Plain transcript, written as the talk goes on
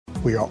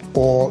We are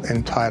all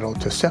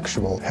entitled to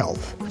sexual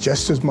health,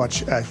 just as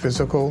much as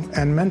physical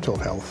and mental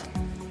health.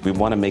 We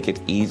want to make it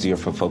easier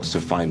for folks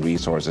to find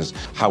resources.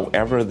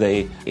 However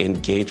they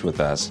engage with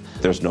us,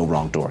 there's no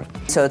wrong door.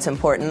 So it's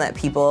important that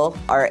people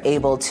are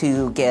able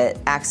to get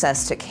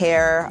access to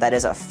care that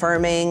is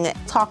affirming.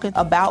 Talking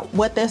about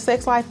what their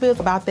sex life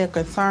is, about their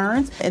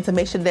concerns, and to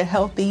make sure they're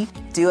healthy.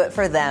 Do it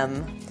for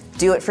them.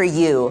 Do it for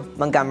you,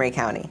 Montgomery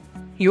County.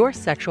 Your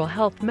sexual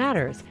health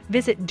matters.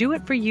 Visit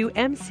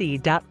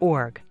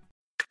doitforyoumc.org.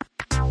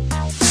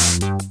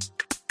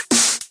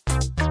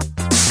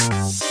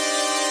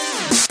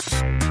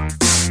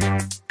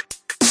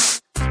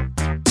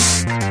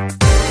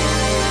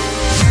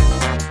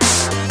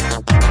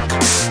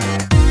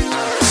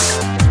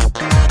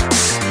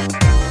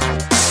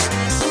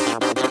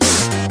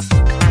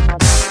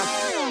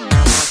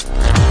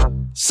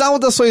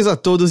 Saudações a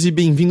todos e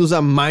bem-vindos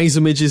a mais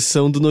uma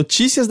edição do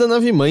Notícias da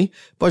Nave Mãe,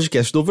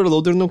 podcast do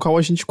Overloader, no qual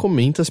a gente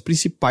comenta as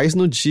principais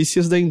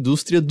notícias da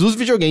indústria dos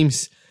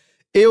videogames.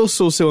 Eu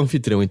sou o seu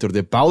anfitrião, Heitor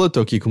de Paula, tô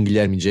aqui com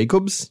Guilherme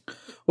Jacobs.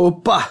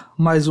 Opa,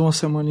 mais uma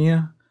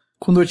semaninha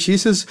com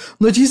notícias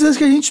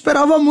que a gente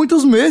esperava há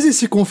muitos meses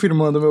se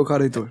confirmando, meu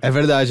caro Heitor. É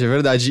verdade,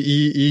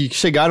 e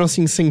chegaram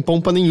assim sem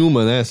pompa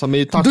nenhuma, né, só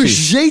meio toque. Do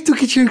jeito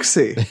que tinha que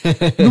ser,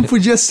 não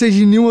podia ser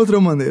de nenhuma outra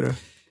maneira.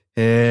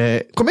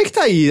 Como é que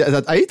tá aí?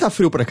 Aí tá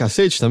frio pra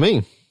cacete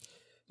também?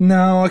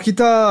 Não, aqui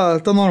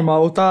tá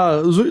normal,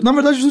 na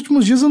verdade, os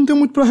últimos dias eu não tenho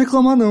muito pra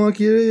reclamar, não.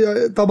 Aqui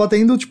tá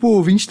batendo,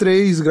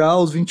 23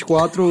 graus,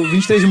 24,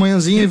 23 de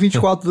manhãzinha e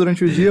 24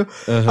 durante o dia.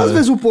 Uhum. Às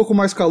vezes um pouco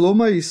mais calor,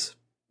 mas,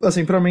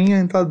 assim, pra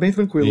mim tá bem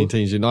tranquilo.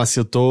 Entendi.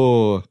 Nossa, eu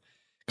tô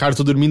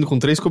dormindo com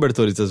 3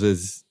 cobertores às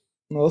vezes.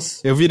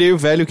 Nossa. Eu virei o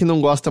velho que não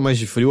gosta mais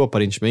de frio,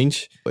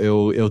 aparentemente.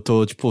 Eu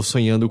tô,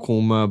 sonhando com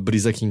uma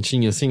brisa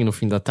quentinha, assim, no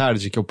fim da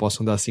tarde, que eu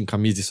posso andar, assim,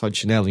 camisa e só de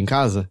chinelo em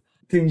casa.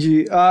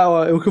 Entendi.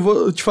 O que eu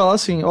vou te falar,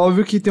 assim,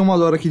 óbvio que tem uma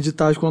hora aqui de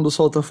tarde, quando o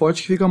sol tá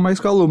forte, que fica mais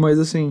calor, mas,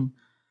 assim,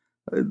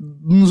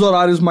 nos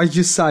horários mais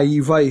de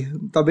sair,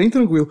 tá bem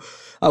tranquilo.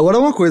 Agora,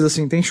 uma coisa,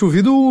 assim, tem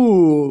chovido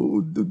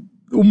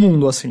o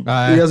mundo, assim.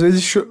 Ah, é? E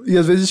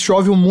às vezes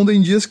chove o mundo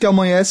em dias que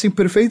amanhecem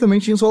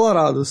perfeitamente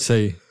ensolarados.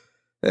 Sei.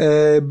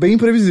 É bem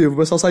imprevisível. O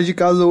pessoal sai de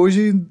casa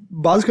hoje,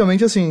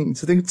 basicamente assim,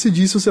 você tem que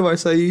decidir se você vai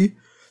sair.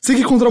 Você tem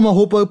que encontrar uma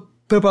roupa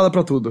preparada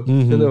pra tudo,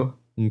 entendeu?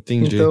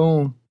 Entendi.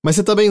 Então... Mas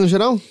você tá bem no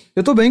geral?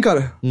 Eu tô bem,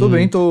 cara. Tô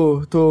bem,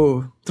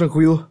 tô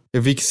tranquilo. Eu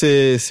vi que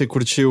você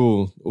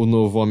curtiu o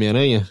novo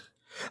Homem-Aranha.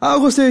 Ah, eu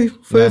gostei.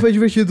 Foi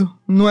divertido.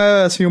 Não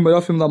é, assim, o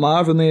melhor filme da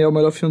Marvel, nem é o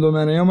melhor filme do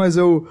Homem-Aranha, mas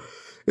eu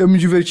me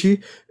diverti.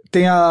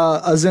 Tem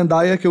a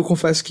Zendaya, que eu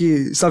confesso que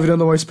está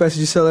virando uma espécie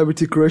de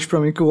celebrity crush pra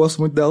mim, que eu gosto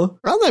muito dela.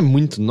 Ela não é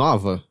muito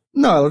nova?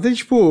 Não, ela tem,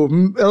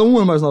 ela é 1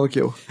 ano mais nova que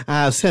eu.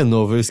 Ah, você é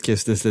novo, eu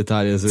esqueço desse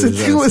detalhe às vezes.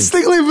 Você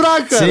tem que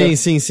lembrar, cara!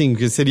 Sim,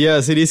 porque seria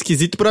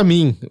esquisito pra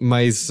mim,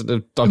 mas...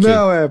 Okay.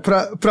 Não,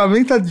 pra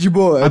mim tá de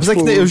boa. Apesar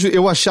que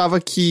eu achava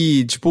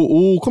que,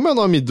 como é o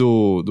nome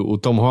do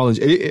Tom Holland?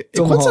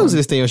 Quantos anos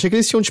eles têm? Eu achei que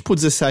eles tinham,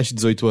 17,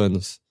 18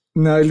 anos.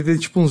 Não, ele tem,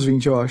 uns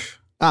 20, eu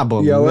acho. Ah,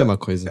 bom, mesma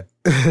coisa.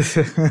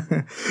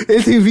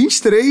 Ele tem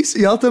 23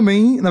 e ela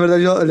também, na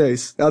verdade,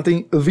 ela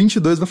tem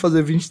 22, vai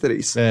fazer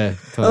 23.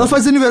 Então... Ela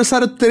faz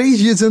aniversário 3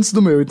 dias antes do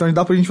meu, então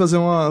dá pra gente fazer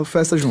uma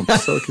festa juntos,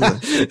 se ela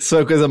quiser. Isso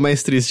é a coisa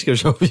mais triste que eu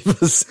já ouvi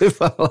você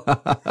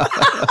falar.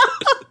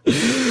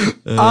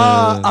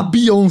 A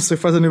Beyoncé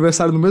faz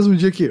aniversário no mesmo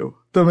dia que eu.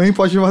 Também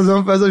pode fazer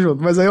uma festa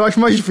junto, mas aí eu acho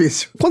mais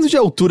difícil. Quanto de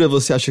altura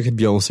você acha que a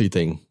Beyoncé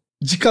tem?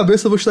 De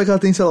cabeça eu vou chutar que ela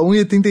tem,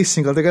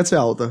 1,85, ela tem que ser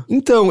alta.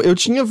 Então, eu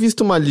tinha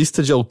visto uma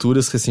lista de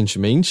alturas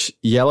recentemente,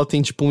 e ela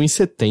tem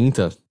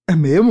 1,70. É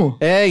mesmo?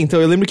 Então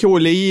eu lembro que eu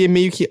olhei e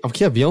meio que...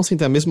 Porque a Beyoncé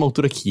tem a mesma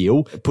altura que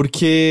eu?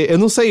 Porque, eu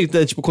não sei,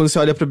 né, quando você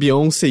olha pra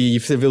Beyoncé e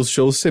você vê os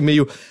shows, você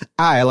meio...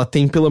 ela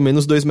tem pelo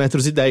menos 2,10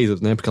 metros,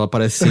 né? Porque ela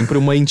parece sempre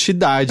uma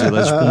entidade, ela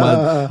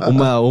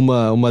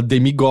é uma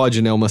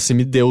demigod, né? Uma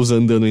semideusa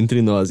andando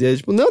entre nós. E é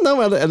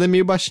não, ela é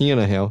meio baixinha,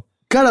 na real.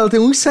 Cara, ela tem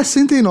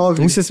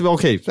 1,69. 1,69,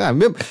 ok.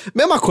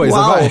 Mesma coisa,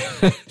 Uau. vai.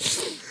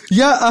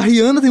 E a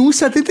Rihanna tem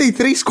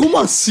 1,73, como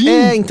assim?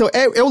 Então,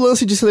 é o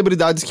lance de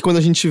celebridades que quando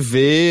a gente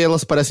vê,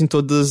 elas parecem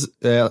todas...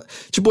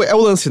 é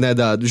o lance, né,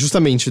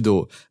 justamente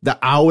da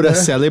aura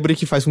célebre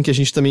que faz com que a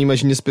gente também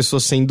imagine as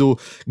pessoas sendo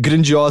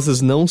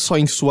grandiosas não só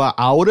em sua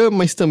aura,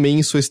 mas também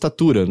em sua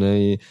estatura,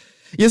 né?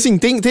 E assim,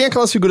 tem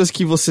aquelas figuras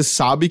que você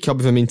sabe que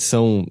obviamente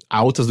são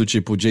altas, do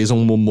tipo Jason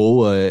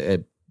Momoa,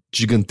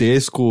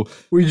 gigantesco.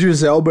 O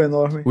Idris Elba é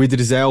enorme. O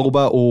Idris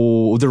Elba,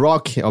 o The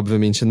Rock,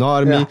 obviamente,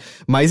 enorme.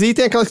 Mas aí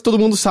tem aquela que todo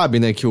mundo sabe,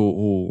 né? Que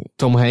o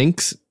Tom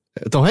Hanks...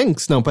 Tom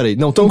Hanks? Não, peraí.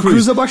 Não, Tom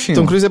Cruise é baixinho.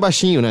 Tom Cruise é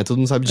baixinho, né? Todo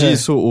mundo sabe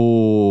disso.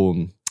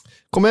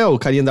 Como é o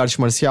carinha da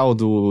arte marcial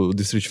do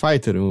Street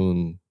Fighter?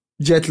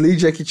 Jet Li,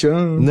 Jackie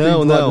Chan...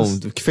 Não.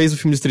 Que fez o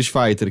filme do Street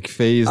Fighter, que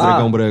fez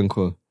Dragão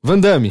Branco. Van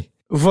Damme.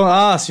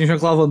 Sim,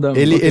 Jean-Claude Van Damme.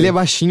 Ele é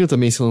baixinho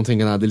também, se eu não tô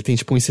enganado. Ele tem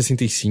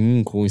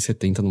 1,65,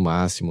 1,70 no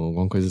máximo,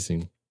 alguma coisa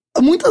assim.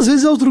 Muitas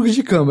vezes é o truque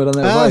de câmera,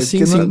 né? Sim.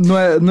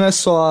 Não é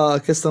só a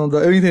questão da...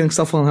 Eu entendo que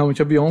você tá falando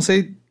realmente, a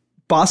Beyoncé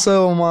passa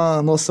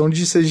uma noção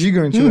de ser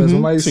gigante mesmo,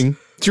 mas... Sim.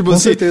 Tipo, Com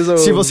certeza,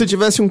 se você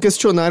tivesse um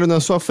questionário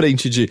na sua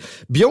frente de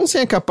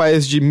Beyoncé é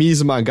capaz de me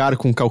esmagar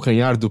com o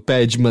calcanhar do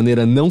pé de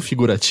maneira não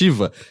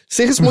figurativa,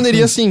 você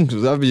responderia sim,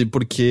 sabe?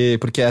 Porque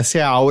essa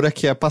é a aura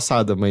que é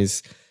passada,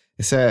 mas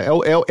esse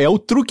é o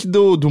truque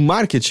do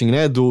marketing,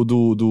 né?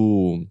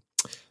 Do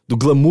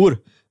glamour,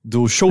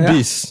 do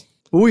showbiz.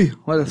 Ui,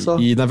 olha só.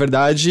 E na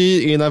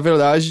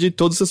verdade,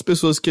 todas as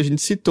pessoas que a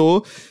gente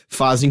citou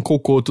fazem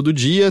cocô todo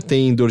dia,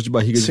 tem dor de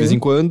barriga de vez em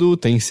quando,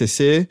 tem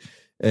CC,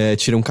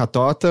 tiram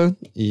catota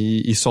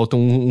e soltam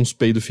uns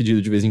peidos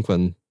fedidos de vez em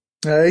quando.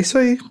 É isso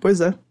aí, pois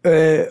é.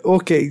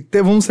 Ok,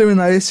 vamos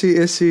terminar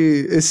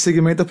esse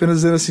segmento apenas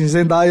dizendo assim,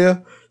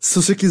 Zendaya, se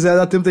você quiser,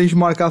 dá tempo da gente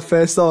marcar a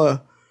festa, ó.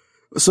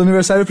 O seu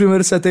aniversário é 1º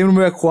de setembro, o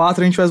meu é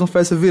 4, a gente faz uma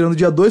festa virando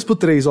dia 2 pro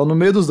 3, ó, no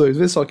meio dos dois,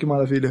 vê só que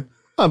maravilha.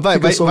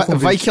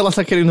 Vai que ela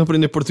tá querendo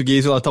aprender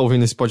português e ela tá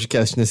ouvindo esse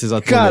podcast nesse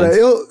exato momento. Cara,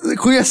 eu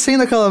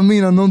conhecendo aquela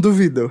mina, não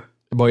duvido.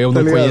 Bom, eu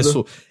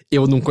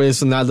não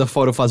conheço nada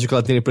fora o fato de que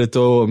ela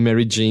interpretou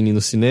Mary Jane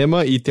no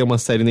cinema e tem uma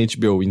série na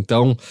HBO.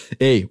 Então,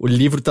 o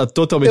livro tá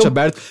totalmente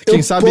aberto.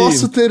 Quem sabe...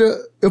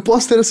 Eu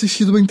posso ter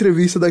assistido uma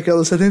entrevista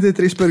daquelas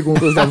 73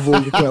 perguntas da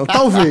Vogue com ela.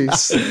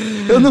 Talvez.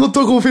 Eu não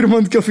tô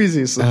confirmando que eu fiz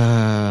isso.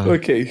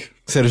 Ok.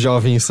 Ser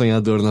jovem e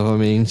sonhador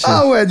novamente.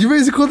 De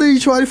vez em quando a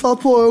gente olha e fala,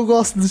 pô, eu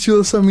gosto do estilo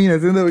dessa mina,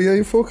 entendeu? E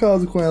aí foi o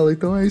caso com ela.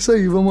 Então é isso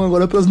aí. Vamos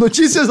agora pras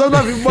notícias da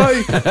Nave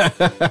Mãe.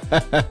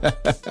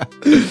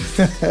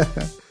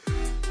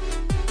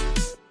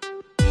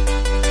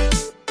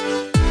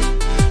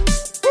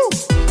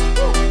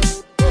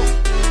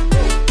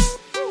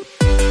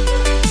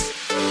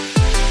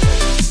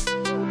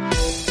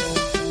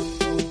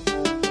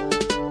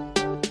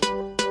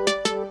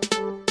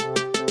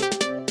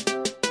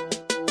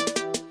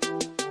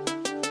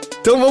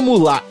 Então vamos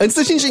lá. Antes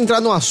da gente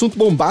entrar num assunto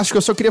bombástico,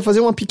 eu só queria fazer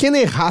uma pequena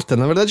errata.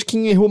 Na verdade,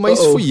 quem errou mais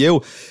fui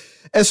eu.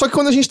 É só que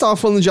quando a gente tava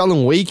falando de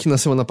Alan Wake na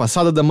semana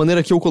passada, da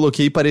maneira que eu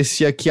coloquei,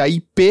 parecia que a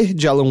IP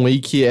de Alan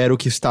Wake era o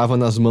que estava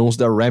nas mãos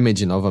da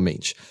Remedy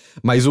novamente.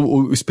 Mas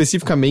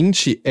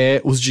especificamente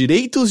é os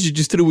direitos de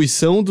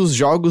distribuição dos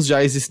jogos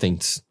já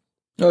existentes.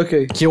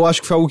 Ok. Que eu acho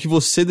que foi algo que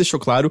você deixou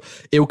claro,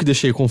 eu que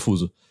deixei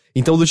confuso.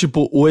 Então,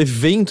 o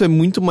evento é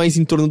muito mais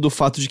em torno do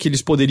fato de que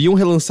eles poderiam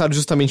relançar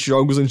justamente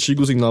jogos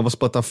antigos em novas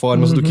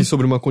plataformas do que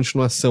sobre uma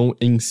continuação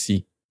em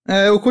si.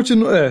 Eu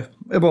continuo...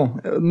 É bom.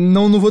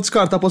 Não vou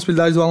descartar a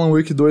possibilidade do Alan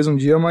Wake 2 um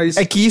dia, mas...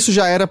 É que isso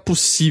já era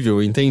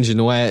possível, entende?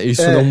 Não é...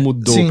 Isso não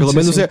mudou. Sim, pelo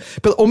menos sim.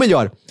 Ou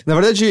melhor, na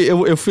verdade,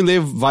 eu fui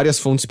ler várias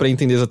fontes pra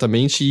entender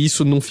exatamente e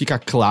isso não fica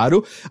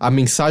claro. A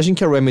mensagem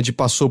que a Remedy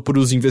passou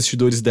pros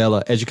investidores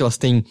dela é de que elas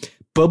têm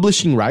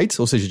publishing rights,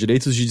 ou seja,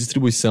 direitos de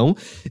distribuição.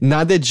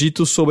 Nada é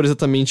dito sobre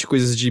exatamente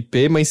coisas de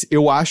IP, mas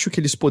eu acho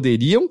que eles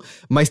poderiam,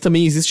 mas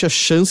também existe a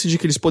chance de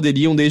que eles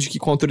poderiam, desde que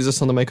com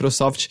autorização da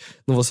Microsoft.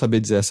 Não vou saber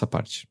dizer essa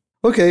parte.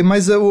 Ok,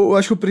 mas eu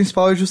acho que o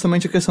principal é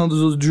justamente a questão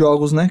dos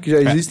jogos, né, que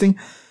já existem.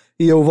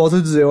 E eu volto a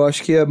dizer, eu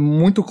acho que é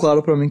muito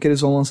claro pra mim que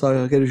eles vão lançar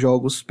aqueles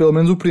jogos, pelo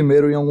menos o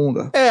primeiro em algum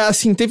lugar.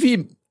 Assim,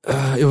 teve...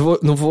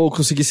 não vou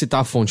conseguir citar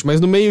a fonte, mas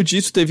no meio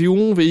disso teve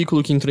um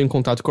veículo que entrou em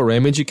contato com a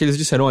Remedy que eles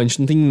disseram, a gente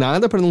não tem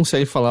nada pra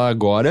anunciar e falar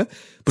agora.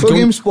 Foi o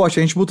GameSpot,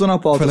 a gente botou na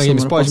pauta. Foi na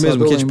GameSpot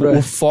mesmo, que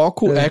o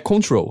foco é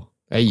Control,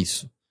 é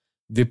isso.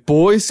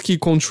 Depois que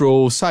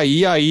Control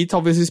sair, aí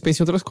talvez eles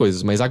pensem em outras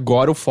coisas, mas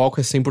agora o foco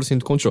é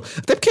 100% Control.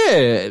 Até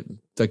porque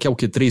daqui a o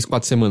quê? 3,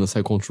 4 semanas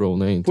sai Control,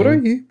 né? Então...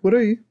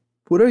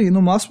 Por aí,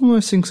 no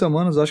máximo 5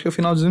 semanas, acho que é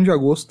finalzinho de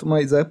agosto,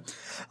 mas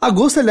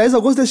agosto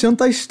desse ano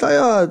tá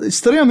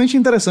estranhamente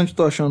interessante,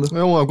 tô achando.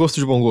 É um agosto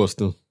de bom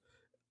gosto.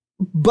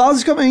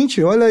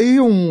 Basicamente, olha aí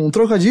um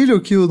trocadilho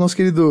que o nosso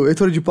querido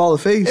Heitor de Paula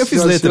fez. Eu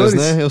fiz letras,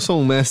 né? Eu sou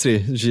um mestre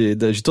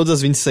de todas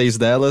as 26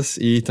 delas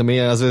e também,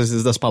 às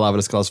vezes, das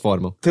palavras que elas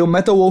formam. Tem o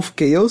Metal Wolf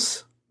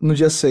Chaos no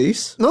dia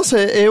 6. Nossa,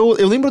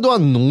 eu lembro do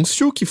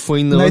anúncio que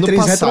foi no ano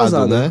passado,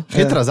 retrasada, né?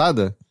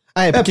 Retrasada?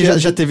 Porque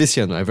já teve esse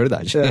ano, é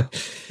verdade.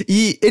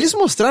 E eles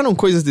mostraram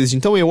coisas desde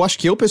então, eu acho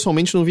que eu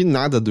pessoalmente não vi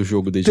nada do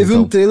jogo desde então.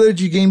 Teve um trailer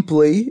de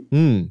gameplay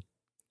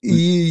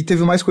e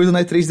teve mais coisa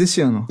na E3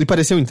 desse ano. E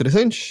pareceu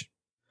interessante?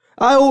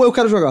 Eu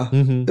quero jogar.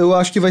 Eu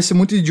acho que vai ser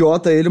muito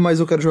idiota ele, mas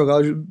eu quero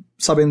jogar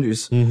sabendo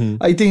disso.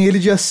 Aí tem ele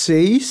dia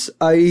 6,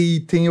 aí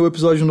tem o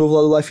episódio novo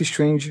lá do Life is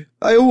Strange.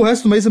 Aí o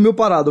resto do mês é meio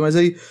parado, mas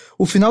aí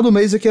o final do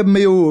mês é que é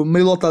meio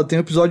lotado. Tem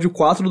o episódio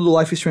 4 do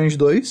Life is Strange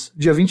 2,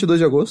 dia 22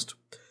 de agosto.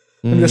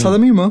 Aniversário da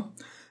minha irmã.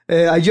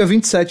 Aí dia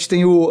 27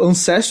 tem o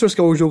Ancestors,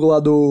 que é o jogo lá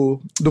do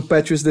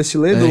Patrice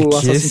Desilets, do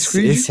Assassin's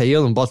Creed. Esse aí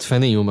eu não boto fé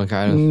nenhuma,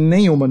 cara.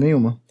 Nenhuma.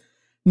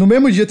 No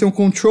mesmo dia tem o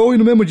Control e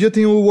no mesmo dia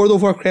tem o World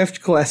of Warcraft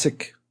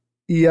Classic.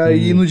 E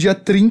aí no dia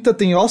 30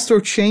 tem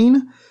Astral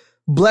Chain,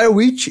 Blair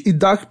Witch e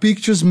Dark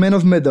Pictures Man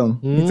of Medan.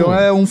 Então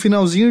é um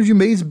finalzinho de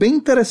mês bem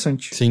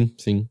interessante. Sim.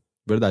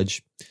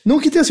 Verdade. Não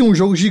que tenha assim um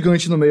jogo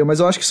gigante no meio, mas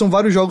eu acho que são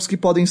vários jogos que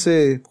podem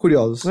ser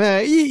curiosos.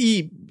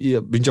 E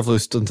a gente já falou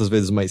isso tantas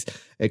vezes, mas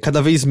é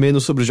cada vez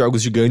menos sobre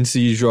jogos gigantes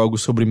e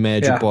jogos sobre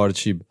médio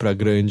porte pra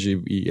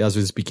grande e às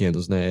vezes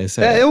pequenos, né?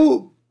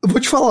 Eu vou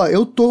te falar,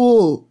 eu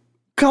tô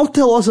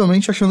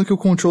cautelosamente achando que o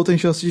Control tem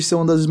chance de ser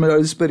uma das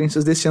melhores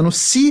experiências desse ano,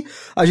 se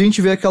a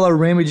gente vê aquela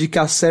Remedy que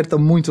acerta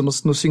muito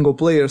no single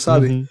player,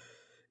 sabe?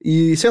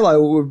 E, sei lá,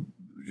 o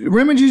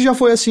Remedy já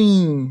foi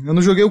assim... Eu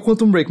não joguei o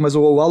Quantum Break, mas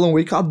o Alan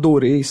Wake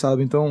adorei,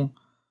 sabe? Então...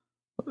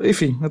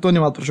 Enfim, eu tô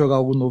animado pra jogar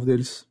algo novo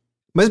deles.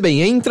 Mas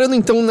bem, entrando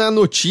então na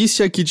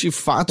notícia que de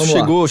fato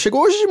chegou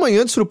hoje de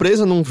manhã de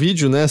surpresa num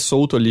vídeo, né,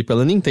 solto ali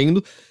pela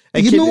Nintendo.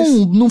 E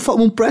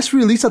num press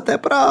release até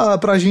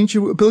pra gente,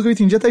 pelo que eu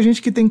entendi, até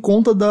gente que tem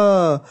conta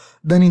da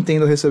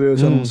Nintendo recebeu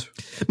esse anúncio.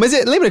 Mas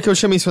lembra que eu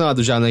tinha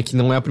mencionado já, né, que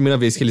não é a primeira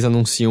vez que eles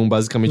anunciam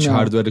basicamente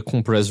hardware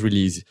com press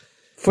release.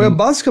 Foi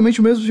basicamente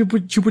o mesmo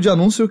tipo de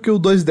anúncio que o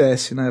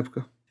 2DS na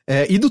época.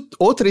 E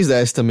o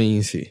 3DS também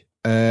em si.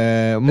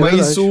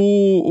 Mas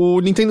o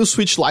Nintendo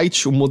Switch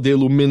Lite, o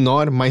modelo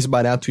menor, mais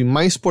barato e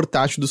mais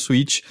portátil do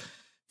Switch,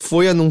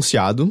 foi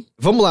anunciado.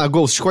 Vamos lá,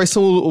 Ghost, quais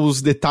são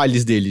os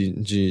detalhes dele,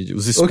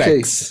 os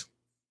specs?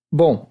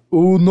 Bom,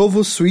 o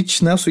novo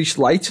Switch, né, o Switch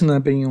Lite, não é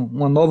bem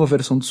uma nova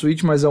versão do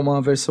Switch, mas é uma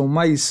versão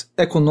mais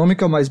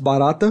econômica, mais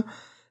barata.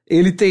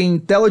 Ele tem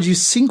tela de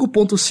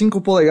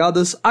 5.5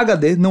 polegadas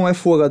HD, não é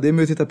Full HD,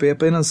 1080p,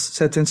 apenas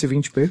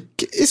 720p.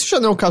 Esse já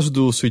não é o caso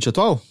do Switch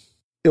atual?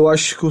 Eu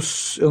acho que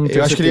eu não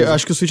tenho certeza. Eu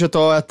acho que o Switch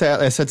atual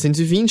é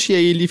 720 e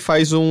aí ele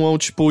faz um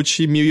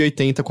output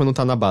 1080 quando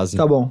tá na base.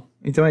 Tá bom,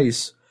 então é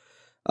isso.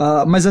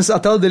 Mas a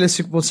tela dele é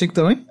 5.5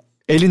 também?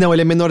 Ele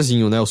é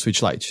menorzinho, né, o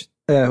Switch Lite.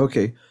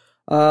 Ok.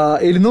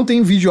 Ele não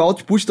tem vídeo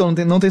output, então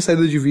não tem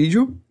saída de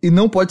vídeo, e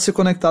não pode ser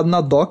conectado na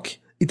dock,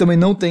 e também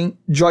não tem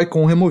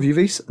Joy-Con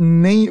removíveis,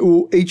 nem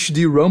o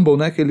HD Rumble,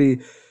 né,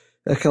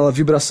 aquela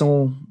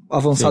vibração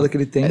avançada que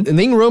ele tem.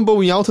 Nem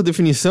Rumble em alta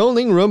definição,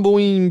 nem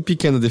Rumble em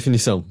pequena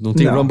definição. Não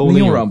tem Rumble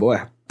nenhum.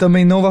 Rumble,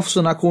 Também não vai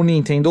funcionar com o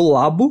Nintendo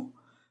Labo.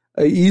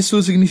 E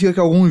isso significa que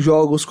alguns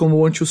jogos, como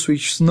o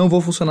Anti-Switch, não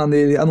vão funcionar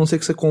nele, a não ser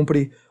que você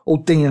compre ou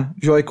tenha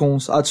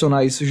Joy-Cons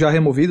adicionais já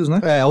removidos,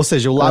 né? Ou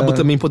seja, o Labo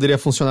também poderia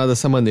funcionar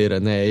dessa maneira,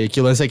 né? E que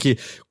o lance é que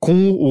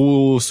com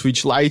o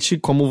Switch Lite,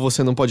 como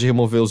você não pode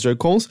remover os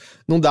Joy-Cons,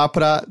 não dá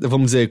pra,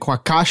 vamos dizer, com a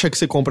caixa que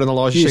você compra na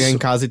loja, chegar em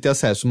casa e ter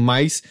acesso.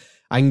 Mas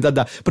ainda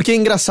dá. Porque é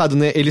engraçado,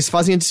 né? Eles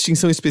fazem a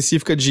distinção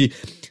específica de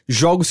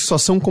jogos que só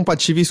são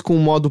compatíveis com o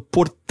modo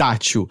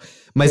portátil.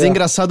 Mas é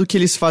engraçado que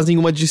eles fazem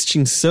uma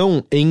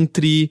distinção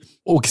entre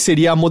o que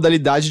seria a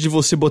modalidade de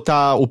você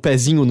botar o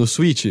pezinho no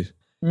Switch.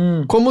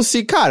 Como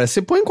se, cara,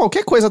 você põe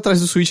qualquer coisa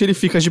atrás do Switch e ele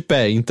fica de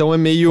pé. Então é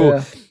meio...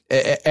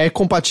 É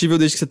compatível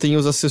desde que você tenha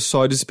os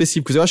acessórios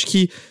específicos. Eu acho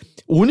que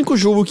o único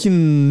jogo que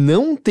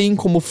não tem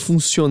como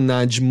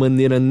funcionar de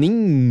maneira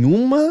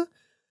nenhuma,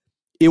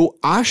 eu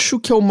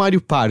acho que é o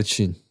Mario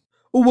Party.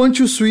 O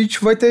Anti-Switch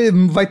vai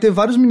ter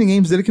vários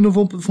minigames dele que não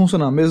vão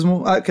funcionar,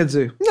 mesmo... quer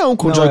dizer... Não,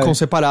 com o Joy-Con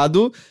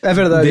separado... É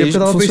verdade, eu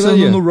tava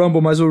pensando no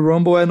Rumble, mas o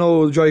Rumble é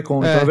no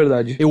Joy-Con, então é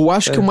verdade. Eu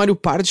acho que o Mario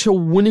Party é o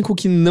único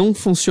que não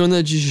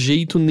funciona de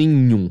jeito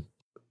nenhum.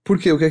 Por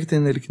quê? O que é que tem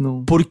nele que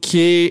não...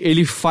 Porque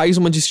ele faz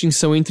uma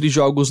distinção entre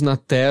jogos na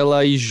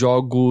tela e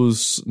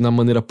jogos na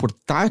maneira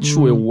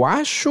portátil, eu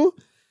acho...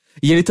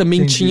 E ele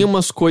também tinha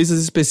umas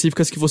coisas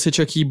específicas que você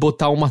tinha que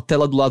botar uma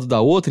tela do lado da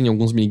outra em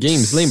alguns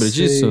minigames, lembra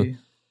disso?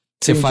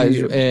 Você faz...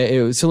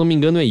 se eu não me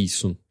engano, é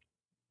isso.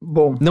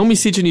 Bom... Não me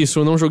cite nisso,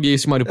 eu não joguei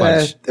esse Mario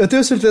Party. Eu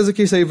tenho certeza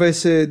que isso aí vai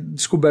ser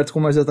descoberto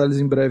com mais detalhes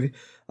em breve.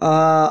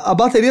 A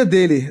bateria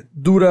dele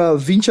dura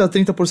 20 a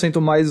 30%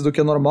 mais do que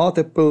a normal,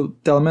 até pela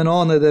tela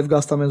menor, né? Deve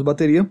gastar menos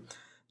bateria.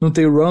 Não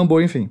tem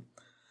Rumble, enfim.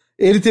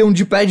 Ele tem um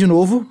D-pad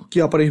novo, que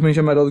aparentemente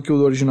é melhor do que o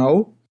do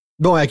original.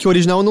 Bom, é que o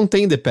original não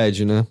tem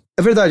D-pad, né?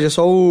 É verdade, é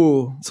só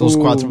o... São os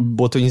 4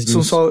 botões.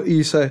 São só...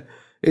 Isso,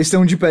 Eles têm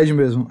um D-pad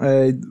mesmo.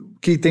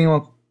 Que tem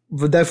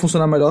deve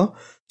funcionar melhor.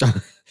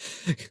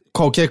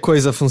 Qualquer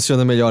coisa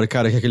funciona melhor,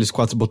 cara, que aqueles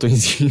 4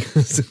 botõezinhos.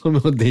 Como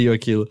eu odeio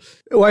aquilo.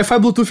 O Wi-Fi,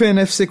 Bluetooth e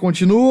NFC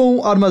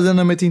continuam.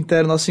 Armazenamento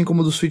interno, assim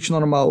como do Switch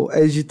normal,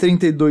 é de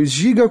 32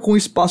 GB com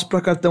espaço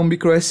para cartão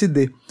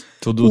microSD.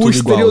 Tudo o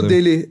exterior igual, né?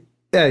 dele...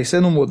 isso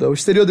aí não muda. O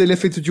exterior dele é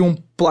feito de um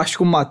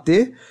plástico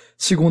matê,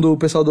 segundo o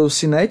pessoal do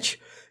Cinet.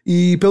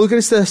 E pelo que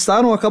eles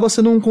testaram, acaba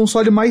sendo um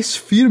console mais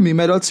firme,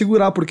 melhor de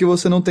segurar, porque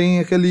você não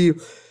tem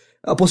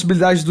a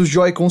possibilidade dos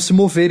Joy-Cons se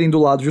moverem do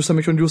lado,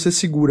 justamente onde você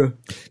segura.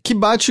 Que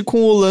bate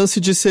com o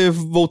lance de ser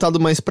voltado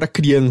mais pra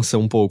criança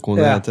um pouco,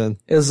 né?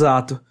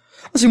 Exato.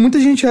 Assim, muita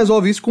gente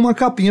resolve isso com uma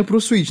capinha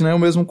pro Switch, né? Eu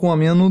mesmo com a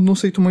minha não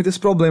sinto muito esse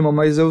problema,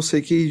 mas eu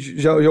sei que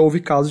já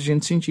houve casos de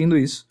gente sentindo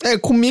isso.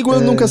 Comigo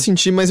eu nunca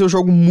senti, mas eu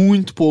jogo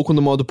muito pouco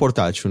no modo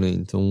portátil, né?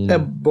 Então...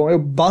 Bom, eu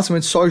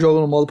basicamente só jogo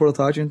no modo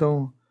portátil,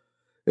 então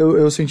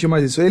eu senti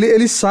mais isso.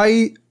 Ele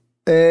sai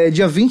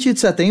dia 20 de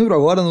setembro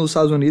agora nos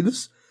Estados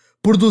Unidos,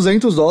 por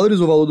 $200,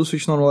 o valor do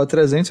Switch normal é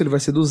 300, ele vai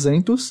ser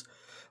 200.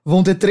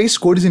 Vão ter 3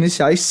 cores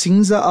iniciais,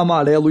 cinza,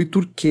 amarelo e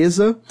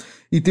turquesa,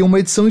 e tem uma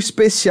edição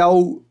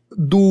especial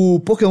do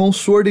Pokémon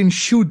Sword and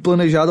Shield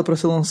planejada para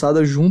ser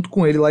lançada junto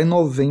com ele lá em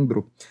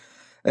novembro.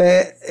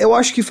 Eu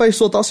acho que faz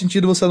total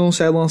sentido você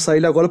anunciar e lançar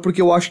ele agora,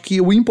 porque eu acho que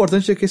o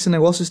importante é que esse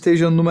negócio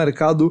esteja no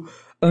mercado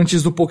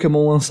antes do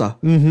Pokémon lançar.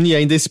 E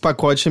ainda esse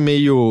pacote é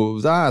meio...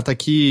 tá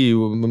aqui,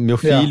 o meu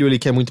filho, ele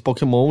quer muito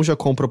Pokémon, já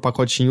compra o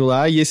pacotinho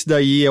lá, e esse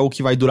daí é o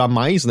que vai durar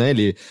mais, né?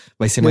 Ele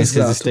vai ser mais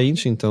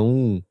resistente,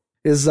 então...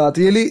 Exato,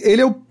 e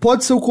ele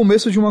pode ser o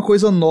começo de uma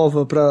coisa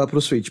nova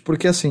pro Switch,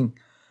 porque assim,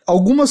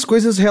 algumas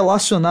coisas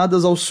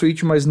relacionadas ao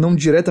Switch, mas não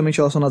diretamente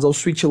relacionadas ao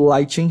Switch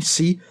Lite em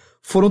si,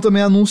 foram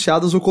também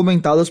anunciadas ou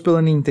comentadas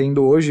pela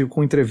Nintendo hoje,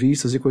 com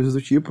entrevistas e coisas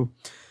do tipo.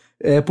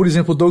 Por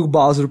exemplo, o Doug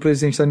Bowser, o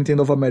presidente da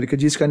Nintendo of America,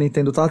 disse que a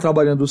Nintendo tá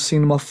trabalhando sim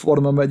numa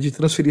forma de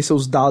transferir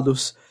seus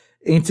dados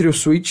entre os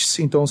Switches,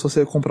 então se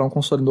você comprar um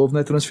console novo,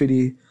 né,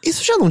 transferir...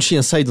 Isso já não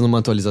tinha saído numa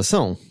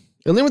atualização?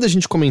 Eu lembro da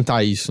gente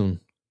comentar isso.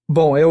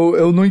 Bom,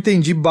 eu não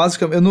entendi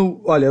basicamente,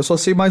 olha, eu só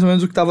sei mais ou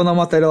menos o que tava na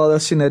matéria lá da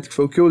CNET, que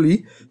foi o que eu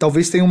li.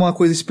 Talvez tenha uma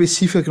coisa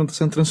específica que não tá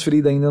sendo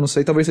transferida ainda, eu não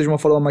sei, talvez seja uma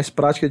forma mais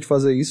prática de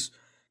fazer isso,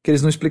 que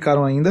eles não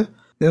explicaram ainda.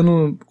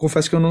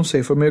 Confesso que eu não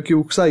sei, foi meio que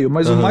o que saiu.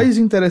 Mas o mais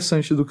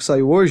interessante do que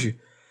saiu hoje,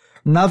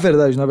 na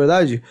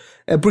verdade,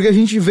 é porque a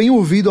gente vem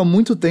ouvindo há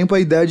muito tempo a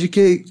ideia de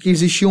que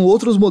existiam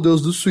outros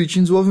modelos do Switch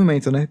em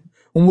desenvolvimento, né?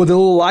 Um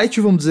modelo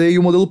Lite, vamos dizer, e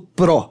um modelo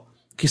Pro,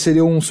 que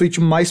seria um Switch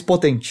mais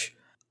potente.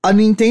 A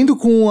Nintendo,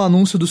 com o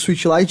anúncio do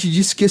Switch Lite,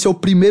 disse que esse é o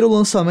primeiro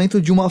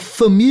lançamento de uma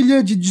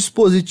família de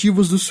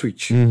dispositivos do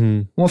Switch.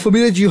 Uma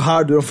família de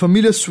hardware, uma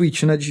família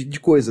Switch, né, de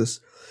coisas.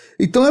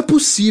 Então é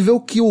possível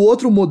que o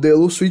outro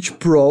modelo, o Switch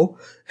Pro,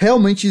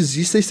 realmente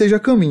exista e esteja a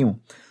caminho.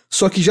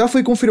 Só que já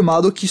foi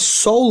confirmado que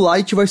só o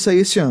Lite vai sair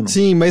esse ano.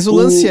 Sim, mas o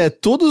lance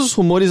todos os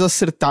rumores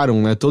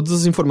acertaram, né? Todas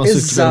as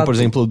informações que tiveram, por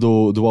exemplo,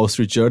 do Wall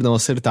Street Journal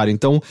acertaram.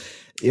 Então,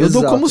 eu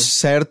dou como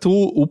certo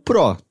o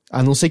Pro.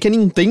 A não ser que a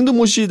Nintendo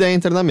mude de ideia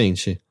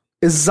internamente.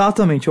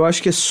 Exatamente, eu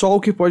acho que é só o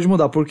que pode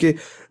mudar, porque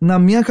na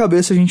minha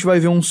cabeça a gente vai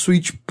ver um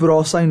Switch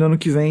Pro saindo ano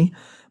que vem,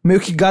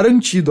 meio que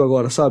garantido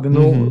agora, sabe?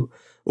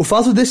 O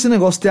fato desse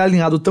negócio ter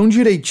alinhado tão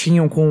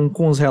direitinho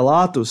com os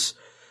relatos,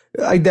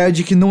 a ideia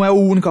de que não é o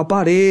único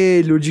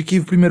aparelho, de que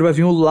primeiro vai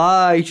vir o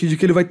Lite, de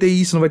que ele vai ter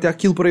isso, não vai ter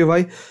aquilo, por aí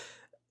vai.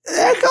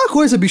 É aquela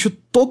coisa, bicho,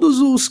 todos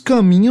os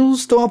caminhos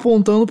estão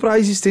apontando pra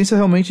existência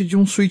realmente de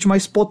um Switch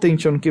mais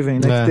potente ano que vem,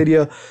 né? Que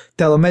teria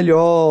tela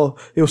melhor,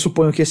 eu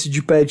suponho que esse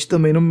D-pad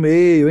também no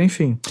meio,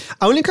 enfim.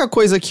 A única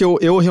coisa que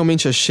eu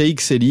realmente achei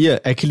que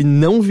seria é que ele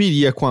não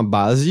viria com a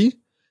base,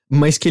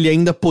 mas que ele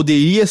ainda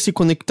poderia se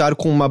conectar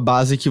com uma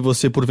base que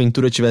você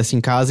porventura tivesse em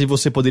casa e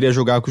você poderia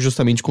jogar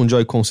justamente com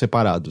Joy-Con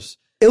separados.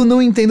 Eu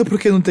não entendo por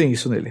que não tem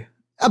isso nele.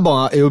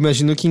 Bom, eu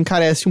imagino que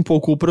encarece um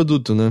pouco o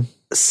produto, né?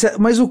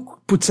 Mas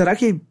será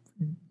que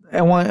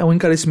é um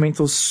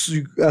encarecimento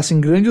assim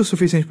grande o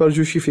suficiente para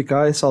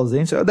justificar essa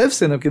ausência? Deve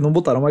ser, né? Porque não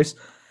botaram, mas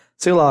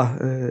sei lá.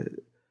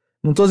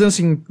 Não tô dizendo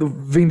assim,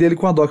 vender ele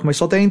com a dock, mas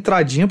só ter a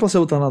entradinha pra você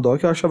botar na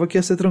dock, eu achava que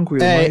ia ser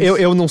tranquilo. Mas...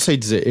 eu não sei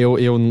dizer.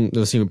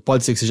 Assim,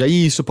 pode ser que seja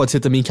isso, pode ser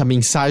também que a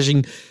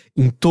mensagem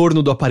em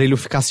torno do aparelho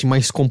ficasse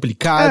mais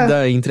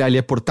complicada, entre ali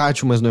é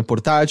portátil, mas não é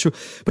portátil.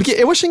 Porque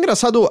eu achei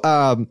engraçado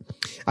a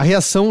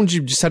reação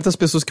de certas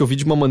pessoas que eu vi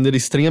de uma maneira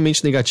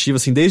extremamente negativa,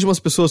 assim, desde umas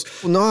pessoas,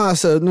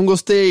 nossa, não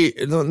gostei,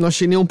 não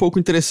achei nem um pouco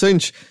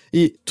interessante.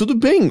 E tudo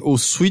bem, o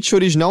Switch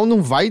original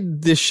não vai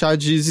deixar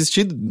de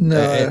existir.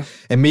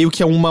 É meio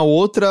que uma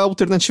outra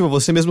alternativa.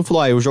 Você mesmo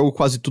falou, eu jogo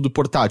quase tudo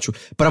portátil.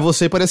 Pra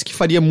você parece que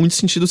faria muito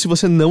sentido se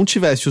você não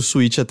tivesse o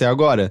Switch até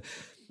agora.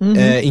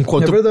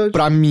 Enquanto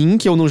pra mim,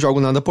 que eu não jogo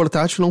nada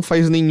portátil, não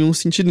faz nenhum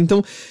sentido.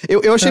 Então,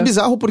 eu achei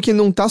bizarro porque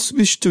não tá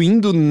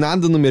substituindo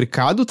nada no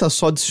mercado, tá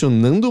só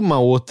adicionando uma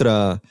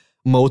outra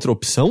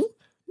opção.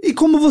 E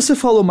como você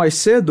falou mais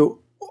cedo,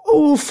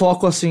 o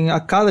foco, assim,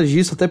 a cara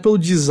disso, até pelo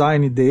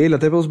design dele,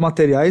 até pelos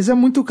materiais, é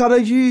muito cara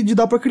de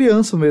dar pra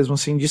criança mesmo,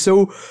 assim, de ser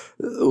o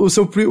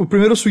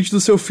primeiro Switch do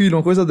seu filho,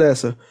 uma coisa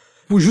dessa.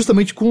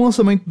 Justamente com o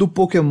lançamento do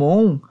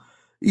Pokémon...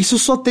 Isso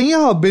só tem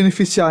a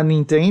beneficiar a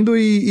Nintendo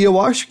e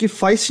eu acho que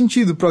faz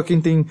sentido pra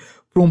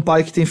um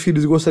pai que tem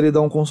filhos e gostaria de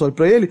dar um console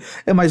pra ele.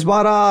 É mais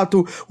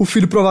barato, o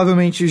filho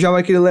provavelmente já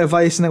vai querer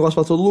levar esse negócio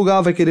pra todo lugar,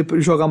 vai querer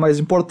jogar mais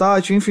em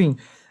portátil, enfim.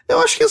 Eu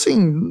acho que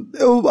assim,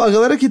 a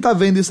galera que tá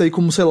vendo isso aí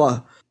como, sei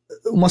lá,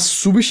 uma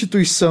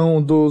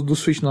substituição do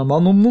Switch normal,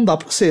 não dá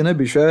pra ser, né,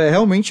 bicho?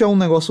 Realmente é um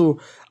negócio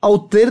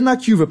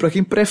alternativo, é pra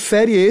quem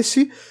prefere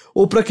esse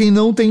ou pra quem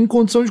não tem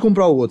condição de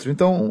comprar o outro.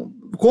 Então...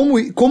 Como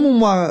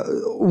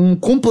um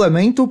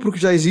complemento pro que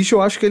já existe,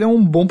 eu acho que ele é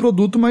um bom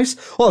produto, mas,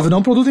 óbvio, não é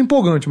um produto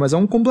empolgante, mas é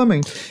um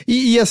complemento.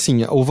 E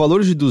assim, o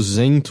valor de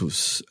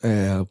 200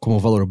 como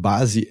valor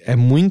base é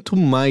muito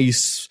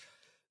mais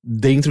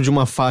dentro de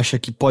uma faixa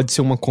que pode ser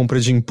uma compra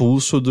de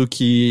impulso do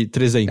que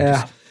 300.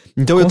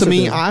 Então eu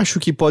também acho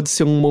que pode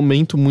ser um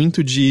momento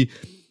muito de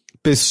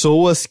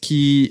pessoas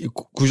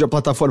cuja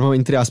plataforma,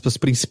 entre aspas,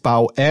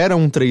 principal era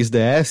um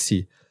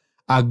 3DS...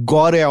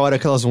 Agora é a hora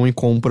que elas vão e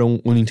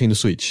compram o Nintendo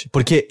Switch.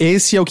 Porque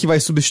esse é o que vai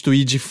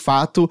substituir, de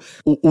fato,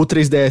 o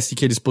 3DS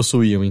que eles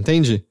possuíam,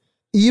 entende?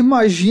 E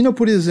imagina,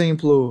 por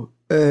exemplo,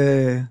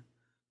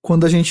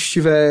 quando a gente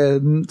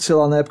estiver, sei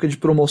lá, na época de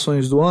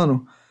promoções do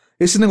ano,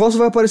 esse negócio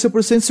vai aparecer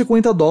por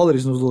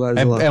 $150 nos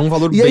lugares lá. É um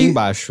valor bem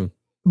baixo.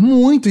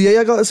 Muito. E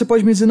aí você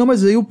pode me dizer, não,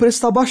 mas aí o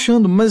preço tá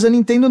baixando. Mas a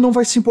Nintendo não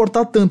vai se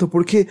importar tanto,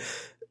 porque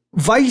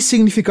vai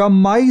significar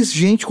mais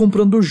gente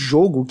comprando o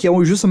jogo, que é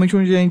justamente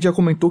onde a gente já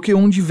comentou, que é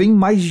onde vem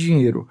mais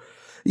dinheiro.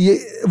 E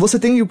você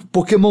tem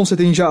Pokémon, você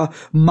tem já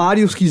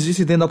Marios que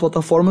existem dentro da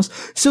plataforma.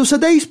 Se você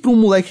der isso pra um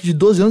moleque de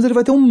 12 anos, ele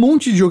vai ter um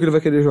monte de jogo que ele vai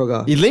querer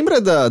jogar. E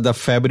lembra da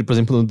febre, por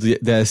exemplo, no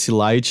DS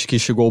Lite, que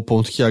chegou ao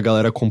ponto que a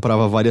galera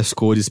comprava várias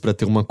cores pra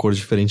ter uma cor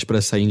diferente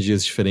pra sair em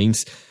dias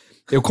diferentes?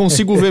 Eu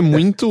consigo ver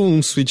muito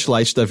um Switch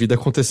Lite da vida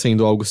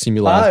acontecendo algo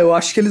similar. Eu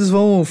acho que eles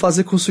vão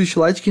fazer com o Switch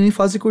Lite que nem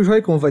fazem com o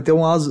Joy-Con. Vai ter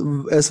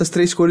essas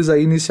 3 cores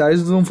aí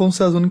iniciais, não vão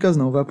ser as únicas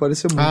não, vai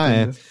aparecer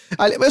muito.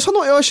 Mas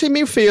eu achei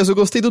meio feias, eu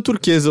gostei do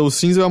turquesa, o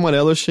cinza e o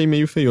amarelo eu achei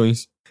meio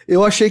feiões.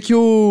 Eu achei que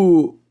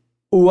o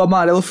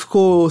amarelo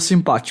ficou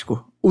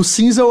simpático. O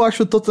cinza eu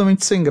acho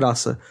totalmente sem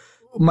graça.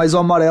 Mas o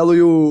amarelo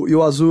e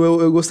o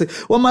azul eu gostei.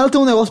 O amarelo tem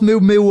um negócio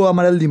meio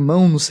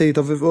amarelo-limão, não sei,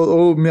 talvez.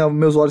 Ou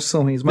meus olhos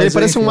são ruins. Mas ele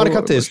parece um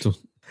marca-texto.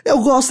 Eu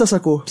gosto dessa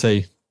cor.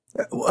 Sei.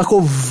 A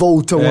cor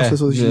Volt, algumas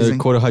pessoas dizem.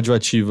 Cor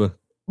radioativa.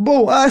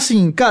 Bom,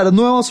 assim, cara,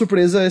 não é uma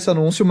surpresa esse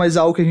anúncio, mas é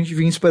algo que a gente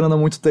vinha esperando há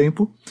muito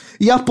tempo.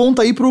 E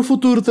aponta aí pro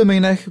futuro também,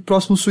 né? O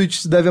próximo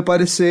Switch deve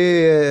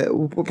aparecer.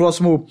 O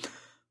próximo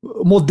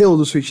modelo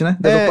do Switch, né?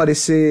 Deve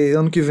aparecer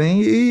ano que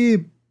vem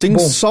e. Tem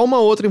só uma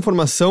outra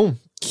informação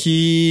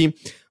que.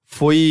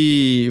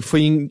 Foi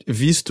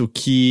visto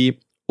que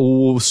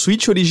o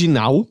Switch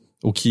original,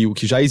 o que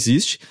já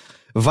existe,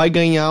 vai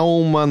ganhar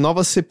uma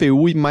nova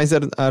CPU e mais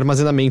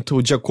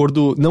armazenamento de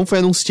acordo... Não foi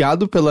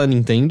anunciado pela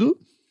Nintendo,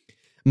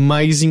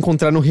 mas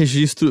encontraram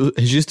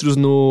registros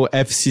no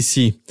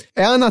FCC.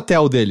 É a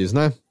Anatel deles,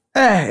 né?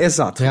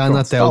 Exato. É a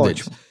Anatel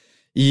deles. Ótimo.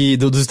 E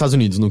dos Estados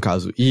Unidos, no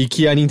caso. E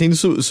que a Nintendo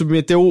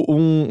submeteu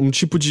um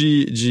tipo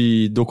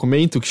de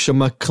documento que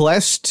chama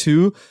Class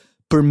 2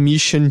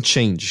 Permission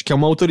Change, que é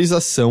uma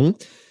autorização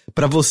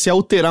para você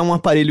alterar um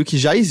aparelho que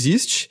já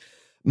existe,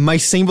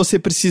 mas sem você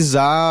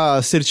precisar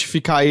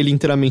certificar ele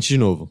inteiramente de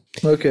novo.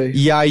 Ok.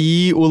 E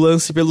aí, o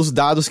lance pelos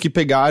dados que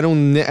pegaram,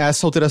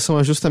 essa alteração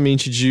é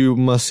justamente de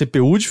uma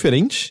CPU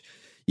diferente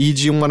e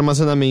de um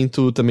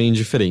armazenamento também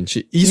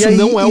diferente. Isso aí,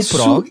 não é o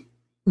Pro.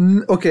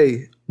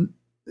 Ok.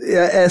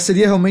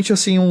 Seria realmente,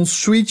 assim, um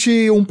Switch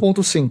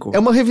 1.5. É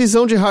uma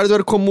revisão de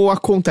hardware como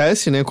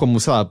acontece, né? Como,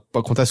 sei lá,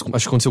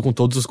 acho que aconteceu com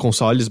todos os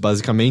consoles,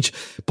 basicamente.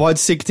 Pode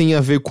ser que tenha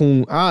a ver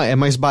com, é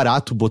mais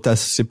barato botar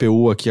essa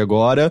CPU aqui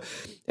agora,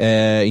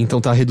 então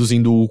tá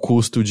reduzindo o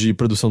custo de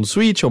produção do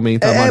Switch,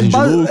 aumenta a margem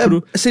de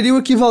lucro. Seria o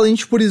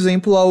equivalente, por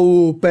exemplo,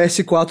 ao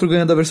PS4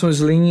 ganhando a versão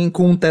Slim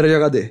com 1 TB de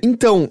HD.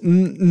 Então,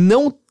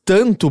 não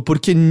tanto,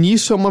 porque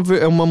nisso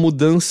é uma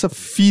mudança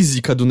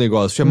física do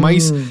negócio. É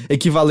mais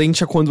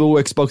equivalente a quando o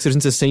Xbox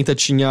 360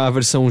 tinha a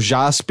versão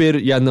Jasper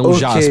e a não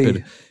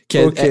Jasper. Que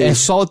é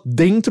só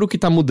dentro que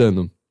tá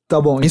mudando. Tá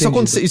bom,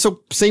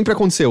 isso sempre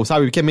aconteceu,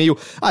 sabe? Que é meio...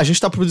 a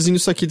gente tá produzindo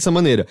isso aqui dessa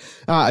maneira.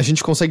 A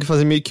gente consegue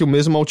fazer meio que o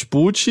mesmo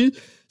output,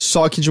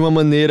 só que de uma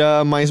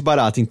maneira mais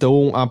barata.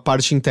 Então, a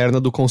parte interna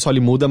do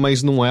console muda,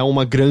 mas não é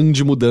uma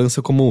grande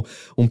mudança como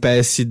um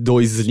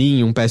PS2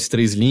 Slim, um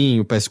PS3 Slim,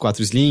 um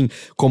PS4 Slim,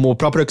 como o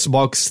próprio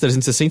Xbox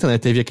 360, né?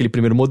 Teve aquele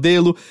primeiro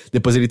modelo,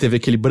 depois ele teve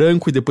aquele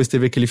branco e depois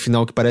teve aquele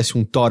final que parece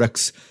um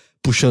tórax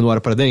puxando o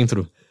ar pra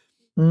dentro.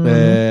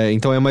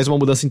 Então é mais uma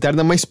mudança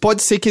interna, mas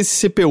pode ser que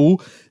esse CPU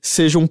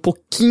seja um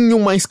pouquinho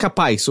mais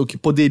capaz, o que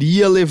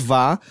poderia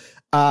levar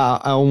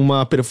a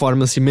uma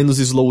performance menos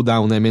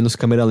slowdown, né? Menos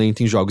câmera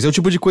lenta em jogos. É o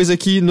tipo de coisa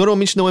que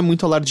normalmente não é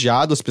muito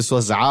alardeado, as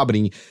pessoas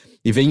abrem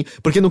e veem...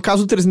 Porque no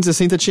caso do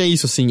 360 tinha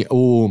isso, assim,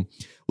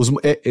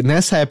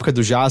 nessa época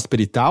do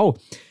Jasper e tal,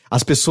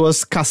 as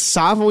pessoas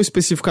caçavam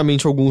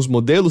especificamente alguns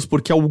modelos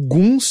porque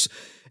alguns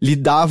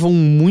lidavam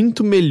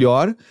muito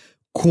melhor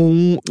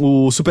com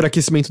o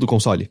superaquecimento do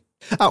console.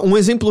 Um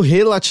exemplo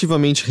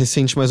relativamente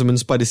recente, mais ou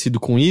menos parecido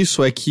com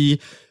isso, é que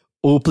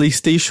o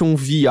PlayStation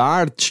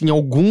VR tinha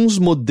alguns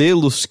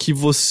modelos que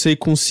você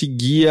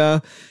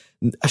conseguia...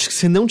 Acho que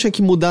você não tinha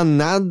que mudar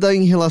nada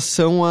em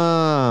relação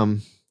a...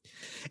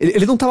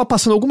 Ele não tava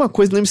passando alguma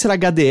coisa, não lembro se era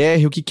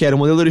HDR, o que era. O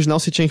modelo original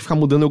você tinha que ficar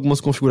mudando algumas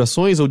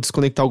configurações ou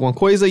desconectar alguma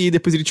coisa, e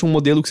depois ele tinha um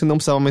modelo que você não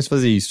precisava mais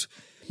fazer isso.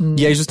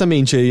 E aí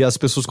justamente, aí as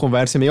pessoas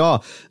conversam meio,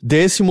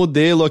 desse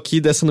modelo aqui,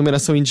 dessa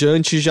numeração em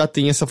diante, já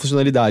tem essa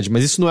funcionalidade.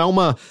 Mas isso não é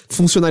uma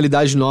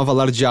funcionalidade nova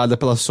alardeada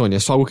pela Sony, é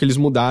só algo que eles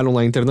mudaram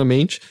lá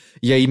internamente,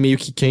 e aí meio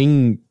que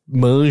quem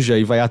manja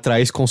e vai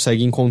atrás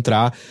consegue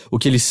encontrar o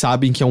que eles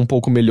sabem que é um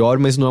pouco melhor,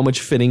 mas não é uma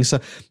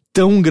diferença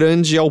tão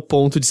grande ao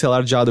ponto de ser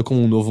alardeada como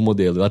um novo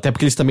modelo. Até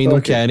porque eles também não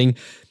querem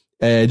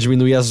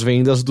diminuir as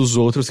vendas dos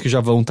outros que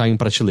já vvão estar em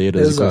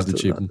prateleiras e coisas do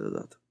tipo.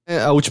 Exato.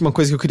 A última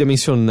coisa que eu queria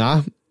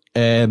mencionar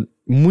é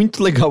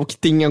muito legal que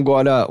tem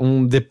agora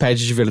um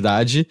D-pad de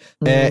verdade.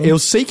 Eu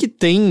sei que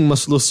tem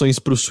umas soluções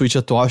pro Switch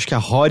atual, acho que a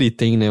Rory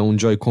tem, né, um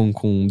Joy-Con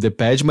com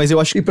D-pad, mas eu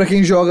acho que... E pra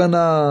quem joga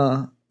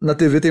na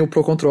TV tem o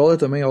Pro Controller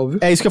também, óbvio.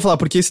 É isso que eu ia falar,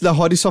 porque esse da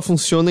Rory só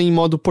funciona em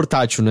modo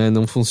portátil, né?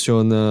 Não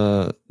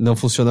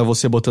funciona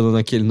você botando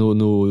naquele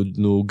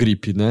no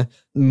grip, né?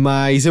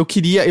 Mas eu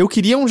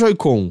queria um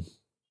Joy-Con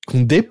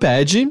com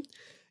D-pad,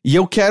 e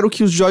eu quero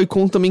que o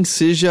Joy-Con também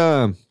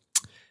seja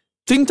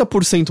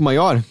 30%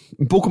 maior,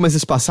 um pouco mais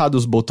espaçado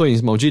os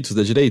botões malditos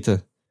da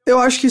direita. Eu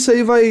acho que isso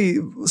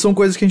aí são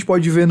coisas que a gente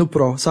pode ver no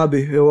Pro,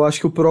 sabe? Eu acho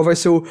que o Pro vai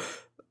ser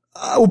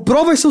o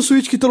Pro vai ser o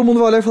Switch que todo mundo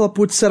vai olhar e falar,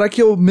 putz, será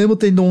que eu mesmo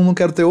tendo um não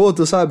quero ter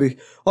outro, sabe?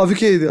 Óbvio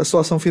que a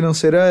situação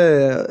financeira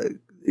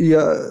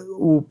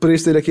o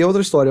preço dele aqui é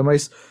outra história,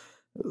 mas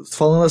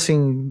falando assim,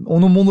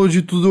 no mundo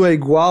onde tudo é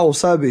igual,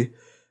 sabe?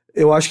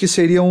 Eu acho que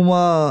seria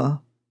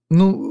uma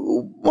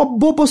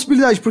boa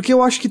possibilidade, porque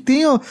eu acho que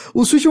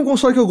o Switch é um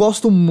console que eu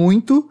gosto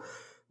muito,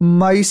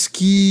 mas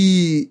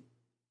que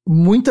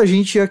muita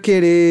gente ia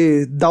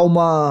querer dar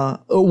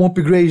um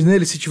upgrade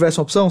nele se tivesse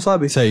uma opção,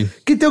 sabe? Isso aí.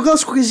 Que tem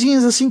aquelas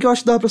coisinhas assim que eu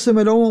acho que dá pra ser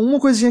melhor, uma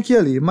coisinha aqui e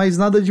ali, mas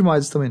nada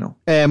demais também não.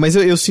 Mas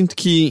eu sinto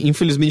que,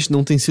 infelizmente,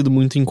 não tem sido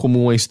muito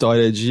incomum a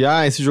história de,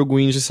 esse jogo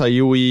indie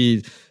saiu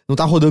e não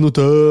tá rodando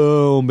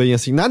tão bem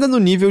assim. Nada no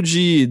nível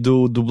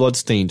do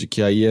Bloodstained,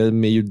 que aí é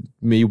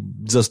meio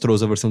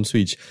desastroso a versão do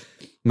Switch.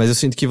 Mas eu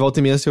sinto que volta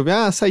e meia se eu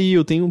ver,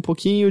 saiu, tem um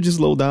pouquinho de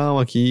slowdown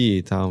aqui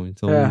e tal,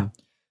 então...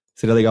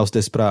 Seria legal se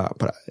desse pra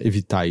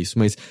evitar isso,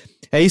 mas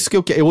é isso que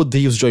eu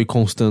odeio os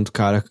Joy-Cons tanto,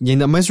 cara. E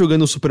ainda mais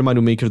jogando o Super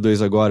Mario Maker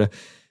 2 agora.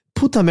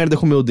 Puta merda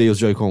como eu odeio os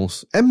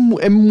Joy-Cons.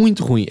 É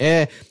muito ruim.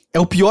 É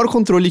o pior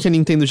controle que a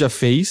Nintendo já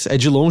fez. É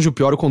de longe o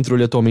pior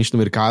controle atualmente no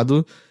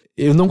mercado.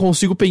 Eu não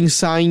consigo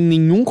pensar em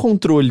nenhum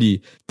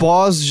controle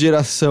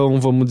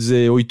pós-geração, vamos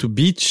dizer,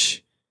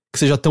 8-bit, que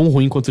seja tão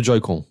ruim quanto o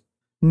Joy-Con.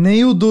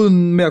 Nem o do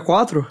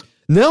 64?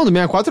 Não, do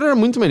 64 era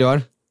muito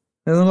melhor.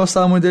 Eu não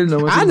gostava muito dele, não.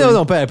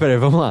 Não, pera,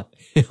 vamos lá.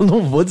 Eu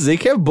não vou dizer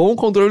que é bom o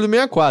controle do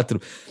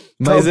 64,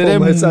 mas ele é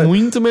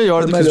muito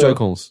melhor do que os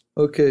Joy-Cons.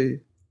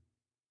 Ok.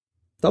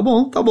 Tá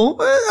bom.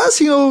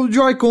 Assim, o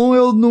Joy-Con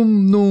eu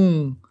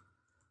não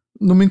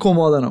me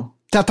incomoda, não.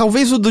 Tá,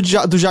 talvez o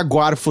do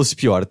Jaguar fosse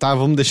pior, tá?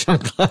 Vamos deixar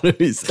claro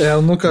isso.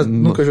 Eu nunca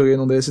joguei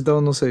num desse, então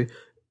eu não sei.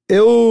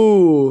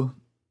 Eu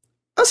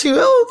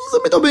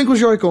me dou bem com o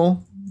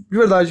Joy-Con. De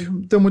verdade,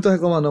 não tenho muito a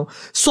reclamar, não.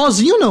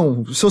 Sozinho,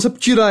 não. Se você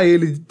tirar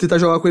ele e tentar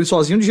jogar com ele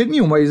sozinho, de jeito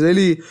nenhum. Mas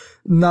ele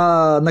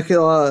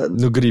naquela...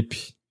 No grip.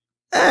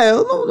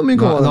 Eu não me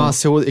incomodo.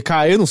 Nossa,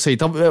 cara, eu não sei.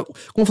 Como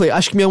eu falei,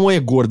 acho que minha mão é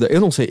gorda.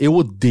 Eu não sei, eu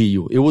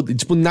odeio.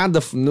 Tipo,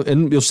 nada...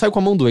 Eu saio com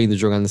a mão doendo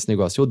de jogar nesse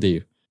negócio, eu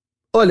odeio.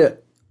 Olha,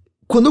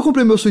 quando eu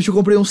comprei meu Switch, eu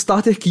comprei um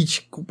starter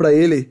kit pra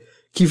ele,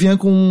 que vinha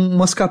com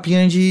umas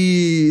capinhas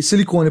de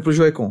silicone pro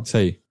Joy-Con. Isso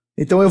aí.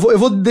 Então eu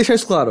vou deixar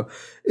isso claro.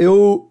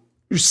 Eu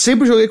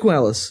sempre joguei com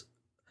elas.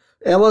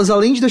 Elas,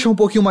 além de deixar um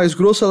pouquinho mais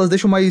grosso, elas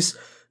deixam mais...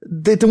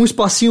 Tem um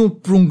espacinho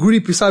pra um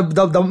grip, sabe?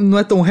 Não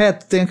é tão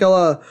reto, tem tem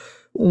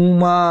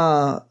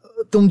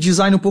um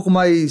design um pouco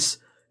mais...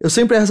 Eu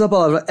sempre erro essa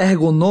palavra,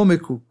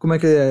 ergonômico? Como é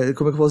que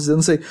eu posso dizer?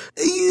 Não sei.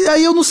 E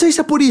aí eu não sei se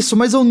é por isso,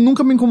 mas eu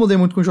nunca me incomodei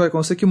muito com o Joy-Con.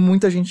 Eu sei que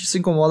muita gente se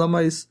incomoda,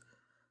 mas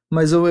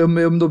eu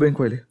me dou bem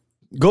com ele.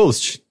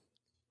 Ghost.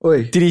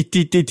 Oi.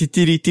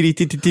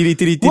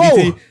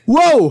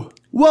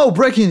 Uou,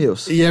 breaking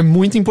news. E é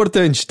muito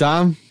importante,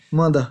 tá?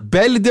 Manda.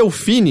 Belle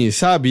Delfine,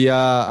 sabe?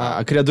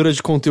 A criadora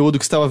de conteúdo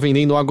que estava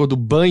vendendo água do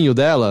banho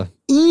dela.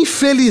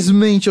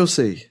 Infelizmente eu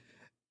sei.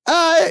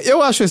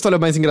 Eu acho a história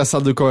mais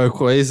engraçada do que qualquer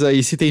coisa.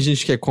 E se tem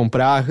gente que quer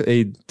comprar,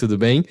 tudo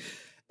bem.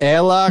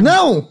 Ela...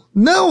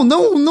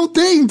 Não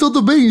tem,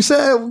 tudo bem. Isso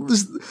é...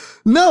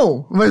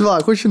 Não, mas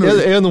lá, continua.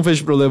 Eu não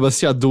vejo problema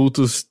se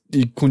adultos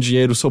e com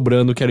dinheiro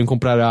sobrando querem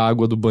comprar a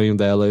água do banho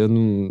dela. Eu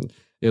não...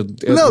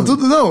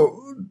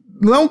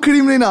 Não é um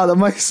crime nem nada,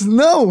 mas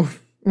não...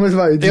 Mas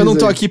vai, eu não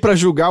tô aqui pra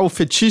julgar o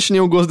fetiche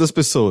nem o gosto das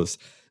pessoas.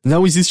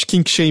 Não existe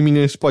kink shaming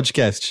nesse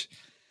podcast.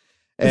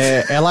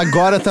 Ela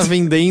agora tá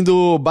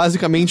vendendo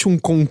basicamente um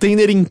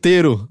container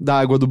inteiro da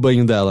água do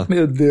banho dela.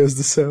 Meu Deus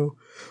do céu.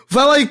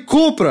 Vai lá e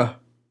compra,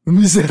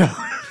 miserável.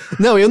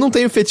 Não, eu não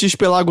tenho fetiche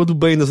pela água do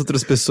banho das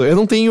outras pessoas. Eu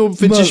não tenho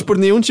fetiche por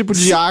nenhum tipo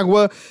de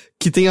água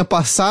que tenha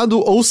passado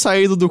ou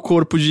saído do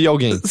corpo de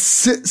alguém.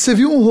 Você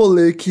viu um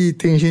rolê que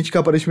tem gente que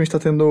aparentemente tá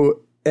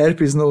tendo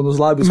herpes nos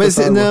lábios?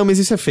 Mas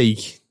isso é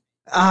fake.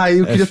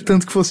 Eu queria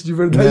tanto que fosse de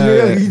verdade, eu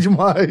ia rir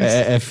demais.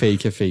 É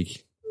fake.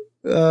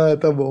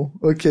 Tá bom,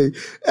 ok.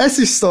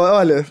 Essa história,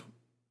 olha...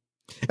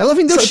 Ela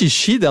vendeu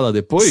xixi dela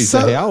depois? É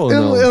real ou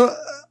não?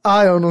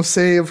 Eu não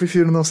sei, eu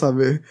prefiro não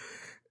saber.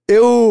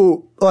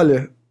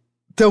 Olha,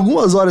 tem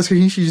algumas horas que a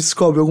gente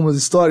descobre algumas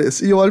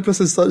histórias, e eu olho pra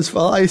essas histórias e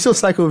falo, esse é o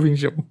século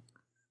XXI.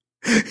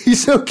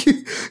 Isso é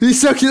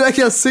o que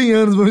daqui a 100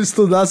 anos vão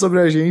estudar sobre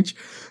a gente,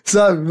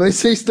 sabe? Vai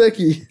ser isso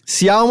daqui.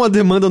 Se há uma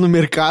demanda no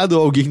mercado,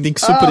 alguém tem que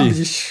suprir.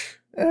 Bicho.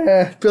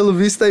 Pelo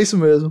visto é isso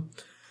mesmo.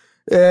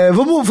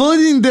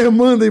 Falando em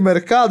demanda em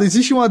mercado,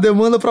 existe uma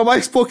demanda pra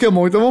mais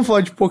Pokémon, então vamos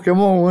falar de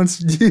Pokémon antes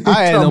de...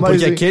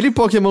 porque aquele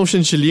Pokémon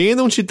Chantilly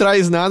não te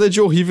traz nada de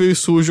horrível e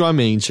sujo à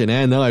mente,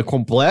 né? Não, é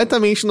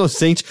completamente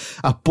inocente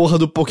a porra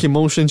do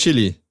Pokémon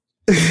Chantilly.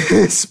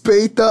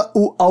 Respeita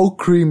o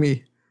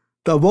Alcremie,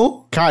 tá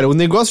bom? Cara, o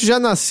negócio já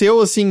nasceu,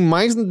 assim,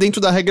 mais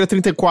dentro da regra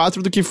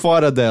 34 do que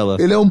fora dela.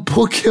 Ele é um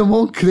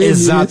Pokémon creme.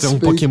 Exato, é um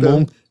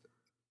Pokémon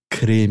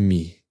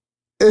creme.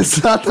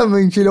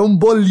 Exatamente, ele é um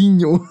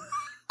bolinho.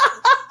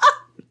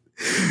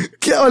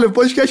 Olha, o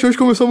podcast hoje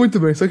começou muito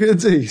bem, só queria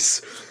dizer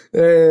isso.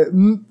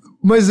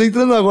 Mas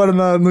entrando agora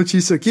na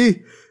notícia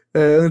aqui,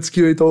 antes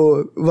que o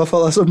Heitor vá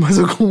falar sobre mais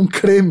algum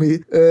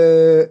creme,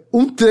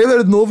 um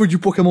trailer novo de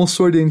Pokémon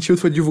Sword and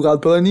Shield foi divulgado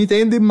pela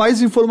Nintendo e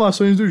mais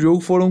informações do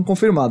jogo foram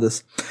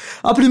confirmadas.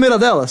 A primeira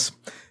delas,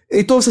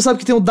 Heitor, você sabe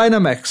que tem o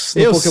Dynamax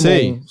no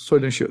Pokémon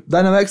Sword and Shield.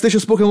 Dynamax deixa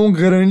os Pokémon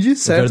grandes,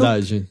 certo?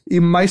 Verdade. E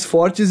mais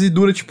fortes e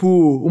dura, tipo,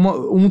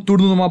 um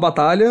turno numa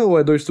batalha, ou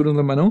é 2 turnos,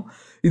 não é mais não.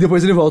 E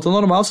depois ele volta ao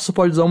normal, você só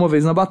pode usar uma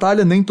vez na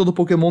batalha, nem todo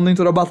Pokémon, nem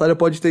toda batalha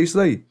pode ter isso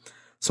daí.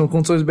 São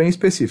condições bem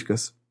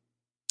específicas.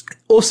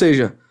 Ou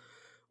seja,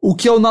 o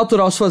que é o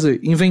natural se fazer?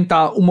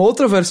 Inventar uma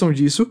outra versão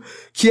disso,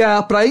 que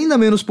é pra ainda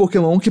menos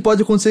Pokémon, que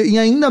pode acontecer em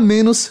ainda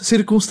menos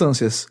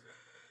circunstâncias.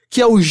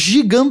 Que é o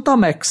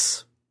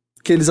Gigantamax,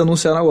 que eles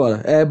anunciaram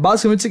agora. É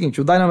basicamente o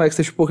seguinte, o Dynamax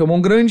deixa o Pokémon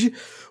grande,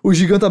 o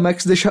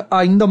Gigantamax deixa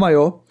ainda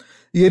maior,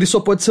 e ele só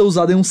pode ser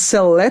usado em um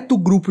seleto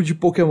grupo de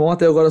Pokémon.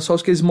 Até agora só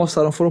os que eles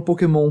mostraram foram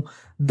Pokémon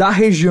da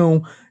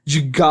região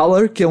de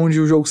Galar, que é onde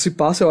o jogo se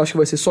passa. Eu acho que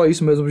vai ser só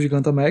isso mesmo, o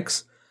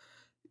Gigantamax.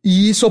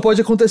 E só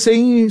pode acontecer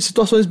em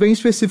situações bem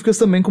específicas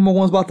também, como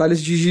algumas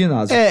batalhas de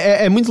ginásio.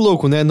 É muito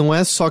louco, né? Não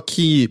é só,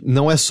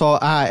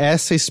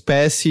 essa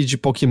espécie de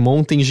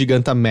Pokémon tem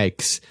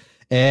Gigantamax.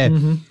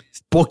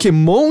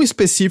 Pokémon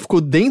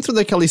específico dentro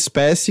daquela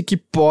espécie que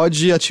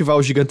pode ativar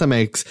o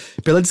Gigantamax.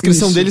 Pela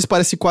descrição deles,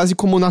 parece quase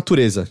como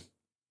natureza.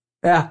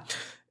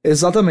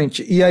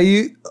 Exatamente. E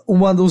aí, um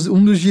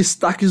dos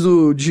destaques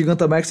do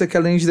Gigantamax é que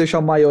além de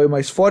deixar maior e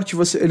mais forte,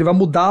 ele vai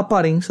mudar a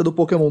aparência do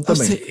Pokémon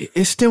também.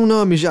 Esse tem um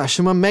nome já,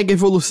 chama Mega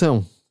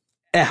Evolução.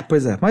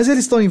 Pois é. Mas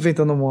eles estão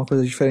inventando uma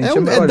coisa diferente.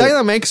 É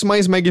Dynamax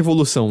mais Mega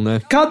Evolução,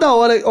 né? Cada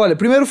hora... Olha,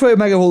 primeiro foi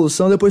Mega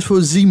Evolução, depois foi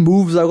o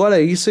Z-Moves, agora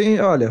é isso, hein?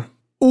 Olha...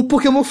 O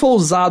Pokémon que foi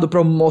usado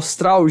pra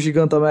mostrar o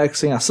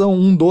Gigantamax em ação,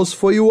 um dos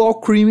foi o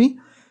Alcremie,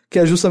 que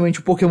é justamente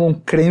o Pokémon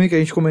creme que a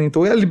gente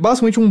comentou. É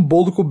basicamente um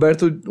bolo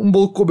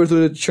com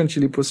cobertura de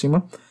chantilly por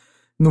cima.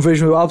 Não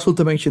vejo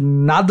absolutamente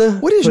nada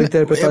pra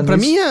interpretar nisso. Pra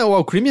mim, o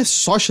Alcremie é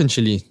só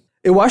chantilly.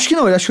 Eu acho que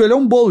não, eu acho que ele é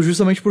um bolo,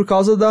 justamente por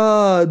causa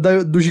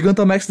do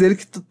Gigantamax dele,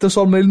 que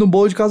transforma ele num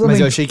bolo de casamento. Mas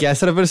eu achei que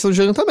essa era a versão do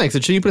Gigantamax. Eu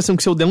tinha a impressão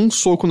que se eu der um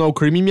soco no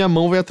Alcremie, minha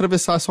mão vai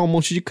atravessar só um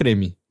monte de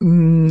creme.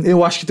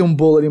 Eu acho que tem um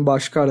bolo ali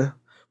embaixo, cara.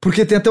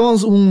 Porque tem até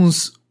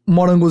uns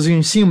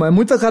morangozinhos em cima, é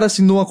muita cara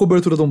assim de uma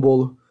cobertura de um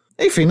bolo.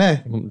 Enfim,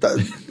 né?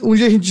 Um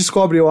dia a gente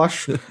descobre, eu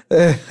acho.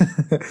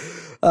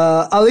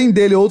 Além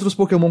dele, outros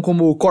Pokémon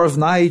como o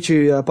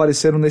Corviknight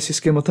apareceram nesse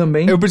esquema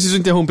também. Eu preciso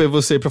interromper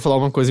você pra falar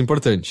uma coisa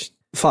importante.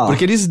 Fala.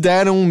 Porque eles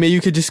deram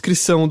meio que a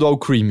descrição do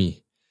Alcremie.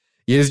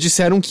 E eles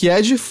disseram que é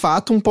de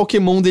fato um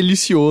Pokémon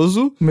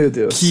delicioso. Meu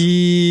Deus.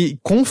 Que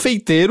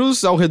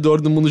confeiteiros ao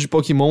redor do mundo de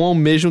Pokémon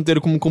almejam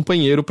ter como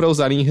companheiro pra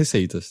usarem em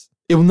receitas.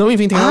 Eu não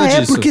inventei nada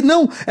disso.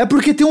 É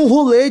porque tem um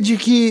rolê de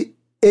que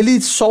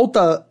ele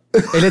solta...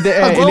 Ele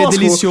é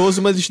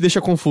delicioso, mas te deixa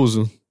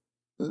confuso.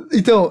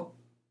 Então,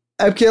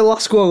 é porque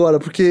lascou agora,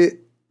 porque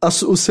a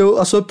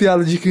sua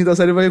piada de quinta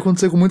série vai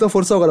acontecer com muita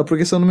força agora,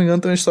 porque se eu não me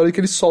engano tem uma história que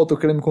ele solta o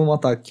creme como um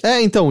ataque.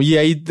 Então, e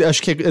aí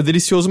acho que é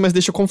delicioso, mas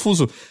deixa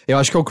confuso. Eu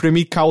acho que o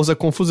creme causa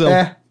confusão.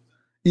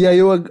 E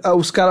aí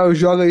os caras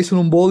jogam isso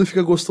num bolo e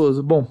fica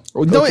gostoso. Bom.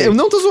 Então, eu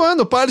não tô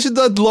zoando. Parte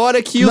da lore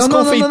é que os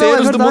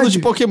confeiteiros do mundo de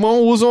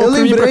Pokémon usam o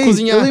creme pra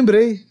cozinhar. Eu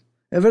lembrei.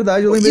 É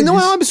verdade, eu lembrei E não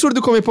disso. é um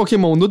absurdo comer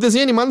Pokémon. No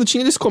desenho animado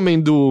tinha eles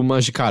comendo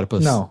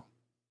Magikarpas. Não.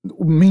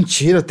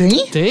 Mentira,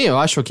 tem? Tem, eu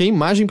acho. Aqui a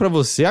imagem pra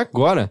você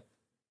agora.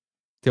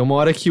 Tem uma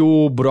hora que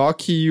o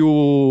Brock e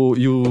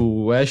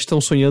o Ash estão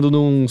sonhando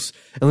nos...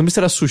 Eu não lembro se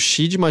era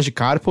sushi de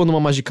Magikarpa ou numa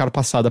Magikarpa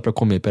assada pra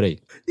comer, peraí.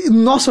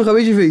 Nossa, eu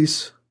acabei de ver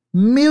isso.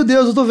 Meu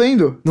Deus, eu tô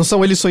vendo. Não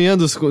são eles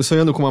sonhando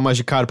com uma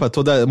Magikarpa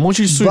toda... Um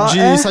monte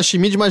de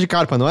sashimi de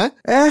Magikarpa, não é?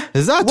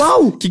 Exato.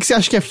 Uau! O que você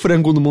acha que é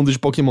frango no mundo de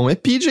Pokémon? É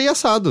pizza e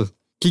assado.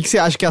 O que você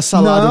acha que é a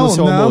salada no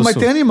seu almoço? Não, mas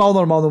tem animal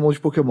normal no mundo de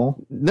Pokémon.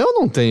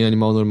 Não tem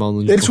animal normal no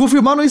mundo de Eles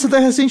confirmaram isso até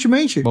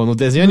recentemente. Bom, no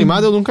desenho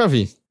animado eu nunca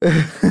vi.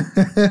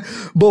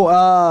 Bom,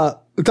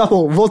 tá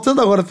bom, voltando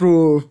agora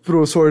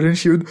pro Sword and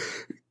Shield.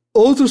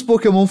 Outros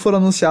Pokémon foram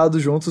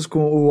anunciados juntos com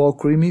o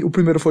Alcremie. O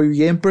primeiro foi o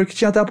Yamper, que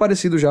tinha até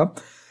aparecido já.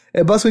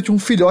 É basicamente um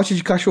filhote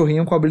de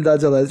cachorrinho com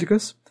habilidades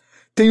elétricas.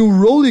 Tem o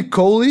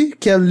Roly-Poly,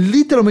 que é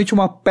literalmente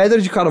uma pedra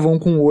de carvão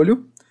com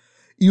olho.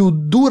 E o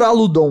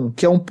Duraludon,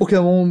 que é um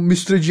Pokémon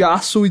mistura de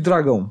aço e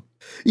dragão.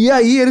 E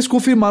aí eles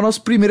confirmaram os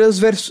primeiros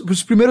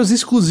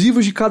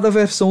exclusivos de cada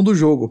versão do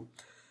jogo.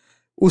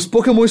 Os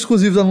Pokémon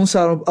exclusivos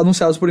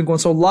anunciados por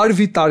enquanto são o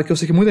Larvitar, que eu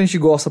sei que muita gente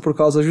gosta por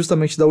causa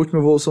justamente da última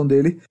evolução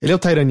dele. Ele é o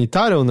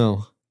Tyranitar ou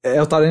não?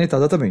 É o Tyranitar,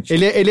 exatamente.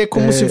 Ele é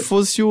como se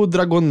fosse o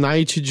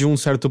Dragonite de um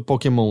certo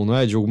Pokémon, não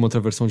é? De alguma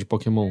outra versão de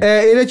Pokémon.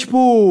 Ele é tipo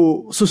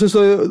o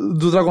sucessor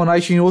do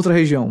Dragonite em outra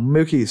região,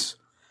 meio que isso.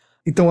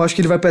 Então eu acho que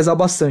ele vai pesar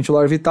bastante. O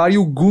Larvitar e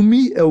o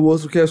Gumi é o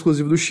outro que é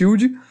exclusivo do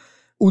Shield.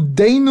 O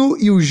Deino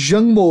e o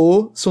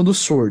Jangmo são do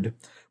Sword.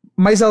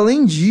 Mas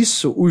além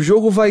disso, o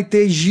jogo vai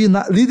ter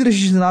líderes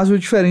de ginásio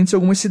diferentes em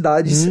algumas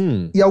cidades.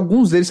 E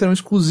alguns deles serão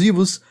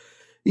exclusivos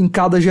em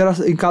cada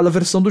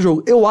versão do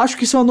jogo. Eu acho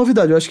que isso é uma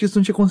novidade. Eu acho que isso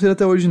não tinha acontecido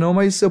até hoje não,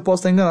 mas eu posso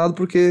estar enganado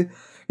porque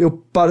eu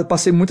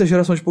passei muitas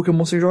gerações de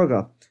Pokémon sem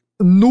jogar.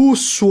 No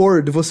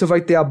Sword, você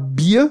vai ter a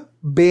Bia,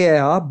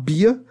 B-E-A,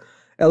 Bia,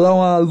 Ela é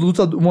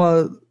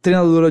uma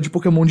treinadora de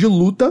Pokémon de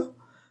luta,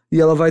 e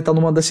ela vai estar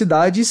numa das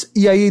cidades,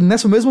 e aí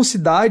nessa mesma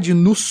cidade,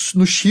 no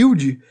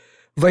Shield,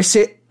 vai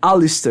ser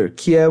Alistair,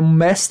 que é um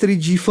mestre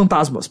de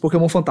fantasmas,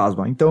 Pokémon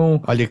fantasma.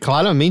 Então... Olha,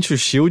 claramente o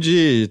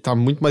Shield tá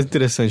muito mais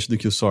interessante do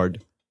que o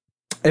Sword.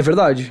 É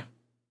verdade.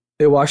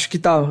 Eu acho que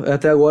tá.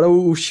 Até agora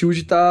o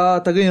Shield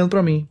tá ganhando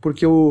pra mim,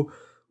 porque o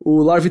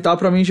Larvitar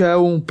pra mim já é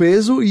um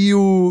peso,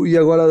 e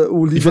agora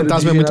o líder... E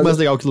fantasma é muito mais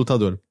legal que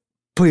lutador.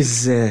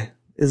 Pois é,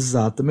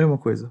 exato, a mesma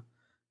coisa.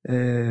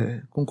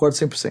 Concordo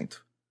 100%.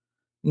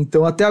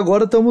 Então até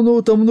agora tamo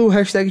no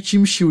hashtag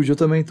Team Shield, eu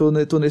também tô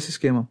nesse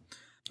esquema.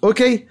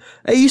 Ok,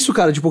 é isso,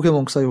 cara, de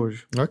Pokémon que saiu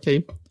hoje.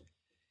 Ok.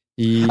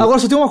 E... Agora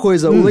só tem uma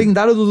coisa, o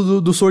lendário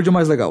do Sword é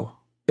mais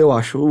legal, eu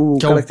acho.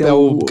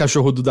 O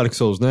cachorro do Dark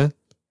Souls, né?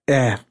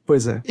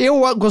 Pois é.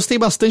 Eu gostei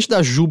bastante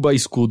da Juba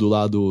escudo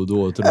lá do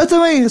outro. Eu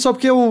também, só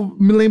porque eu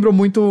me lembro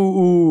muito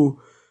o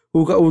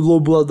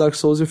lobo lá do Dark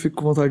Souls e eu fico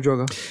com vontade de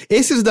jogar.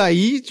 Esses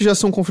daí já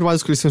são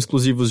confirmados que eles são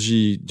exclusivos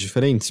de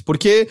diferentes?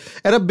 Porque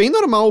era bem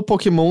normal o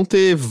Pokémon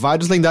ter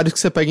vários lendários que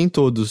você pega em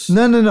todos.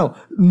 Não.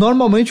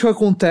 Normalmente o que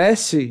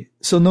acontece,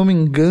 se eu não me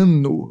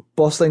engano,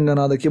 posso estar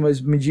enganado aqui, mas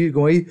me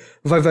digam aí,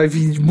 vai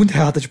vir muita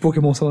errata de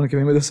Pokémon semana que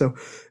vem, meu Deus do céu.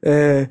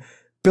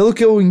 Pelo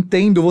que eu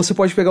entendo, você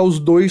pode pegar os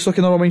dois, só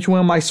que normalmente um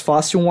é mais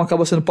fácil, um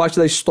acaba sendo parte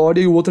da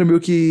história e o outro é meio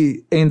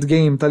que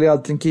endgame, tá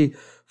ligado? Tem que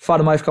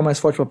farmar e ficar mais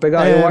forte pra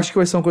pegar. Eu acho que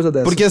vai ser uma coisa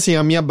dessa. Porque assim,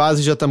 a minha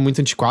base já tá muito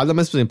antiquada,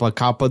 mas por exemplo, a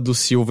capa do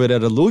Silver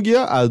era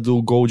Lugia, a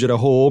do Gold era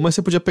Ho-Oh, mas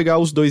você podia pegar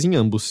os dois em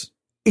ambos.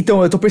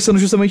 Então, eu tô pensando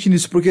justamente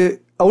nisso, porque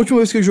a última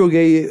vez que eu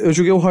joguei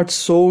o Heart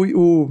Soul,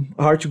 o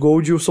Heart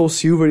Gold e o Soul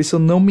Silver, e se eu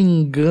não me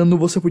engano,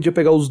 você podia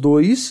pegar os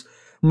dois,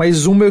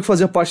 mas um meio que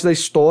fazia parte da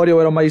história,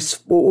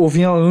 ou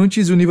vinha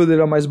antes e o nível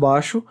dele era mais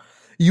baixo,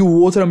 e o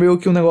outro era meio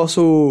que um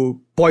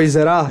negócio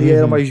pós-zerar, e aí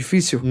era mais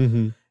difícil.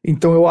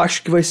 Então eu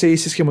acho que vai ser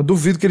esse esquema.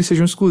 Duvido que eles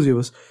sejam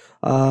exclusivos.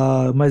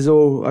 Mas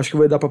eu acho que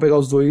vai dar pra pegar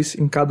os dois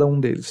em cada um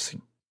deles, sim.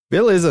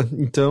 Beleza,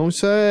 então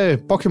isso é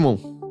Pokémon.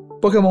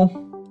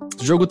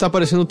 O jogo tá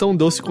parecendo tão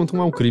doce quanto um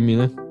mau crime,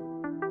 né?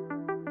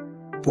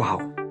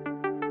 Uau.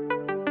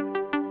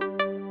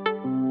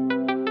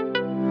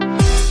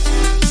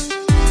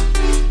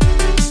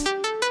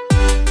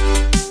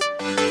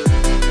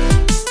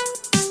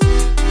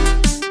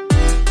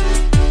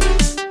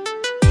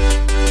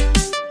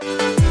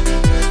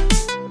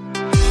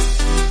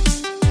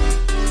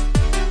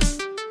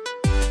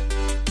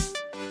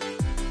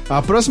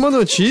 A próxima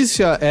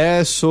notícia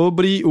é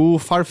sobre o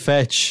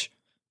Farfetch.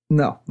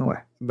 Não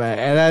é.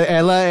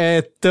 Ela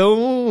é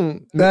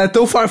tão... É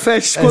tão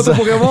Farfetch quanto o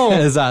Pokémon?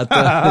 Exato.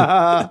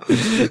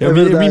 Eu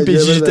me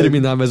impedi de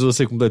terminar, mas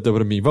você completou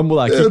pra mim. Vamos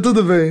lá.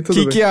 Tudo bem.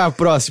 Que é a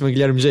próxima,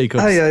 Guilherme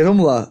Jacobs? Ai,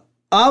 vamos lá.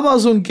 A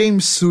Amazon Game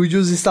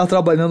Studios está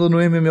trabalhando no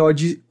MMO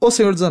de O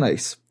Senhor dos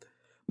Anéis.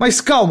 Mas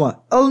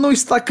calma, ela não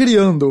está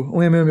criando um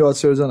MMO de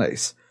Senhor dos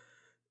Anéis.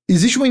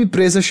 Existe uma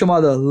empresa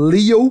chamada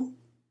Leo,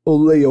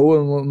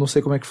 eu não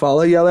sei como é que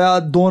fala, e ela é a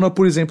dona,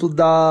 por exemplo,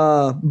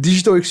 da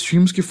Digital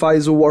Extremes, que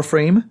faz o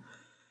Warframe,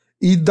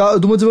 e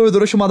de uma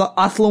desenvolvedora chamada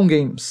Athlon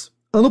Games.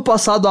 Ano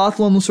passado, a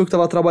Athlon anunciou que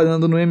estava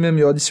trabalhando no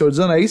MMO de Senhor dos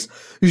Anéis,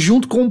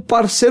 junto com um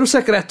parceiro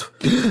secreto.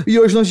 E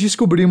hoje nós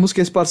descobrimos que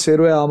esse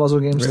parceiro é a Amazon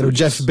Game Studios. Era o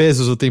Jeff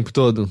Bezos o tempo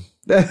todo.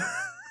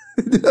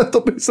 Eu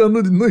tô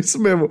pensando nisso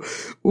mesmo.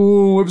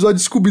 Um episódio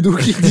de Scooby-Doo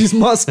que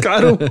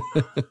desmascaram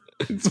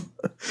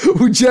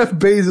o Jeff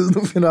Bezos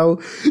no final.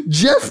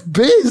 Jeff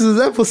Bezos,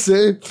 é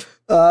você?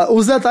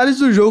 Os detalhes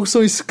do jogo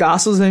são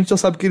escassos, a gente já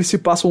sabe que eles se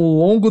passam um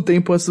longo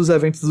tempo antes dos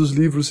eventos dos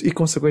livros e,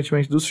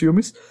 consequentemente, dos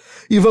filmes.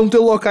 E vão ter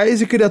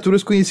locais e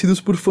criaturas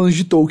conhecidos por fãs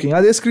de Tolkien.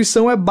 A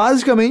descrição é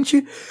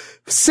basicamente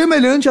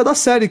semelhante à da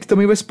série, que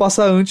também vai se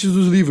passar antes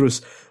dos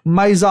livros.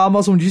 Mas a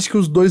Amazon disse que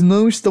os dois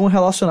não estão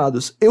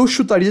relacionados. Eu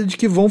chutaria de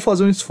que vão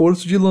fazer um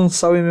esforço de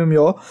lançar o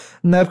MMO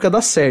na época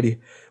da série.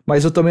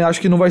 Mas eu também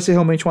acho que não vai ser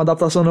realmente uma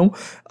adaptação, não.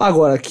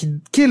 Agora,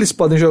 que eles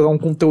podem jogar um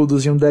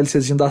conteúdozinho, um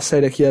DLCzinho da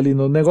série aqui ali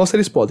no negócio,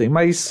 eles podem,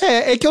 mas...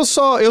 É que eu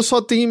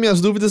só tenho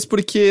minhas dúvidas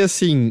porque,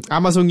 assim,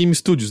 Amazon Game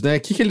Studios, né? O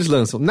que eles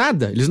lançam?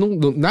 Nada. Eles não...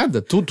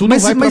 Nada. Tudo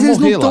vai pra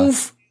morrer lá.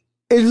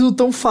 Eles não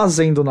estão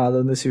fazendo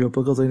nada nesse jogo,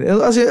 pelo que eu tô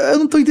entendendo. Eu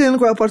não tô entendendo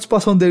qual é a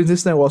participação deles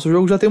nesse negócio. O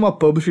jogo já tem uma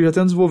publisher, já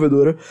tem uma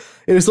desenvolvedora.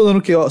 Eles estão dando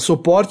o quê?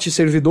 Suporte,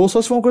 servidor,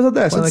 só se for uma coisa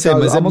dessa, pode né? Ser,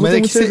 mas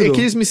é que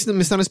eles me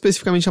citaram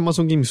especificamente a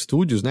Amazon Game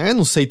Studios, né? Eu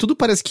não sei, tudo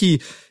parece que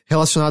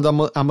relacionado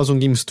a Amazon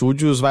Game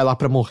Studios vai lá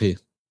pra morrer.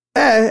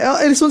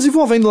 Eles estão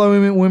desenvolvendo lá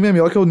um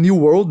MMO, que é o New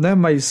World, né?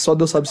 Mas só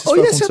Deus sabe se isso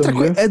vai acontecer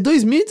um dia. É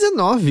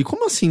 2019,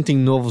 como assim tem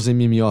novos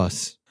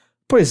MMOs?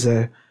 Pois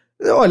é.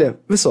 Olha,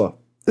 vê só.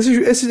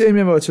 Esse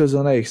MMO de Senhor dos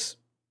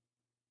Anéis...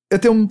 Eu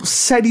tenho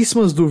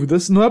seríssimas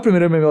dúvidas. Não é o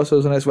primeiro MMO de Senhor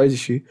dos Anéis que vai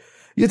existir.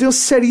 E eu tenho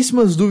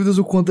seríssimas dúvidas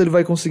do quanto ele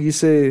vai conseguir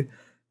ser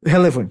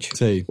relevante.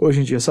 Sei. Hoje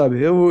em dia,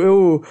 sabe?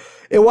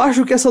 Eu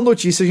acho que essa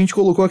notícia a gente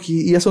colocou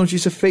aqui, e essa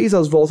notícia fez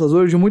as voltas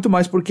hoje muito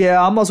mais porque é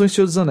a Amazon e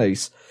Senhor dos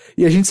Anéis.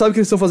 E a gente sabe que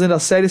eles estão fazendo a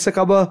série, você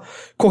acaba...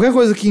 Qualquer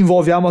coisa que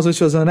envolve a Amazon e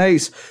Senhor dos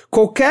Anéis,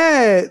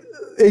 qualquer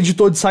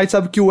editor de site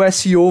sabe que o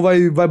SEO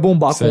vai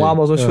bombar com a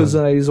Amazon e Senhor dos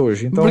Anéis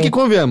hoje. Então... Porque,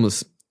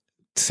 convenhamos,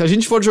 Se a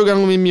gente for jogar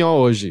um MMO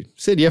hoje,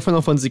 seria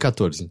Final Fantasy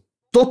XIV.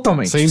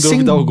 Totalmente.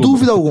 Sem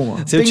dúvida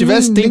alguma. Se eu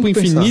tivesse tempo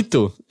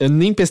infinito, eu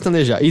nem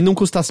pestanejar. E não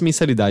custasse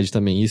mensalidade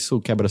também.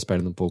 Isso quebra as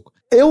pernas um pouco.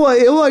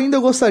 Eu ainda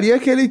gostaria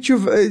que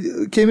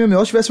que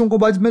MMO tivesse um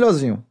combate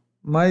melhorzinho.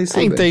 Mas.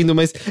 Entendo,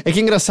 mas é que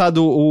é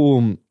engraçado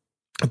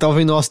eu tava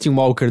vendo o Austin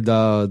Walker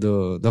da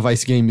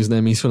Vice Games,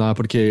 né, mencionar,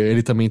 porque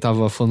ele também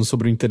tava falando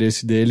sobre o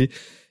interesse dele.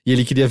 E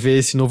ele queria ver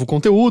esse novo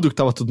conteúdo que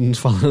tava todo mundo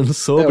falando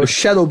sobre. O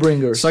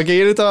Shadowbringers. Só que aí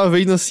ele tava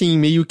vendo, assim,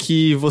 meio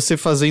que você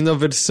fazendo a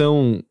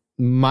versão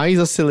mais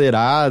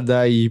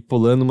acelerada e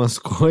pulando umas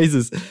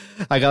coisas,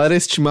 a galera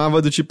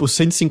estimava do tipo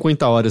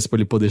 150 horas pra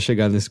ele poder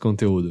chegar nesse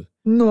conteúdo.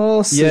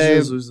 Nossa,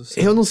 Jesus do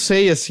céu. Eu não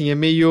sei, assim, é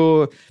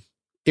meio...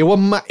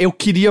 Eu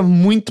queria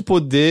muito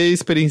poder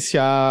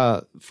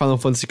experienciar Final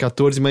Fantasy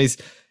XIV, mas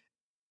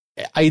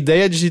a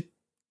ideia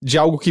de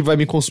algo que vai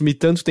me consumir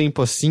tanto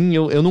tempo assim,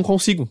 eu não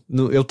consigo.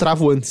 Eu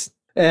travo antes.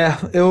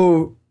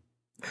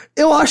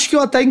 Eu acho que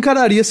eu até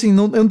encararia, assim, eu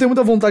não tenho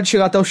muita vontade de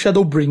chegar até o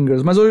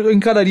Shadowbringers, mas eu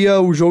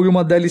encararia o jogo em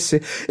uma DLC.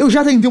 Eu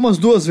já tentei umas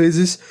 2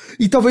 vezes,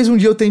 e talvez um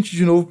dia eu tente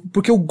de novo,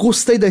 porque eu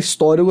gostei da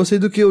história, eu gostei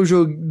do que eu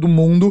joguei do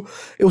mundo.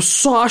 Eu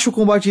só acho o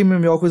combate de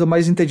MMO a coisa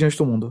mais entediante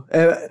do mundo.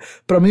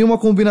 Pra mim, uma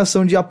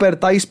combinação de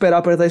apertar e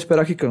esperar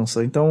que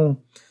cansa. Então...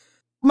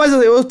 Mas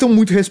eu tenho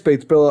muito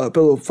respeito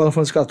pelo Final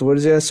Fantasy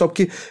XIV, é só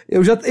porque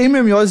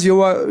MMOs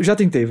eu já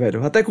tentei,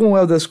 velho. Até com o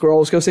Elder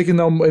Scrolls, que eu sei que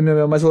não é o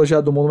MMO mais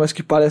elogiado do mundo, mas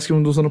que parece que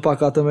uns anos pra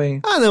cá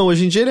também... Ah, não,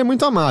 hoje em dia ele é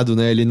muito amado,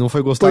 né? Ele não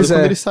foi gostado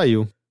quando ele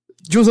saiu.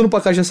 De uns anos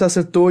pra cá já se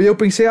acertou, e eu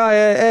pensei,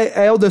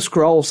 é Elder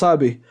Scrolls,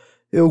 sabe?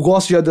 Eu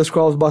gosto de Elder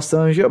Scrolls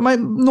bastante, mas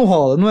não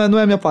rola, não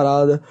é a minha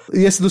parada.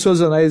 E esse dos Senhor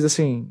dos Anéis,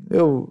 assim,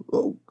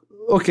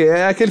 ok,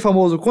 é aquele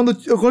famoso, quando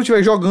eu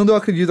estiver jogando eu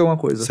acredito em alguma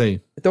coisa. Sei.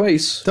 Então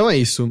é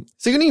isso.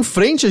 Seguindo em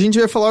frente, a gente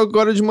vai falar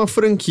agora de uma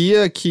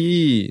franquia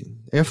que...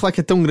 Eu ia falar que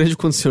é tão grande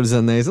quanto o Senhor dos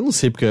Anéis. Eu não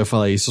sei porque eu ia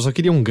falar isso. Eu só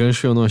queria um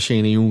gancho e eu não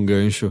achei nenhum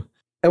gancho.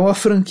 É uma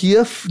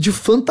franquia de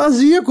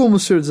fantasia como o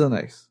Senhor dos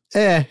Anéis.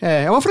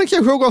 É uma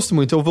franquia que eu gosto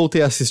muito. Eu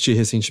voltei a assistir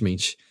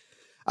recentemente.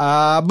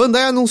 A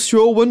Bandai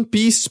anunciou One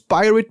Piece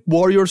Pirate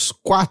Warriors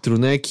 4,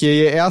 né?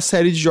 Que é a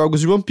série de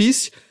jogos de One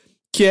Piece...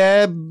 que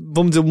é,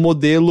 vamos dizer, o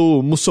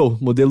modelo Musou,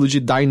 modelo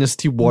de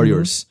Dynasty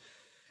Warriors.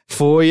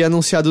 Foi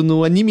anunciado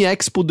no Anime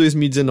Expo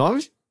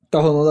 2019.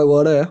 Tá rolando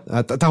agora,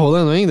 Tá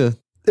rolando ainda?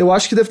 Eu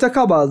acho que deve ter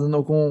acabado,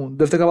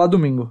 deve ter acabado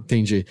domingo.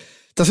 Entendi.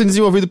 Tá sendo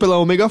desenvolvido pela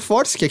Omega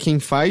Force, que é quem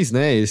faz,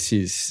 né,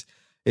 esses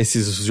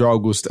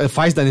jogos.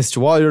 Faz Dynasty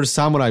Warriors,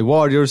 Samurai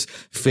Warriors,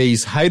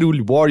 fez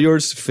Hyrule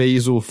Warriors,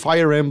 fez o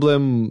Fire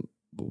Emblem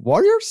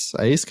Warriors?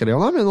 É esse que é o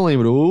nome? Eu não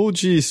lembro. O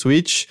de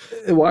Switch.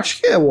 Eu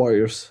acho que é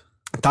Warriors.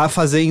 Tá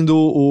fazendo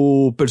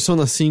o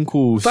Persona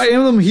 5... Fire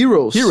Emblem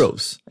Heroes.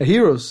 É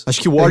Heroes? Acho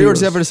que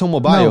Warriors é a versão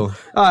mobile.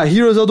 Não.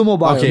 Heroes é o do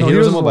mobile. Ok,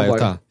 Heroes é o mobile,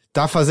 tá.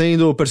 Tá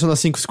fazendo Persona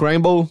 5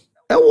 Scramble.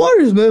 É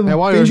Warriors mesmo. É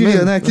Warriors Quem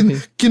diria, mesmo?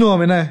 Né? Que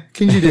nome, né?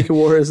 Quem diria que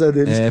o Warriors é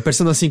deles?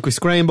 Persona 5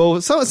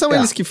 Scramble. São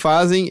eles que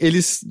fazem.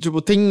 Eles,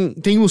 tipo,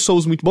 tem os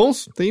Souls muito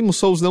bons. Tem os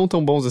Souls não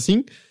tão bons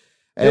assim.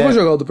 Eu vou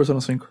jogar o do Persona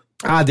 5.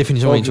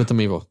 Definitivamente eu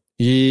também vou.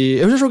 E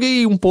eu já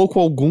joguei um pouco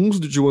alguns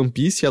de One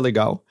Piece, é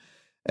legal.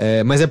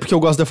 Mas é porque eu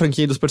gosto da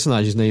franquia e dos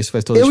personagens, né? Isso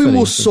faz toda a diferença.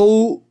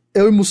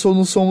 Eu e Musou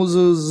não somos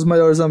os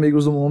melhores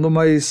amigos do mundo,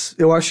 mas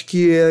eu acho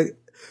que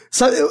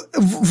sabe,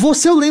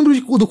 eu lembro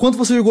do quanto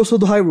você gostou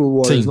do Hyrule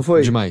Warriors, não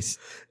foi? Sim, demais.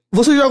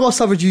 Você já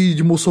gostava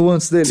de Musou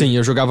antes dele? Sim,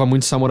 eu jogava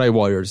muito Samurai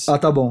Warriors.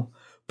 Tá bom.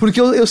 Porque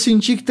eu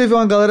senti que teve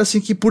uma galera assim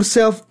que por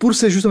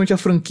ser justamente a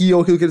franquia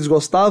ou aquilo que eles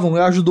gostavam,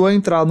 ajudou a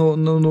entrar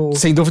no...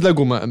 Sem dúvida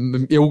alguma.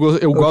 Eu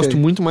gosto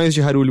muito mais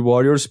de Hyrule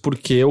Warriors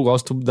porque eu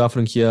gosto da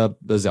franquia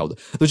da Zelda.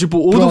 Então, tipo,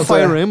 do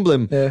Fire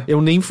Emblem,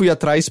 eu nem fui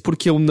atrás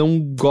porque eu não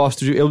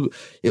gosto de...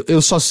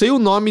 Eu só sei o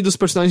nome dos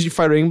personagens de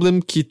Fire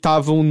Emblem que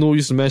estavam no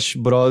Smash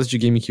Bros. De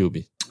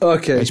GameCube.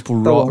 Ok. É tipo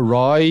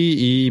Roy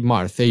e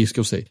Marth, é isso que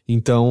eu sei.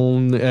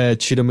 Então,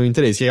 tira meu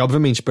interesse. E aí,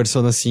 obviamente,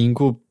 Persona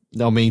 5...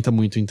 aumenta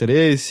muito o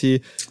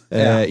interesse,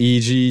 e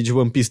de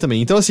One Piece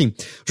também. Então, assim, o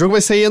jogo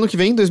vai sair ano que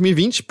vem,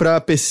 2020, pra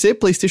PC,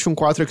 PlayStation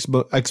 4,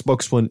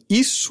 Xbox One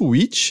e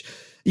Switch,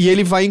 e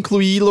ele vai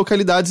incluir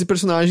localidades e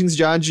personagens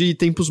já de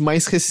tempos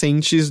mais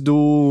recentes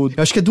eu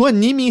acho que é do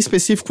anime em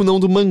específico, não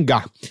do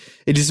mangá.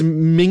 Eles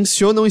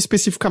mencionam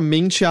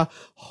especificamente a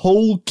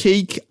Whole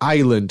Cake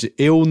Island.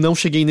 Eu não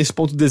cheguei nesse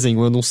ponto do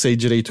desenho, eu não sei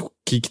direito o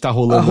que tá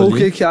rolando ali. A Whole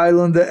Cake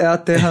Island é a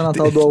terra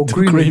natal do All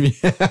Creamy.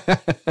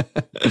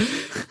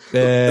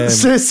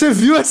 Você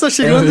viu essa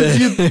chegando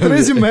de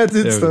 13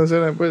 metros de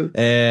distância, né? Pois.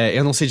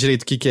 Eu não sei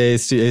direito o que é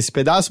esse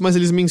pedaço, mas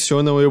eles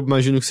mencionam, eu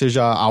imagino que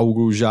seja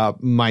algo já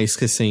mais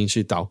recente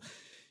e tal.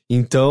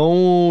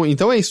 Então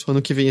é isso.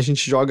 Ano que vem a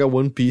gente joga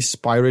One Piece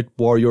Pirate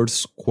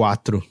Warriors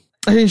 4.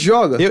 A gente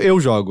joga? Eu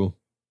jogo.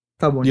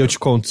 Tá bom. E eu te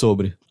conto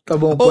sobre. Tá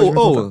bom, pode me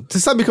contar. Você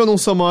sabe que eu não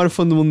sou o maior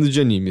fã do mundo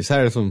de anime,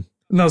 certo?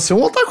 Não, você é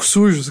um otaku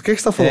sujo. O que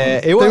você tá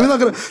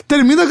falando?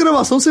 Termina a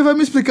gravação, você vai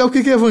me explicar o que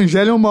é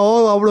Evangelion, a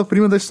maior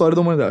obra-prima da história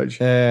da humanidade.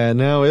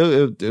 Não,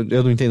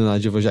 eu não entendo nada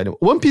de Evangelion.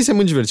 One Piece é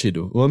muito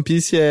divertido. One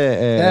Piece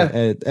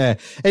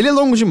ele é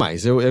longo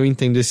demais. Eu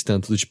entendo esse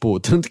tanto. Tipo,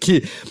 tanto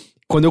que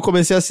Quando eu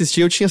comecei a assistir,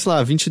 eu tinha, sei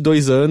lá,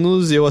 22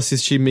 anos, eu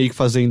assisti meio que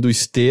fazendo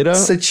esteira.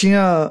 Você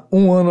tinha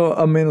 1 ano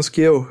a menos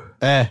que eu?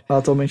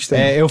 Atualmente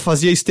tem. Eu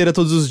fazia esteira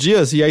todos os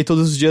dias, e aí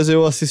todos os dias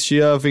eu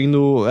assistia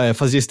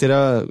fazia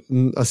esteira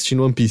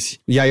assistindo One Piece.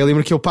 E aí eu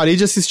lembro que eu parei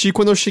de assistir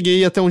quando eu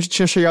cheguei até onde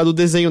tinha chegado o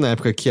desenho na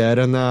época, que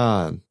era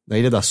na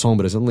Ilha das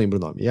Sombras, eu não lembro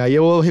o nome. E aí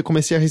eu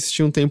recomecei a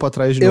assistir um tempo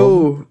atrás de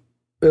novo.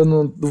 Eu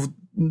não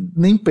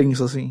nem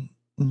penso assim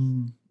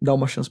em dar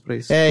uma chance pra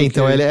isso.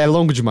 Então, ele é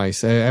longo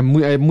demais.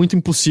 É muito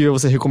impossível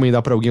você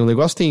recomendar pra alguém. O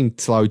negócio tem,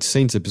 sei lá,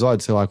 800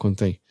 episódios, sei lá quanto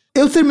tem.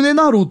 Eu terminei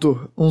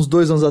Naruto uns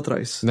 2 anos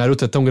atrás.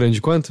 Naruto é tão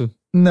grande quanto?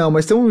 Não,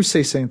 mas tem uns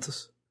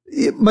 600.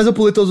 Mas eu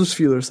pulei todos os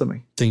fillers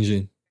também.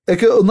 Entendi. É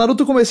que o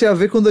Naruto eu comecei a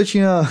ver quando eu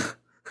tinha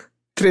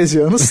 13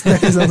 anos,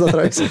 10 anos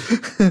atrás.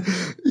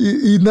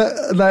 E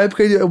na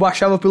época eu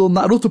baixava pelo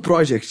Naruto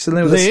Project. Você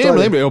lembra dessa história?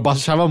 Lembro. Eu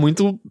baixava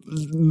muito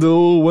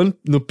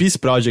no Peace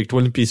Project,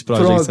 One Piece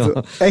Project.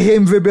 Pronto.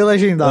 RMVB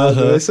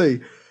legendado, é isso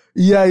aí.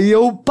 E aí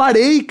eu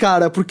parei,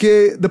 cara,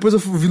 porque depois eu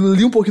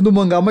li um pouquinho do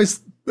mangá,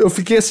 mas eu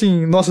fiquei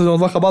assim, nossa, não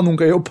vai acabar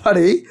nunca. Aí eu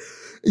parei.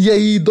 E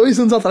aí, 2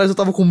 anos atrás, eu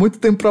tava com muito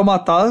tempo pra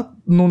matar,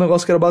 num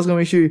negócio que era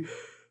basicamente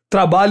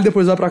trabalho,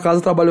 depois vai pra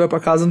casa, trabalho, vai pra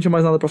casa, não tinha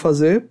mais nada pra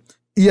fazer.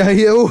 E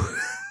aí eu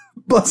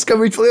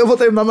basicamente falei, eu vou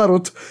terminar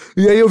Naruto.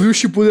 E aí eu vi o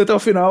Shippuden até o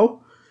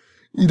final.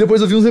 E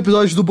depois eu vi uns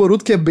episódios do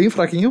Boruto, que é bem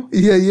fraquinho.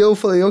 E aí eu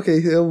falei,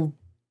 ok, eu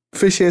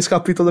fechei esse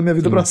capítulo da minha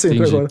vida pra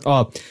sempre agora.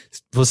 Ó,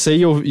 você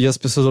e as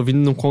pessoas ouvindo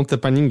não conta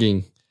pra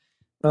ninguém.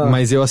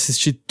 Mas eu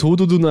assisti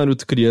tudo do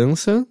Naruto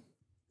criança.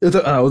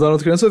 O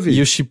Naruto criança eu vi.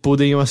 E o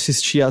Shippuden eu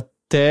assisti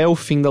até o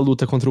fim da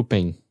luta contra o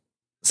Pain.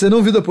 Você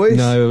não viu depois?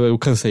 Não, eu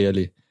cansei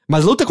ali.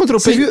 Mas a luta contra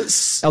o Pain...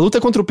 A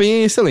luta contra o Pain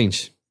é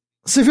excelente.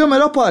 Você viu a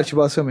melhor parte,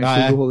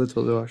 basicamente, do rolê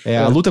todo, eu acho.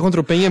 A luta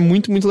contra o Pain é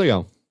muito, muito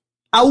legal.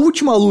 A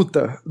última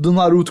luta do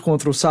Naruto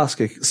contra o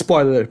Sasuke,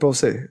 spoiler pra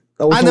você.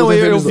 Não,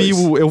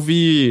 eu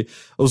vi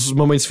os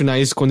momentos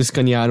finais quando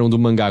escanearam do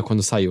mangá,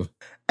 quando saiu.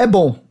 É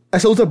bom,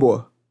 essa luta é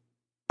boa.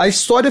 A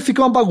história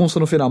fica uma bagunça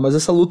no final, mas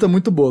essa luta é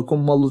muito boa,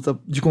 como uma luta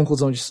de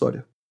conclusão de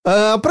história.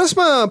 A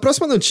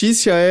próxima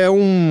notícia é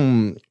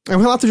um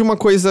relato de uma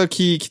coisa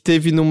que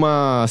teve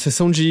numa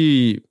sessão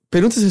de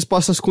perguntas e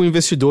respostas com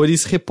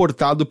investidores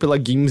reportado pela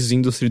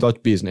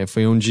GamesIndustry.biz, né?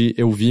 Foi onde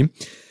eu vi.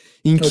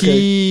 Em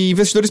que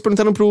investidores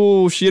perguntaram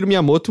pro Shigeru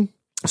Miyamoto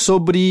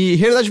sobre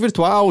realidade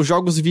virtual,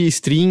 jogos via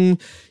stream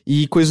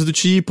e coisas do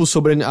tipo,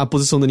 sobre a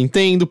posição da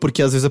Nintendo,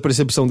 porque às vezes a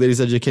percepção deles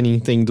é de que a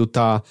Nintendo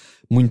tá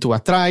muito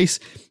atrás.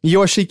 E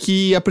eu achei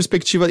que a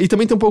perspectiva... E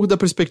também tem um pouco da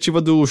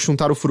perspectiva do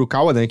Shuntaro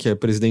Furukawa, né, que é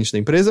presidente da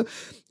empresa,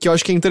 que eu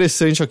acho que é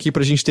interessante aqui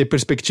pra gente ter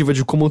perspectiva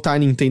de como tá a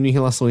Nintendo em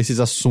relação a esses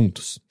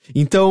assuntos.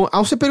 Então,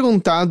 ao ser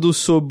perguntado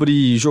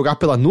sobre jogar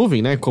pela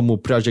nuvem, né, como o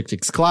Project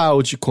X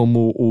Cloud,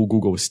 como o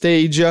Google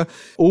Stadia,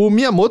 o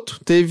Miyamoto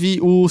teve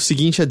o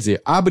seguinte a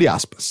dizer, abre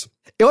aspas.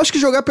 Eu acho que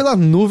jogar pela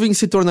nuvem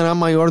se tornará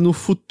maior no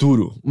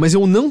futuro, mas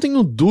eu não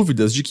tenho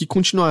dúvidas de que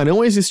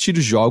continuarão a existir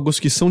jogos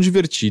que são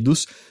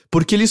divertidos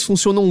porque eles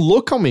funcionam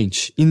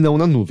localmente e não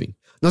na nuvem.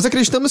 Nós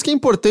acreditamos que é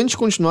importante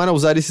continuar a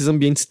usar esses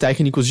ambientes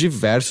técnicos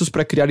diversos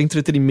para criar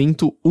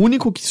entretenimento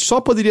único que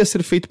só poderia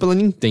ser feito pela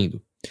Nintendo.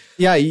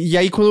 E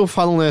aí quando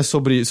falam, né,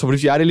 sobre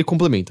VR, ele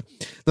complementa.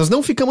 Nós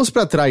não ficamos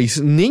para trás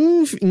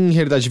nem em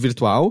realidade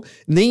virtual,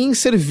 nem em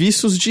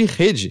serviços de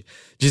rede,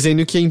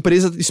 dizendo que a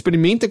empresa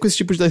experimenta com esse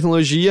tipo de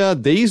tecnologia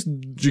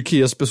desde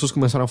que as pessoas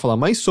começaram a falar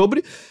mais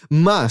sobre,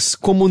 mas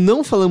como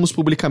não falamos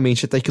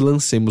publicamente até que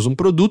lancemos um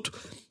produto,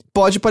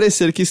 pode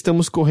parecer que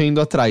estamos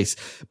correndo atrás.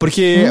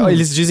 Porque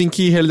eles dizem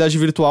que realidade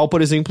virtual,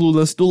 por exemplo, o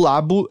lance do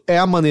Labo é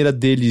a maneira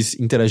deles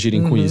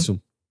interagirem com isso.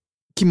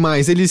 Que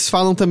mais? Eles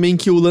falam também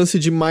que o lance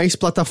de mais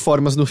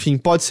plataformas no fim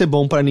pode ser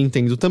bom pra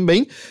Nintendo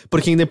também,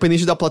 porque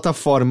independente da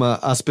plataforma,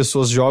 as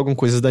pessoas jogam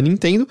coisas da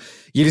Nintendo,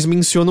 e eles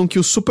mencionam que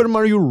o Super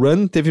Mario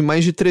Run teve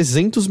mais de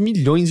 300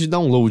 milhões de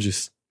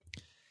downloads.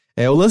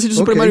 O lance de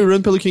Super Mario Run,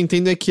 pelo que eu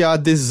entendo, é que a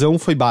adesão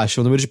foi baixa.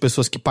 O número de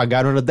pessoas que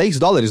pagaram era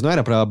 $10, não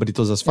era? Pra abrir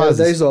todas as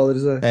fases?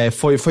 $10,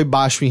 Foi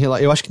baixo em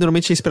relação... Eu acho que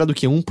normalmente é esperado o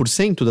quê?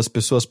 1% das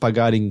pessoas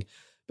pagarem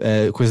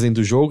coisas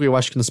dentro do jogo, e eu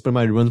acho que no Super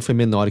Mario Run foi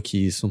menor que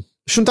isso.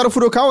 Shuntaro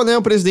Furukawa, né,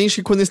 o presidente,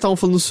 que quando eles estavam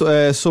falando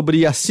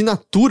sobre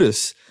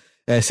assinaturas,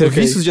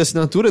 serviços de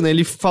assinatura, né,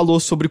 ele falou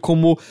sobre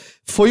como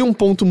foi um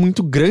ponto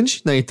muito grande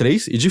na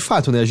E3, e de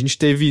fato, né, a gente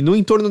teve no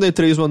entorno da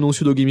E3 o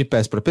anúncio do Game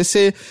Pass para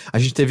PC, a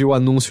gente teve o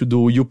anúncio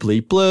do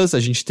Uplay Plus,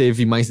 a gente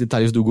teve mais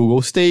detalhes do Google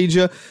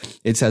Stadia,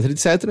 etc,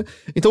 etc.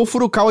 Então o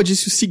Furukawa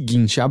disse o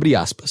seguinte, abre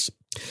aspas,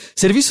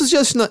 serviços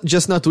de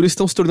assinatura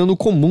estão se tornando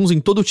comuns em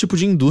todo tipo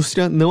de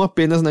indústria, não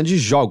apenas na de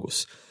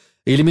jogos.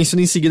 Ele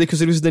menciona em seguida que o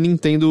serviço da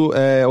Nintendo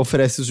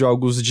oferece os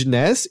jogos de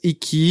NES e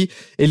que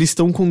eles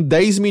estão com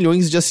 10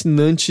 milhões de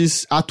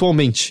assinantes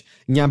atualmente.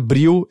 Em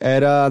abril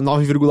era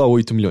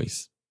 9,8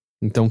 milhões.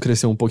 Então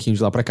cresceu um pouquinho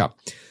de lá pra cá.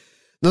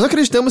 Nós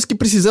acreditamos que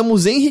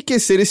precisamos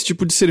enriquecer esse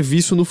tipo de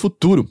serviço no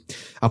futuro.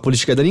 A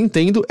política da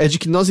Nintendo é de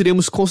que nós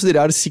iremos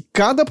considerar se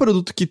cada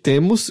produto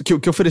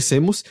que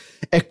oferecemos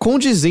é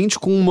condizente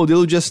com um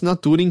modelo de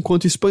assinatura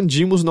enquanto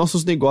expandimos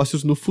nossos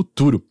negócios no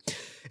futuro.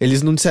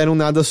 Eles não disseram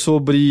nada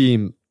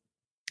sobre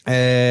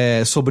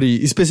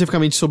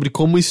especificamente sobre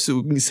como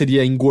isso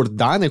seria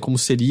engordar, né? Como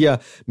seria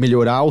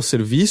melhorar o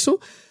serviço,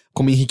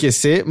 como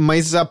enriquecer,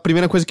 mas a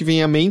primeira coisa que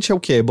vem à mente é o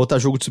quê? Botar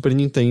jogo de Super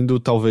Nintendo,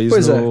 talvez,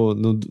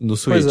 no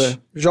Switch. Pois é.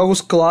 Jogos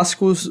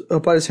clássicos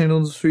aparecendo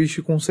no Switch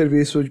com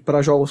serviço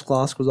pra jogos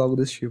clássicos, algo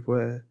desse tipo.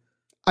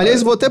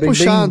 Aliás, vou até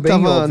puxar, bem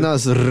tava óbvio.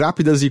 nas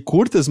rápidas e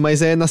curtas,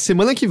 mas na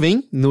semana que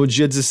vem, no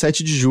dia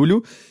 17 de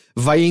julho,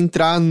 vai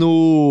entrar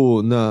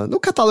no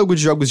catálogo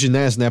de jogos de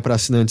NES, né, pra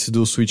assinantes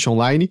do Switch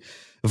Online.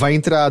 Vai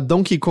entrar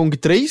Donkey Kong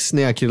 3,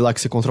 né, aquele lá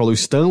que você controla o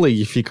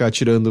Stanley e fica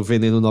atirando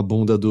veneno na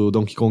bunda do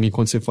Donkey Kong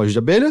enquanto você foge de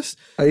abelhas.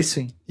 Aí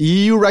sim.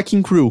 E o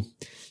Wrecking Crew.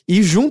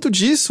 E junto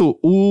disso,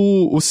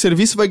 o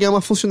serviço vai ganhar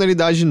uma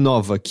funcionalidade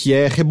nova, que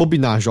é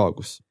rebobinar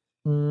jogos.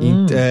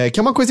 Que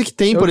é uma coisa que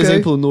tem, por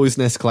exemplo, no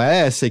SNES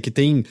Classic, que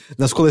tem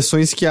nas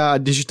coleções que a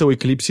Digital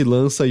Eclipse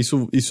lança,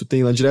 isso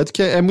tem lá direto,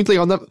 que é muito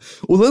legal.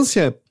 O lance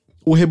é,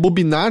 o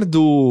rebobinar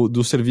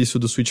do serviço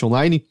do Switch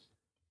Online,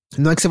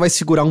 não é que você vai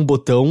segurar um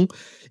botão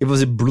e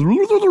fazer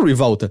e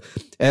volta.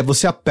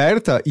 Você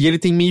aperta e ele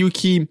tem meio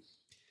que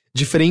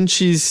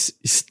diferentes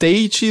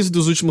states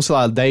dos últimos, sei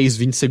lá, 10,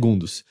 20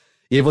 segundos.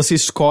 E aí você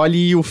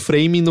escolhe o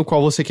frame no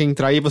qual você quer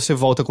entrar e você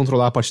volta a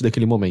controlar a partir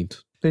daquele momento.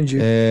 Entendi.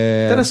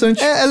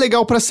 Interessante. É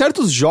legal pra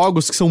certos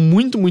jogos que são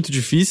muito, muito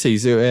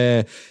difíceis.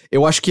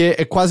 Eu acho que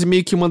é quase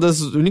meio que uma das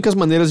únicas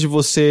maneiras de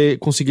você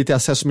conseguir ter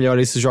acesso melhor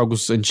a esses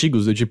jogos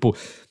antigos, do tipo...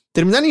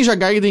 Terminar Ninja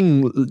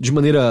Gaiden de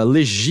maneira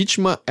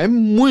legítima é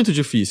muito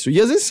difícil. E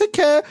às vezes você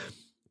quer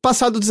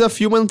passar do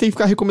desafio, mas não tem que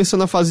ficar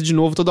recomeçando a fase de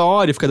novo toda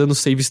hora e ficar dando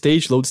save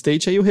state, load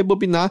state, aí o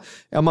rebobinar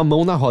é uma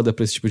mão na roda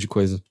pra esse tipo de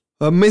coisa.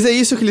 Mas é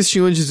isso que eles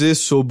tinham a dizer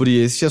sobre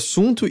esse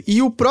assunto.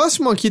 E o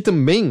próximo aqui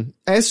também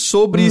é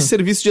sobre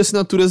serviço de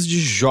assinaturas de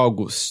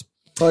jogos.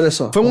 Olha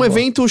só. Foi um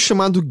evento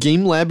chamado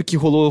Game Lab que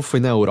rolou,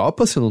 foi na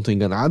Europa, se eu não tô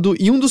enganado,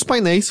 e um dos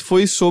painéis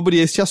foi sobre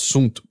esse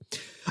assunto.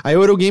 A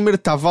Eurogamer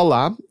tava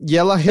lá e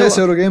ela... Esse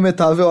Eurogamer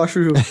tava, eu acho,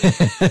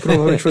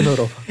 provavelmente foi na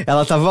Europa.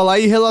 Ela tava lá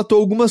e relatou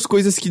algumas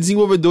coisas que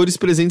desenvolvedores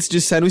presentes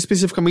disseram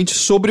especificamente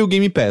sobre o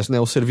Game Pass, né,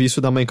 o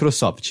serviço da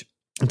Microsoft.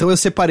 Então eu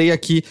separei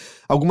aqui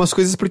algumas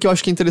coisas porque eu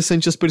acho que é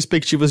interessante as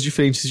perspectivas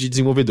diferentes de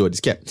desenvolvedores,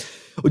 que é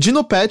o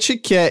Dino Patch,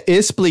 que é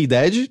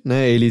ex-Playdead,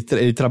 né, ele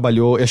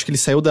trabalhou, eu acho que ele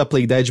saiu da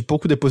Playdead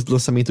pouco depois do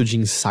lançamento de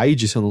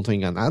Inside, se eu não tô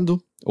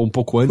enganado, ou um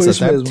pouco antes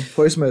até.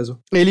 Foi isso mesmo.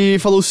 Ele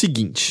falou o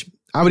seguinte,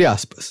 abre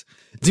aspas,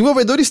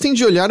 desenvolvedores têm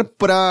de olhar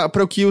para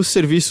o que os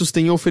serviços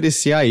têm a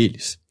oferecer a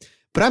eles.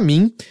 Pra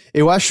mim,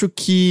 eu acho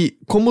que,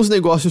 como os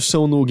negócios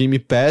são no Game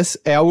Pass,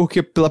 é algo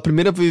que pela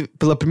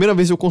primeira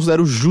vez eu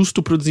considero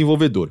justo pro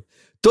desenvolvedor.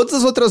 Todas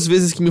as outras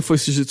vezes que me foi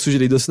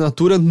sugerido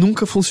assinatura,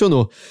 nunca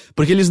funcionou.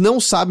 Porque eles não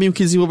sabem o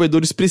que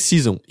desenvolvedores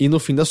precisam. E no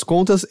fim das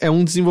contas, é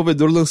um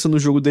desenvolvedor lançando o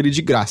jogo dele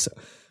de graça.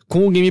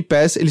 Com o Game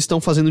Pass, eles estão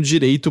fazendo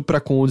direito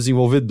pra com o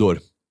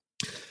desenvolvedor.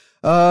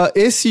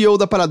 Esse CEO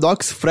da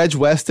Paradox, Fred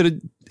Wester,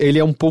 ele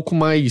é um pouco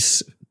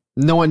mais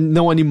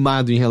não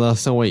animado em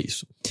relação a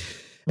isso.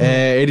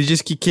 Ele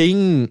diz que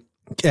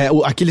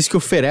aqueles que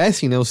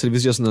oferecem, né, o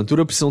serviço de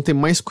assinatura precisam ter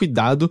mais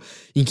cuidado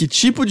em que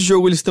tipo de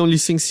jogo eles estão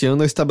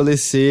licenciando a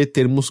estabelecer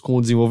termos com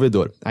o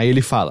desenvolvedor. Aí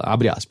ele fala,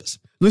 abre aspas,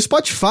 no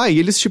Spotify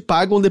eles te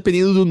pagam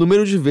dependendo do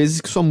número de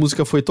vezes que sua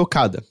música foi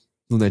tocada.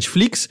 No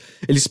Netflix,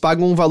 eles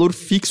pagam um valor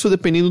fixo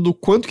dependendo do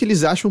quanto que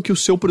eles acham que o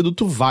seu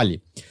produto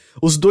vale.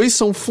 Os dois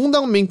são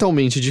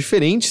fundamentalmente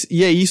diferentes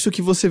e é isso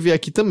que você vê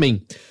aqui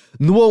também.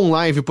 No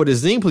OnLive, por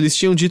exemplo, eles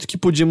tinham dito que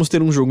podíamos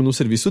ter um jogo no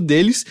serviço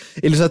deles,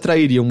 eles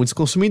atrairiam muitos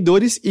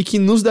consumidores e que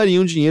nos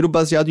dariam dinheiro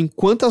baseado em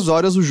quantas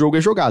horas o jogo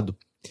é jogado.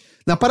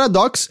 Na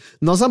Paradox,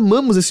 nós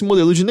amamos esse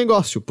modelo de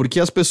negócio, porque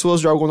as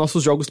pessoas jogam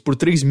nossos jogos por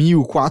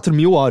 3.000,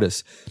 4.000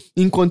 horas.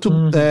 Enquanto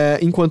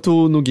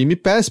no Game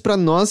Pass, pra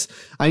nós,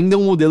 ainda é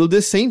um modelo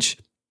decente.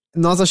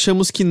 Nós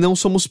achamos que não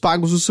somos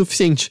pagos o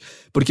suficiente,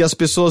 porque as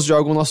pessoas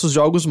jogam nossos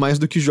jogos mais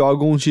do que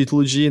jogam um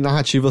título de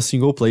narrativa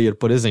single player,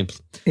 por exemplo.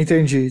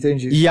 Entendi.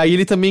 E aí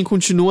ele também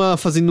continua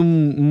fazendo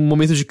um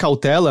momento de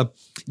cautela,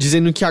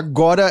 dizendo que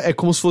agora é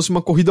como se fosse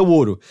uma corrida ao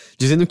ouro,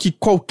 dizendo que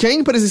qualquer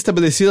empresa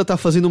estabelecida tá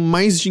fazendo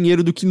mais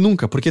dinheiro do que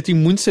nunca, porque tem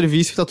muito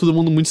serviço e tá todo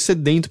mundo muito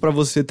sedento pra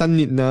você tá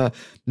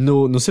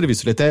no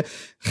serviço. Ele até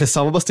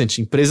ressalva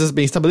bastante, empresas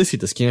bem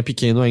estabelecidas, quem é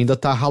pequeno ainda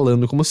tá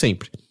ralando como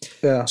sempre.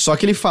 Só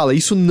que ele fala,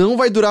 isso não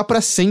vai durar pra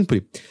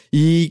sempre.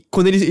 E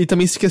quando ele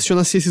também se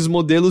questiona se esses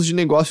modelos de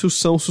negócio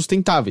são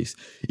sustentáveis.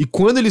 E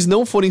quando eles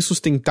não forem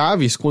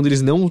sustentáveis, quando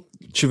eles não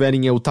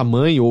tiverem o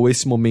tamanho ou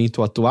esse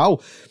momento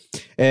atual,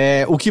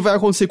 o que vai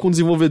acontecer com o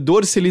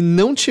desenvolvedor se ele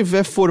não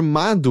tiver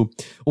formado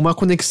uma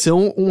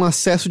conexão, um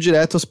acesso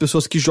direto às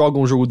pessoas que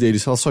jogam o jogo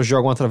deles, se elas só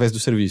jogam através do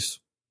serviço.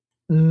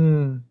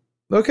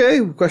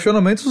 Ok,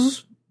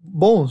 questionamentos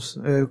bons,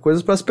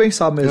 coisas pra se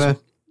pensar mesmo.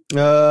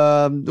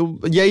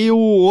 E aí o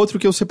outro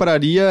que eu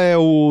separaria é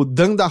o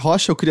Dan da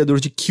Rocha, o criador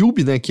de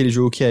Cube, né, aquele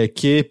jogo que é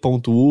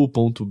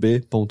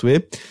Q.U.B.E.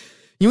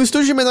 Em um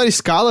estúdio de menor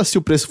escala, se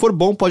o preço for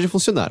bom, pode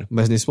funcionar,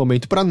 mas nesse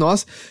momento pra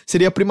nós,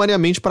 seria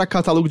primariamente para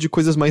catálogo de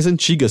coisas mais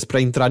antigas,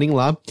 pra entrarem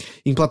lá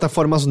em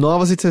plataformas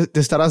novas e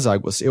testar as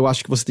águas. Eu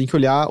acho que você tem que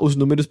olhar os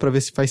números pra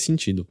ver se faz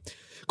sentido.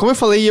 Como eu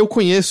falei, eu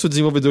conheço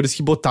desenvolvedores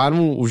que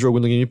botaram o jogo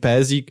no Game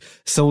Pass e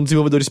são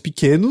desenvolvedores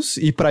pequenos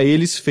e pra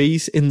eles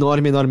fez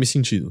enorme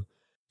sentido.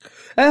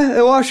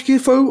 Eu acho que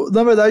foi,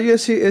 na verdade,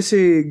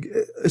 esse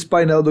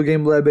painel do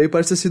Game Lab aí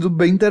parece ter sido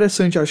bem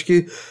interessante. Acho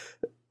que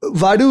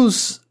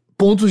vários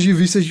pontos de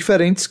vista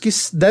diferentes que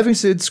devem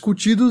ser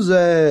discutidos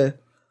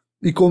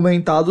e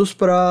comentados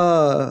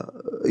pra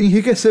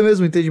enriquecer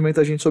mesmo o entendimento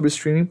da gente sobre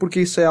streaming,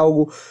 porque isso é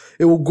algo...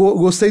 Eu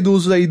gostei do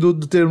uso aí do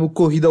termo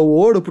corrida ao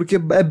ouro, porque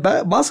é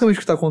basicamente o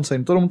que tá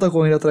acontecendo. Todo mundo tá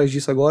correndo atrás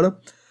disso agora.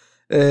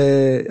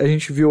 A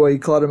gente viu aí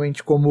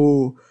claramente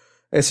como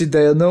essa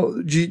ideia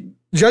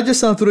já de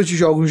assinatura de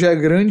jogos já é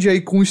grande,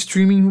 aí com o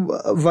streaming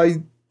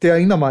vai ter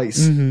ainda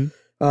mais.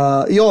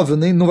 E óbvio,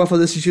 não vai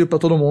fazer sentido pra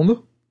todo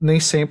mundo, nem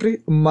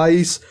sempre,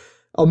 mas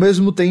ao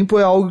mesmo tempo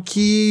é algo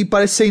que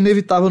parece ser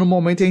inevitável no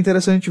momento e é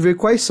interessante ver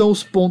quais são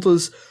os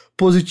pontos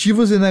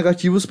positivos e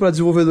negativos para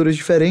desenvolvedores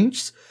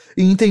diferentes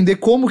e entender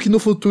como que no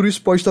futuro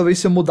isso pode talvez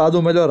ser mudado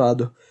ou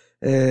melhorado.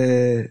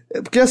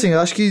 Porque assim, eu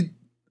acho que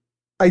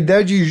a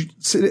ideia de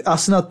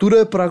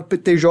assinatura para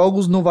ter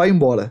jogos não vai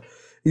embora.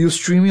 E o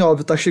streaming,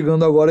 óbvio, tá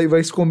chegando agora e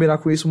vai se combinar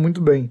com isso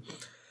muito bem.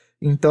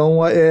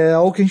 Então é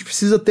algo que a gente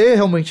precisa ter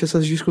realmente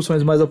essas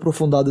discussões mais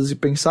aprofundadas e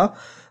pensar,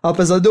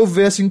 apesar de eu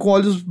ver assim com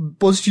olhos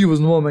positivos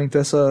no momento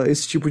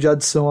esse tipo de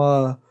adição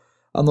à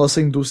nossa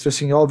indústria,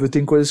 assim, óbvio,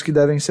 tem coisas que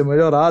devem ser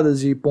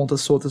melhoradas e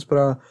pontas soltas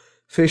pra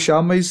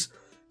fechar, mas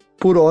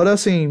por hora,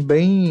 assim,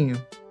 bem...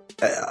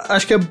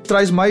 acho que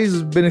traz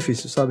mais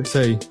benefícios, sabe? Isso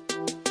aí.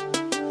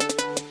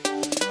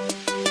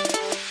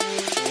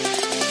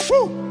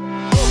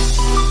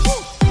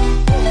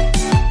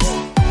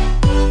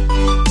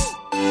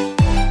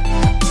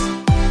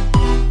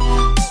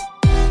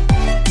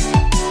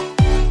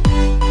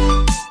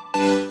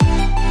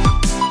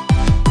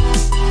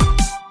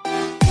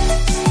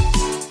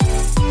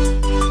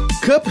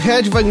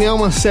 Cuphead vai ganhar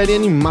uma série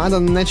animada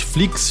na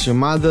Netflix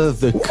chamada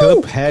The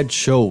Cuphead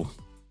Show.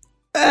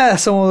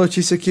 Essa é uma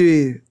notícia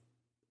que,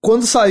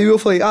 quando saiu, eu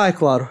falei, é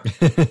claro.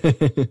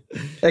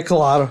 É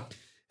claro.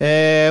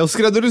 Os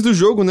criadores do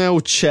jogo, né, o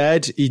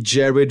Chad e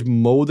Jared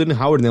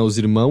Moldenhauer, né, os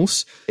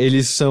irmãos,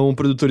 eles são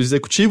produtores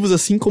executivos,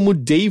 assim como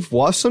Dave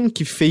Wasson,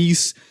 que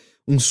fez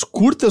uns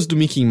curtas do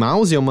Mickey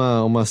Mouse, é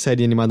uma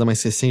série animada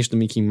mais recente do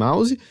Mickey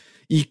Mouse,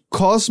 e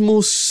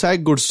Cosmo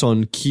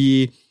Sigurdsson,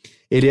 que...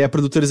 ele é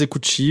produtor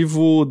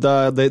executivo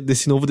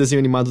desse novo desenho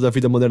animado da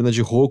vida moderna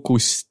de Roku,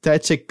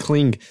 Static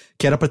Cling,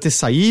 que era pra ter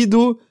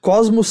saído...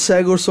 Cosmo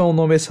Sigurdsson é um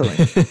nome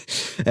excelente.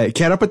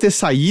 Que era pra ter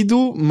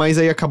saído, mas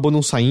aí acabou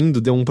não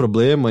saindo, deu um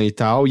problema e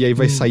tal, e aí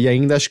vai sair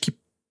ainda, acho que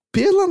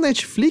pela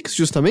Netflix,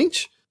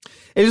 justamente.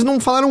 Eles não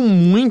falaram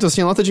muito,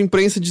 assim, a nota de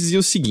imprensa dizia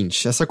o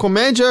seguinte: essa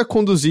comédia,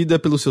 conduzida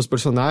pelos seus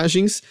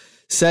personagens,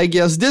 segue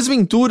as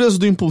desventuras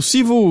do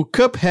impulsivo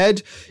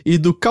Cuphead e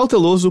do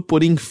cauteloso,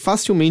 porém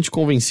facilmente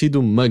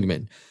convencido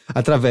Mugman.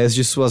 Através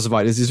de suas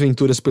várias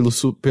desventuras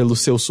pelo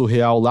seu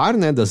surreal lar,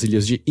 né, das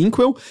ilhas de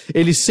Inkwell,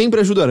 eles sempre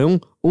ajudarão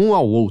um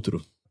ao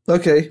outro.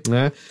 Ok.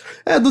 Né?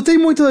 Não tem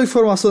muita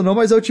informação não,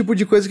 mas é o tipo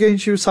de coisa que a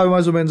gente sabe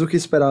mais ou menos o que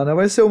esperar, né?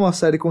 Vai ser uma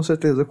série com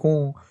certeza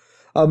com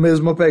a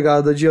mesma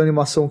pegada de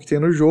animação que tem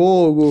no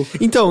jogo.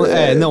 Então,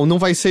 não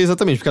vai ser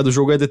exatamente, porque a do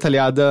jogo é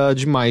detalhada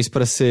demais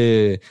pra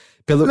ser...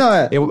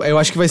 Eu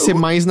acho que vai ser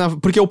mais na...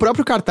 Porque o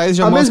próprio cartaz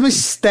já mesma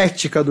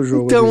estética do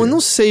jogo. Então, eu não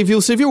sei, viu?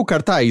 Você viu o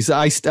cartaz?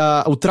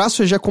 O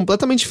traço é já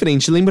completamente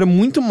diferente. Lembra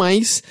muito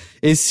mais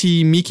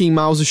esse Mickey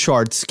Mouse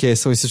Shorts, que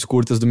são esses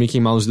curtas do Mickey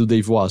Mouse e do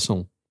Dave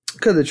Wasson.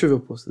 Cadê? Deixa eu ver o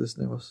post desse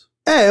negócio.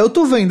 Eu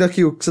tô vendo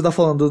aqui o que você tá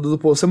falando do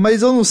post,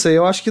 mas eu não sei.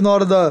 Eu acho que na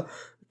hora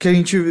que a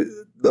gente...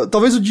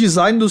 Talvez o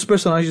design dos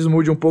personagens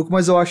mude um pouco,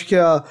 mas eu acho que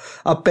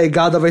a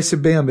pegada vai ser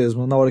bem a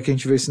mesma na hora que a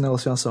gente vê esse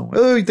negócio em ação.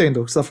 Eu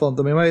entendo o que você tá falando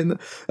também, mas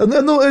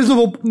eles não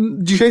vão,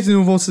 de jeito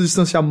nenhum, vão se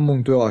distanciar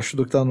muito, eu acho,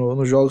 do que tá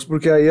nos jogos,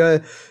 porque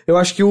aí eu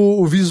acho que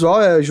o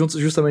visual é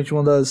justamente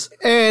uma das...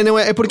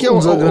 É porque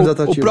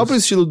o próprio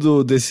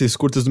estilo desses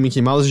curtas do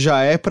Mickey Mouse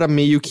já é pra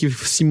meio que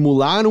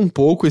simular um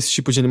pouco esse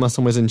tipo de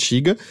animação mais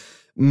antiga,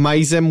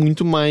 mas é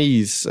muito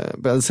mais...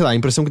 sei lá, a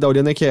impressão que dá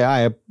olhando é que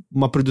é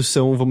uma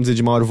produção, vamos dizer,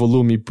 de maior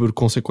volume por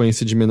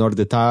consequência de menor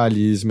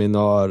detalhes,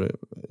 menor...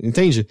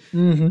 Entende?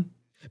 Uhum.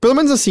 Pelo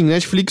menos assim,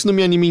 Netflix não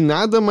me anima em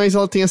nada, mas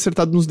ela tem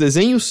acertado nos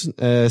desenhos,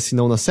 se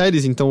não nas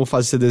séries, então o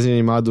fato de ser desenho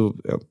animado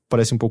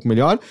parece um pouco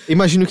melhor.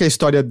 Imagino que a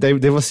história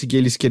deva seguir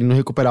eles querendo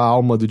recuperar a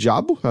alma do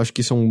diabo, acho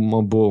que isso é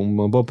uma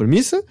boa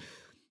premissa.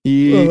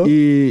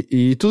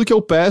 E tudo que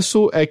eu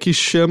peço é que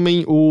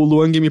chamem o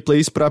Luan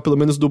Gameplays pra pelo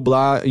menos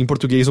dublar em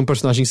português um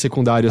personagem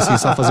secundário, assim,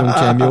 só fazer um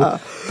cameo,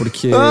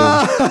 porque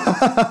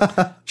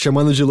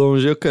chamando de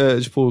longe,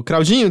 tipo,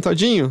 Claudinho,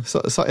 Todinho,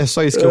 é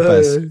só isso que eu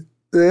peço.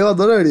 Eu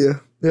adoraria,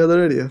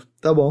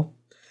 tá bom.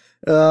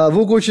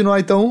 Vou continuar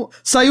então.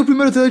 Saiu o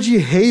primeiro trailer de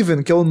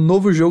Haven, que é o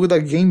novo jogo da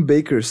Game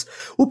Bakers.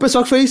 O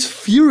pessoal que fez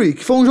Fury,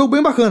 que foi um jogo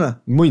bem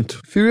bacana.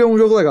 Muito. Fury é um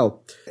jogo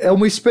legal. É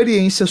uma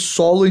experiência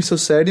solo em sua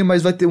série,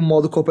 mas vai ter um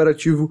modo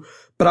cooperativo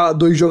pra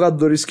 2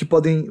 jogadores que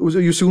podem...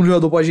 E o segundo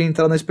jogador pode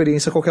entrar na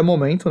experiência a qualquer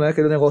momento, né?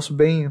 Aquele negócio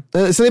bem...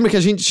 Você lembra que a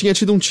gente tinha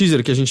tido um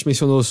teaser que a gente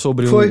mencionou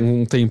sobre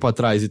um tempo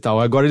atrás e tal.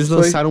 Agora eles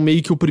lançaram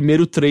meio que o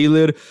primeiro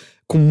trailer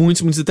com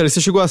muitos detalhes.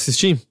 Você chegou a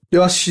assistir?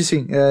 Eu assisti,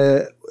 sim.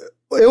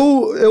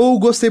 Eu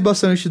gostei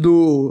bastante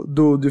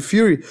do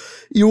Fury.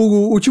 E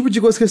o tipo de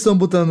coisa que eles estão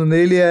botando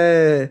nele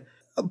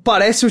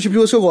parece o tipo de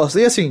coisa que eu gosto.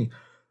 E assim,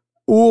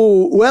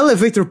 o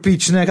elevator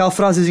pitch, né? Aquela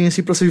frasezinha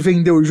assim pra você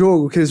vender o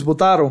jogo que eles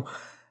botaram.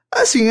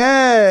 Assim,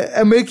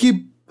 é meio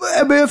que...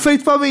 É meio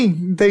feito pra mim,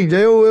 entende?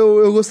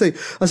 Eu gostei.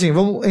 Assim,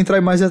 vamos entrar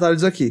em mais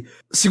detalhes aqui.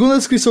 Segundo a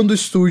descrição do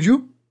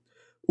estúdio,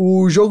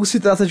 o jogo se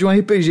trata de um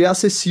RPG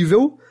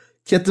acessível,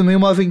 que é também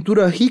uma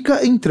aventura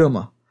rica em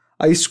trama.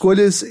 Há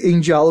escolhas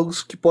em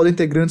diálogos que podem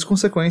ter grandes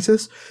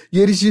consequências, e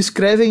eles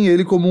descrevem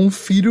ele como o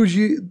filho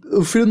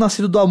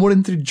nascido do amor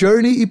entre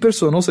Journey e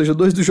Persona, ou seja,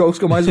 2 dos jogos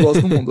que eu mais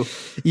gosto no mundo.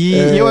 E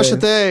eu acho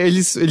até,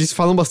 eles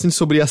falam bastante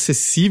sobre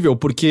acessível,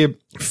 porque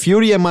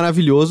Fury é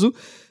maravilhoso,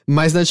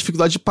 mas na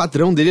dificuldade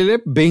padrão dele ele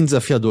é bem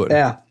desafiador.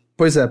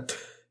 Pois é.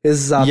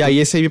 Exato. E aí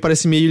esse aí me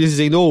parece meio eles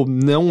dizendo,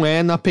 não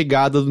é na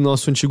pegada do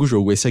nosso antigo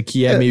jogo, esse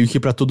aqui é meio que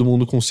pra todo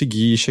mundo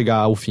conseguir chegar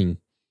ao fim.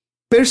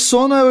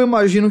 Persona, eu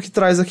imagino que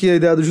traz aqui a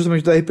ideia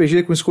justamente do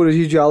RPG, com escolhas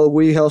de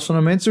diálogo e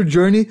relacionamentos. E o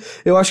Journey,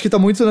 eu acho que tá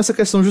muito nessa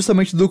questão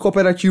justamente do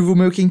cooperativo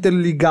meio que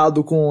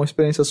interligado com a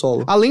experiência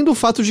solo. Além do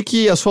fato de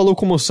que a sua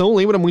locomoção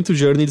lembra muito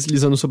Journey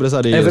deslizando sobre as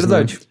areias. É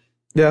verdade.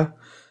 Né?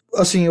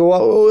 Assim,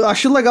 eu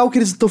acho legal que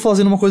eles estão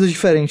fazendo uma coisa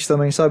diferente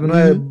também, sabe?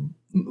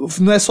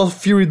 Não é só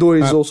Fury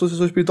 2 ou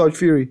Sucessor Espiritual de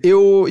Fury.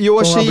 Eu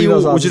achei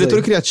o diretor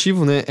aí.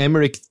 criativo, né,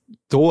 Emeric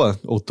Toa,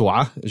 ou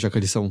Toa, já que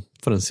eles são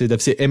franceses,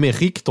 deve ser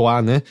Emeric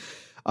Toa, né?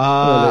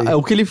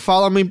 O que ele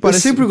fala me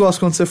parece... Eu sempre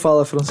gosto quando você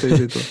fala francês,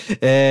 Heitor.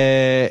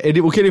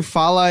 O que ele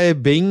fala é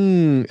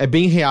bem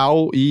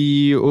real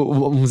e,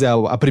 vamos dizer,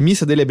 a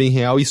premissa dele é bem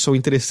real e soa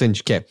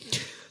interessante, que é: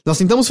 nós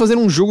tentamos fazer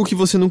um jogo que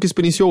você nunca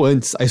experienciou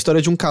antes, a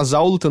história de um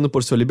casal lutando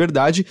por sua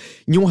liberdade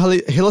em um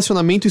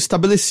relacionamento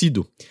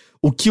estabelecido.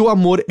 O que o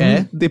amor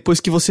é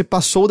depois que você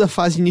passou da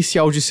fase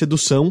inicial de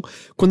sedução,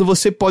 quando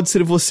você pode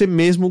ser você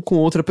mesmo com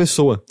outra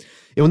pessoa.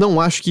 Eu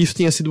não acho que isso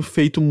tenha sido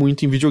feito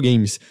muito em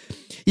videogames.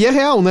 E é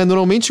real, né?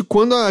 Normalmente,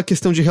 quando a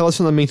questão de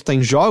relacionamento tá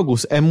em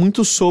jogos, é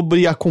muito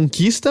sobre a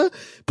conquista,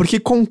 porque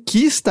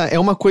conquista é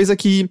uma coisa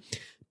que,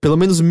 pelo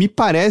menos me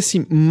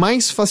parece,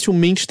 mais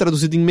facilmente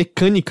traduzida em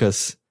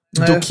mecânicas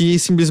do que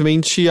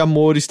simplesmente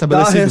amor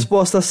estabelecido. Dar a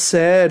resposta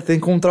certa,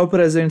 encontrar o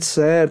presente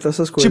certo,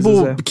 essas coisas.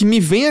 Tipo, que me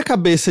vem à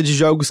cabeça de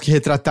jogos que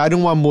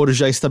retrataram o amor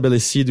já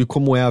estabelecido e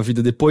como é a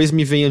vida depois,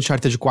 me vem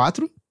Uncharted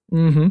 4.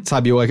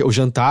 Sabe, o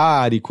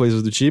jantar e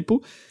coisas do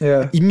tipo.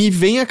 E me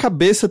vem à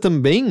cabeça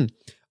também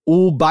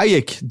o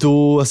Bayek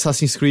do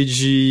Assassin's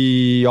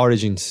Creed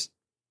Origins.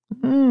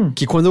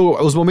 Que quando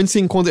os momentos que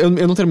você encontra...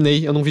 Eu não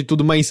terminei, eu não vi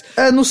tudo, mas...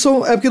 É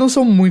porque não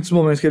são muitos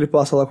momentos que ele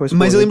passa lá com a esposa.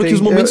 Mas eu lembro que os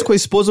momentos com a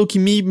esposa, o que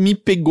me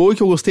pegou e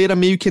que eu gostei era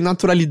meio que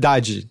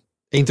naturalidade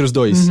entre os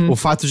dois. O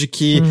fato de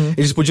que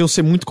eles podiam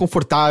ser muito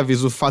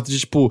confortáveis, o fato de,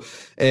 tipo...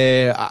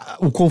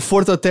 o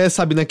conforto até,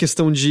 sabe, na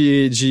questão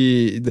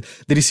de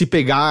eles se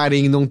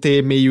pegarem, não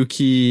ter meio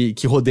que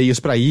rodeios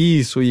pra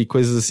isso e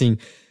coisas assim.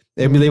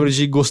 Eu me lembro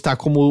de gostar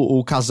como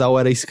o casal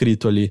era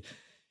escrito ali.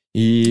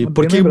 E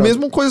porque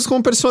mesmo coisas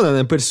como Persona,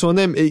 né?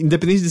 Persona,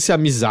 independente de ser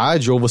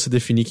amizade ou você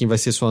definir quem vai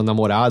ser sua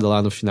namorada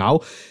lá no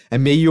final, é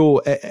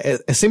meio...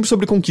 É sempre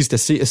sobre conquista,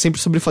 é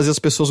sempre sobre fazer as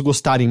pessoas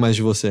gostarem mais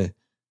de você.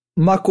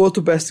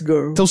 Makoto Best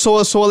Girl. Então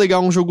soa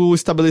legal um jogo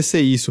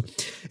estabelecer isso.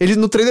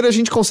 No trailer a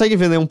gente consegue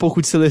ver, né, um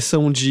pouco de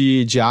seleção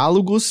de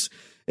diálogos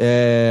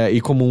e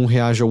como um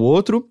reage ao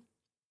outro.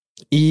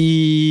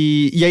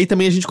 E aí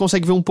também a gente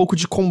consegue ver um pouco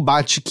de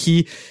combate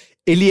que...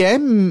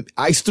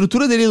 A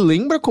estrutura dele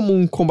lembra como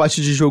um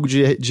combate de jogo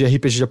de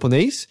RPG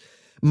japonês,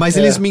 mas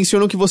eles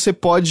mencionam que você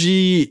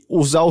pode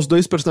usar os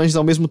 2 personagens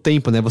ao mesmo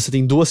tempo, né? Você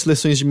tem 2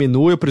 seleções de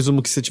menu, eu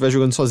presumo que se você estiver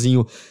jogando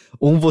sozinho,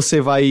 você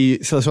vai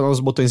selecionar os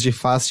botões de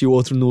face e o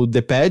outro no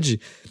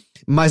D-pad,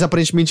 mas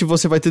aparentemente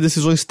você vai ter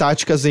decisões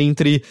táticas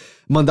entre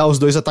mandar os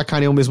 2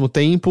 atacarem ao mesmo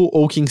tempo,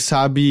 ou quem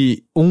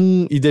sabe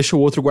e deixa o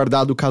outro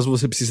guardado caso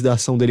você precise da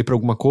ação dele pra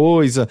alguma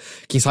coisa,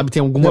 quem sabe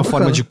tem alguma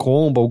forma de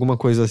combo, alguma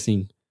coisa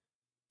assim.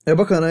 É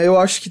bacana, eu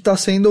acho que tá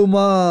sendo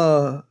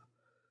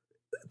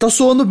tá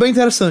soando bem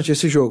interessante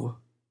esse jogo,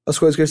 as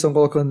coisas que eles estão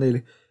colocando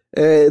nele.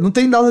 Não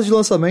tem data de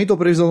lançamento ou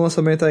previsão de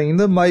lançamento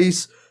ainda,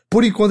 mas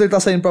por enquanto ele tá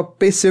saindo pra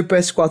PC,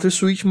 PS4 e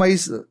Switch,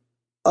 mas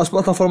as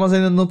plataformas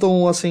ainda não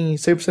estão, assim,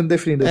 100%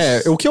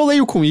 definidas. O que eu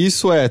leio com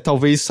isso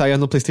talvez saia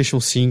no PlayStation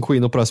 5 e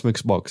no próximo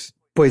Xbox.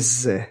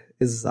 Pois é,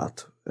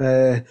 exato.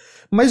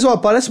 Mas,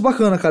 parece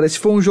bacana, cara. Esse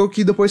foi um jogo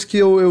que depois que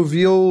eu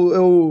vi,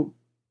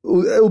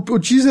 o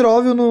teaser,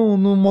 óbvio,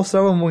 não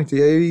mostrava muito.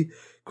 E aí,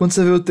 quando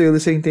você vê o trailer e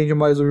você entende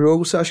mais o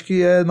jogo, você acha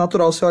que é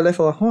natural você olhar e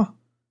falar,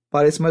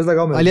 parece mais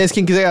legal mesmo. Aliás,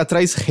 quem quiser ir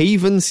atrás,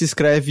 Haven se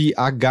escreve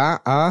Haven.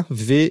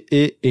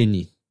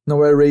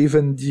 Não é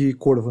Raven de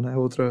corvo, né?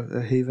 Outra é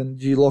Haven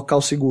de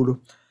local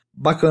seguro.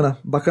 Bacana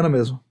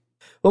mesmo.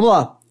 Vamos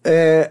lá.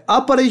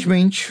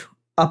 Aparentemente,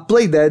 a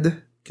Playdead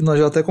que nós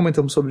já até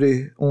comentamos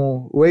sobre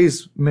o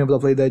ex-membro da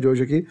Playdead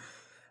hoje aqui,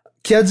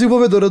 que é a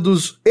desenvolvedora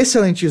dos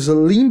excelentes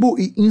Limbo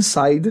e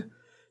Inside,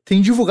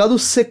 tem divulgado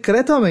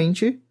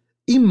secretamente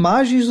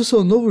imagens do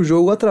seu novo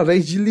jogo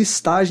através de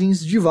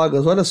listagens de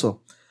vagas, olha só.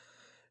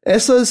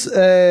 Essas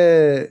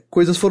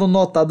coisas foram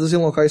notadas em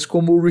locais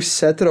como o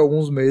Resetter há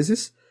alguns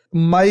meses,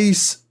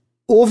 mas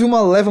houve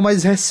uma leva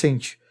mais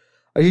recente.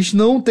 A gente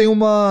não tem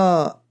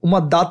uma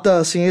data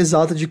assim,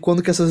 exata de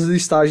quando que essas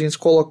listagens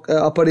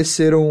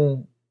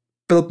apareceram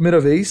pela primeira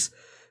vez.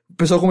 O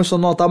pessoal começou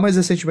a notar mais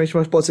recentemente,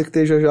 mas pode ser que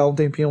esteja já há um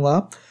tempinho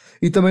lá.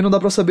 E também não dá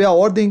pra saber a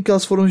ordem que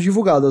elas foram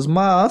divulgadas,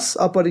 mas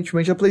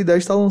aparentemente a Playdead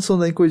está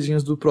lançando aí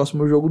coisinhas do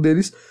próximo jogo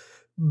deles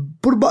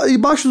por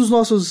embaixo dos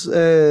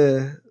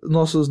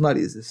nossos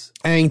narizes.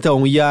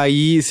 Então, e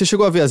aí, você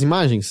chegou a ver as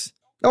imagens?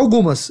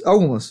 Algumas.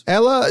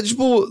 Ela,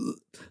 tipo,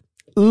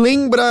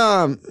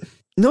 lembra,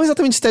 não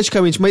exatamente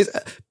esteticamente, mas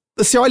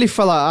você olha e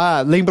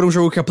fala, lembra um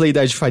jogo que a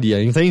Playdead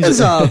faria, entende?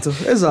 Exato,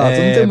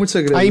 não tem muito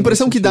segredo. A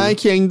impressão que dá é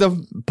que ainda,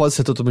 pode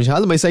ser totalmente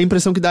errado, mas a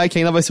impressão que dá é que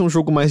ainda vai ser um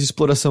jogo mais de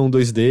exploração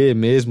 2D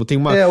mesmo, tem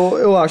uma...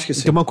 eu acho que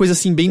sim. Tem uma coisa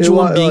assim, bem de um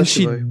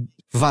ambiente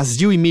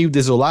vazio e meio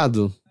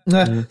desolado.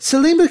 Você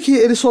lembra que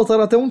eles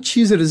soltaram até um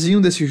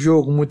teaserzinho desse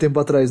jogo muito tempo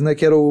atrás, né?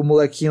 Que era o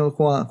molequinho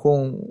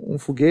com um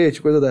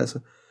foguete, coisa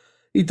dessa.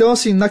 Então,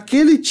 assim,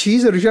 naquele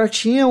teaser já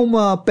tinha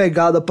uma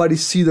pegada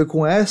parecida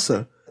com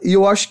essa... E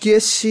eu acho que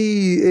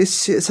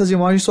essas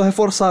imagens só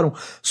reforçaram.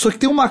 Só que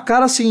tem uma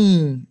cara,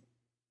 assim,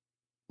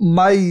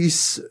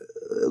 mais...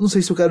 Eu não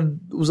sei se eu quero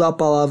usar a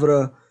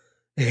palavra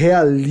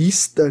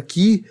realista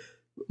aqui,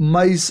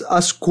 mas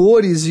as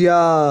cores e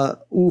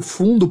o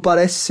fundo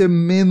parece ser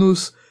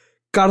menos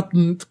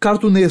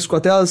cartunesco.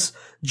 Até as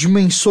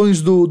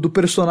dimensões do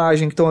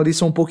personagem que estão ali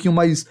são um pouquinho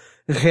mais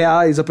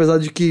reais, apesar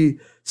de que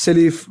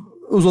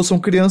os outros são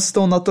crianças,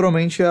 então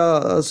naturalmente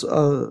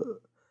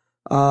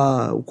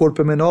o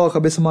corpo é menor, a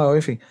cabeça é maior,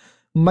 enfim.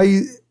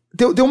 Mas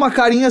tem uma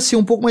carinha assim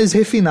um pouco mais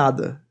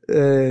refinada,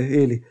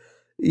 ele.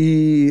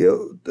 E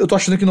eu tô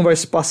achando que não vai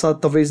se passar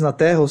talvez na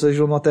Terra, ou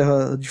seja, numa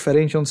Terra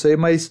diferente, eu não sei,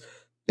 mas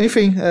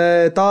enfim,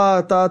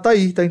 tá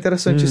aí, tá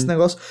interessante esse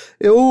negócio.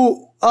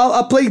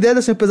 A Playdead,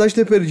 assim, apesar de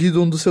ter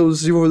perdido um dos seus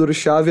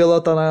desenvolvedores-chave, ela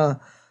tá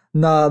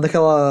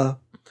naquela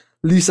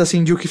lista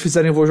assim de o que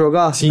fizerem eu vou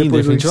jogar. Sim,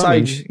 depois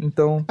definitivamente. do Inside,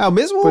 então... o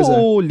mesmo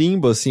o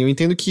Limbo, assim, eu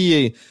entendo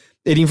que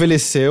ele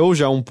envelheceu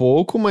já um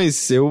pouco,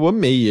 mas eu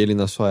amei ele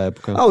na sua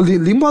época. O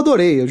Limbo eu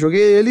adorei. Eu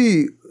joguei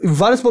ele em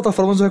várias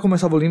plataformas, eu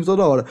recomeçava o Limbo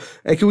toda hora.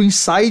 É que o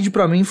Inside,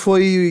 pra mim,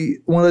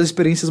 foi uma das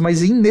experiências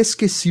mais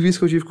inesquecíveis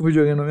que eu tive com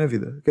videogame na minha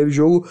vida. Aquele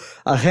jogo,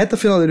 a reta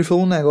final dele foi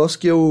um negócio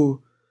que eu...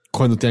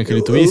 Quando tem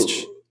aquele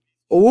twist?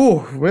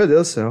 Meu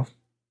Deus do céu.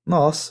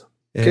 Nossa.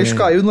 O queixo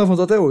caiu e não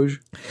levantou até hoje.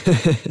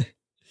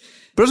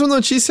 Próxima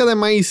notícia, ela é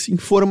mais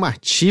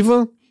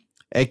informativa.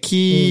 É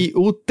que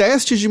o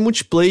teste de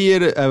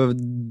multiplayer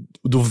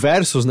do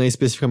Versus, né,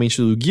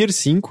 especificamente do Gear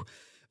 5,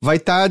 vai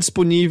estar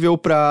disponível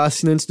para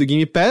assinantes do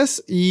Game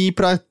Pass e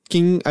para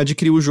quem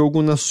adquiriu o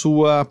jogo na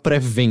sua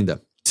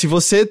pré-venda. Se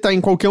você tá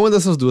em qualquer uma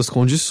dessas duas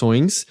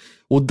condições,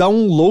 o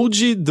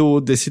download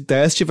desse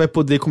teste vai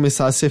poder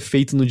começar a ser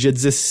feito no dia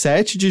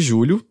 17 de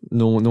julho,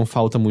 não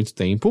falta muito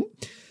tempo.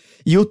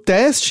 E o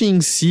teste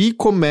em si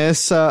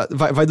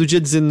vai do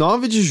dia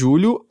 19 de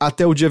julho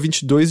até o dia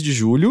 22 de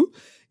julho.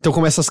 Então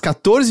começa às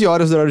 14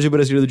 horas do horário de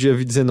Brasília do dia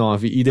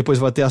 19 e depois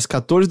vai até às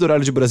 14 do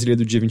horário de Brasília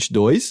do dia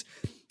 22.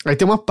 Aí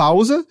tem uma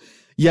pausa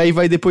e aí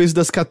vai depois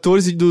das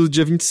 14 do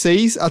dia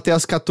 26 até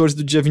as 14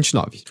 do dia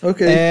 29.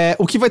 Ok.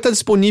 O que vai estar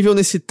disponível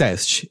nesse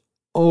teste?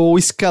 O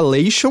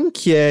Escalation,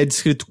 que é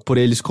descrito por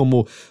eles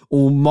como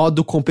o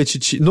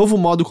novo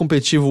modo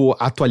competitivo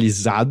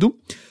atualizado.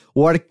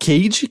 O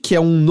Arcade, que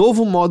é um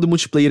novo modo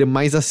multiplayer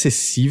mais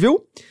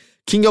acessível.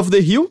 King of the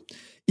Hill.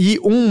 E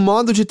um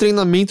modo de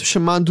treinamento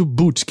chamado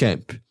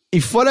Bootcamp. E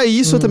fora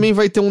isso, também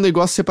vai ter um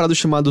negócio separado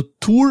chamado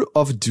Tour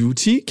of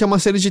Duty, que é uma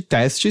série de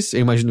testes.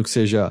 Eu imagino que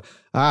seja,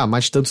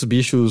 mate tantos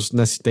bichos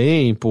nesse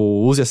tempo,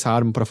 use essa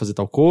arma pra fazer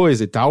tal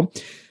coisa e tal.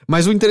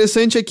 Mas o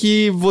interessante é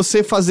que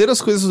você fazer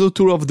as coisas do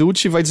Tour of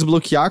Duty vai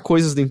desbloquear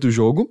coisas dentro do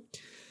jogo.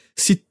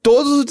 Se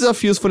todos os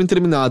desafios forem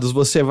terminados,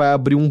 você vai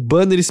abrir um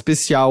banner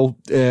especial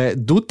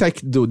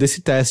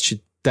desse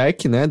teste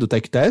Tech, né, do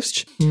Tech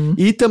Test.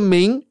 E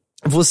também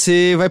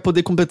você vai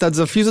poder completar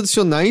desafios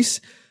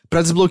adicionais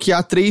pra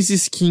desbloquear 3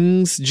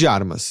 skins de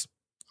armas.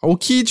 O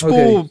que,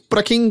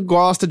 pra quem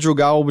gosta de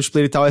jogar o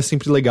multiplayer e tal, é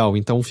sempre legal.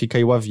 Então fica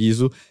aí o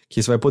aviso que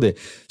isso vai poder.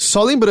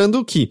 Só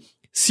lembrando que,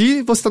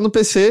 se você tá no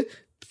PC,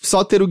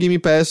 só ter o Game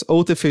Pass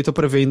ou ter feito a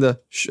pré-venda,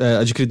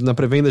 adquirido na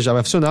pré-venda, já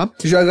vai funcionar.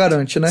 Já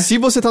garante, né? Se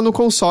você tá no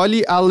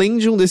console, além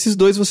de um desses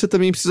dois, você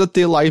também precisa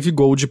ter Live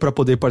Gold pra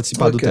poder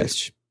participar do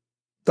teste.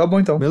 Tá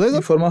bom, então. Beleza?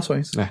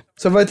 Informações.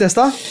 Você vai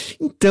testar?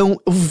 Então,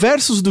 o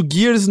Versus do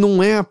Gears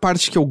não é a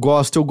parte que eu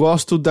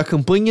gosto da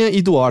campanha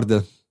e do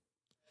Horda.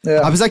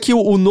 Apesar que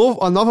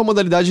a nova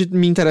modalidade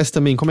me interessa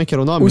também. Como é que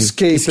era o nome? O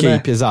Escape,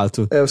 né?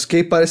 Exato. O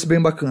Escape parece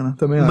bem bacana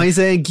também. Mas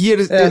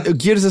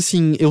Gears,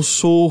 assim, eu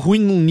sou ruim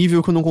num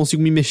nível que eu não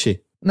consigo me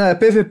mexer.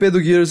 PVP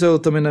do Gears eu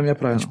também na minha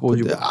praia.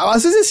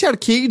 Às vezes esse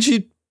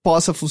arcade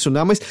possa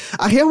funcionar, mas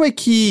a real é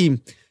que,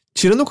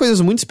 tirando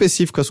coisas muito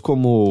específicas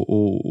como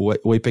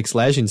o Apex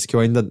Legends, que eu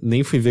ainda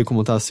nem fui ver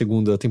como tá a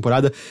segunda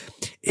temporada,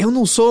 eu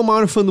não sou o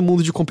maior fã do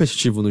mundo de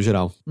competitivo, no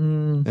geral.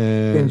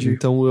 Entendi.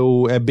 Então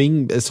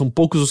são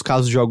poucos os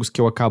casos de jogos que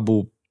eu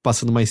acabo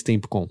passando mais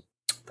tempo com.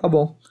 Tá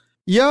bom.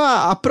 E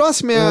a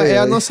próxima é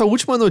a nossa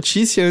última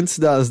notícia antes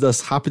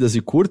das rápidas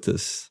e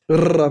curtas.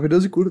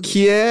 Rápidas e curtas.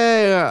 Que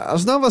é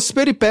as novas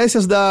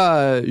peripécias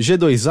da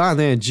G2A,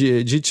 né?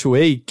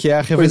 G2A, que é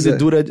a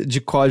revendedora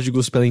de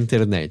códigos pela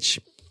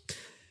internet.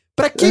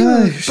 Pra quem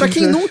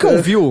nunca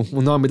ouviu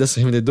o nome dessa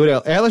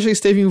revendedora, ela já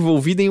esteve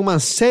envolvida em uma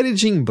série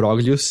de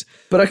imbróglios.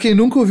 Pra quem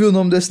nunca ouviu o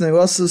nome desse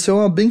negócio, você é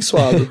um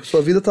abençoado.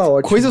 Sua vida tá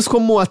ótima. Coisas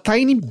como a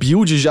Tiny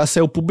Build já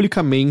saiu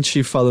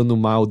publicamente falando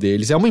mal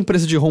deles. É uma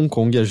empresa de Hong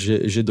Kong, a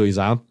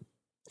G2A.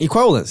 E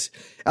qual é o lance?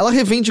 Ela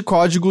revende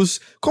códigos,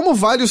 como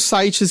vários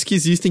sites que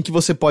existem que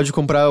você pode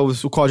comprar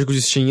o código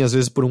de Steam, às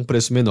vezes por um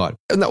preço menor.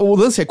 O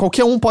lance é,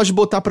 qualquer um pode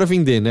botar pra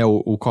vender, né,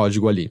 o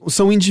código ali.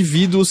 São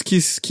indivíduos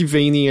que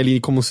vendem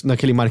ali como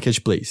naquele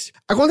marketplace.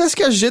 Acontece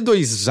que a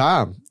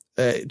G2A,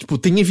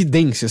 tem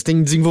evidências,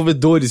 tem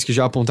desenvolvedores que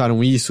já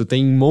apontaram isso,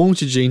 tem um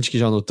monte de gente que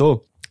já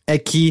notou, é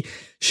que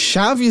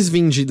chaves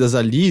vendidas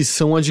ali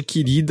são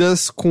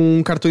adquiridas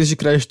com cartões de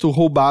crédito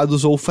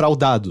roubados ou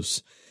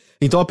fraudados.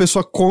 Então a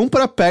pessoa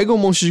compra, pega um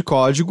monte de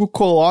código,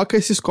 coloca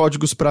esses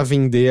códigos pra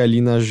vender ali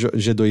na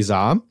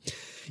G2A.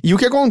 E o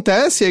que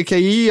acontece é que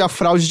aí a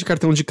fraude de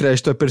cartão de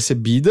crédito é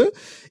percebida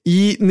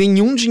e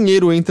nenhum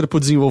dinheiro entra pro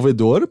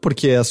desenvolvedor,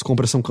 porque as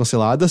compras são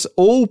canceladas.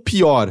 Ou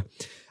pior,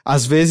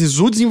 às vezes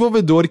o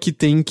desenvolvedor que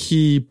tem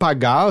que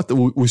pagar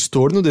o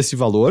estorno desse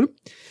valor.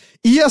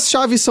 E as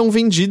chaves são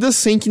vendidas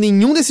sem que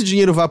nenhum desse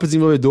dinheiro vá pro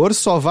desenvolvedor,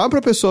 só vá pra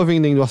pessoa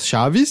vendendo as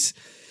chaves.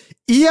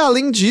 E,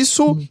 além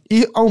disso,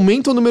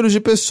 aumenta o número de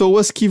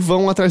pessoas que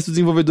vão atrás do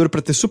desenvolvedor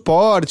para ter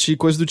suporte e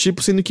coisa do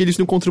tipo, sendo que eles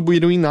não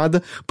contribuíram em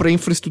nada para a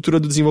infraestrutura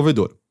do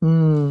desenvolvedor.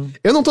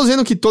 Eu não tô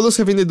dizendo que todas as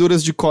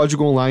revendedoras de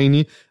código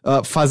online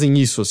fazem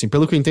isso, assim.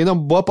 Pelo que eu entendo, a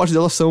boa parte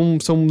delas são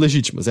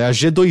legítimas. É a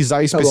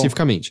G2A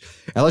especificamente.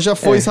 Ela já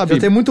foi, sabe...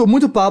 Já tem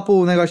muito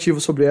papo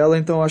negativo sobre ela,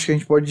 então acho que a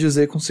gente pode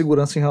dizer com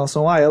segurança em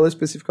relação a ela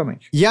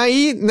especificamente. E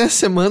aí, nessa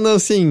semana,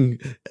 assim,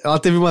 ela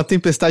teve uma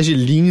tempestade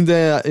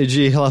linda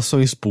de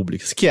relações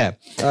públicas, que é...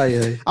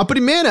 A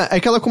primeira é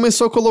que ela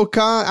começou a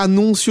colocar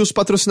anúncios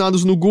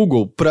patrocinados no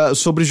Google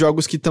sobre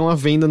jogos que estão à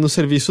venda no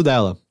serviço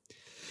dela.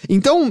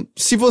 Então,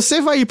 se você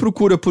vai e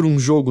procura por um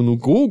jogo no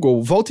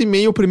Google, volta e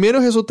meia, o primeiro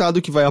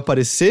resultado que vai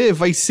aparecer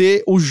vai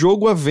ser o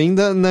jogo à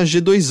venda na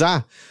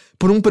G2A,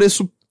 por um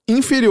preço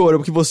inferior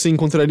ao que você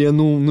encontraria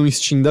no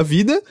Steam da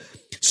vida,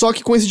 só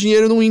que com esse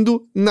dinheiro não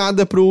indo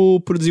nada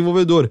pro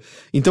desenvolvedor.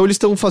 Então eles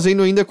estão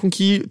fazendo ainda com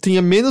que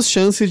tenha menos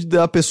chance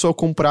da pessoa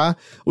comprar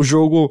o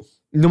jogo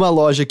numa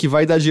loja que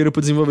vai dar dinheiro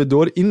pro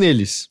desenvolvedor e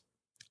neles.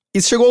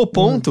 Isso chegou ao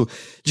ponto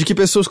de que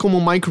pessoas como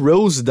o Mike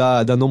Rose,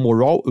 da No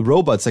More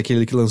Robots,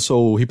 aquele que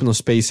lançou o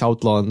Hypnospace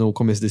Outlaw no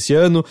começo desse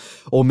ano,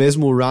 ou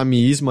mesmo o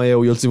Rami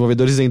Ismail e outros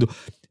desenvolvedores dizendo: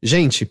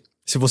 gente,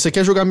 se você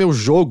quer jogar meu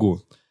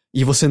jogo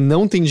e você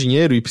não tem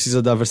dinheiro e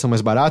precisa da versão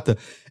mais barata,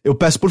 eu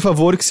peço por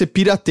favor que você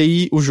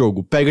pirateie o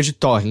jogo, pega de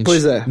torrent.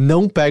 Pois é.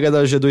 Não pega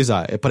da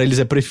G2A, para eles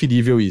é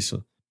preferível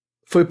isso.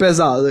 Foi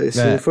pesado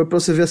esse, foi pra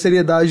você ver a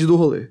seriedade do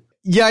rolê.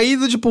 E aí,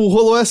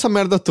 rolou essa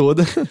merda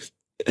toda.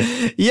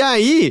 E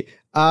aí,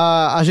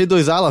 a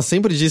G2A, ela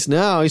sempre disse,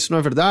 não, isso não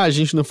é verdade, a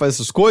gente não faz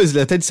essas coisas.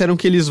 Eles até disseram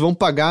que eles vão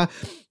pagar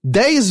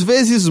 10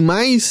 vezes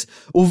mais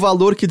o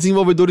valor que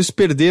desenvolvedores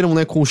perderam,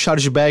 né, com o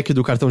chargeback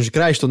do cartão de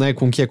crédito, né,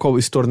 com o que é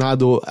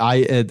estornado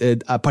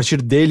a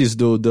partir deles,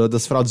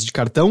 das fraudes de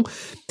cartão,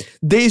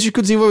 desde que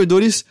os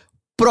desenvolvedores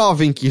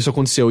provem que isso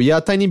aconteceu. E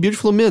a Tiny Build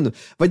falou, mano,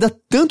 vai dar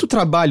tanto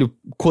trabalho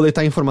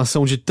coletar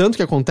informação de tanto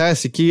que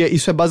acontece, que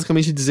isso é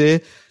basicamente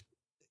dizer...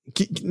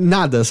 que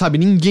nada, sabe?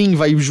 Ninguém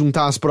vai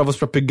juntar as provas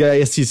pra pegar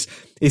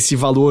esse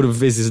valor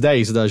vezes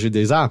 10 da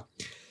G2A.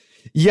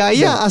 E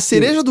aí a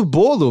cereja do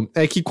bolo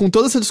é que com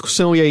toda essa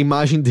discussão e a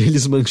imagem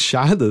deles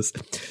manchadas,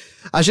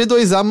 a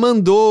G2A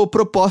mandou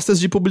propostas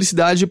de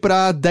publicidade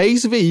pra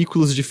 10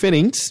 veículos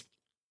diferentes,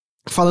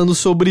 falando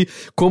sobre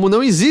como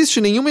não existe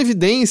nenhuma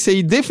evidência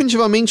e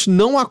definitivamente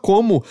não há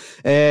como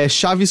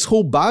chaves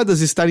roubadas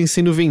estarem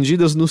sendo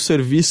vendidas no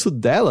serviço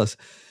delas.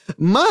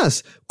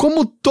 Mas,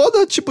 como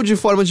todo tipo de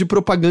forma de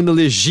propaganda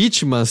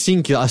legítima,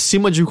 assim, que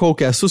acima de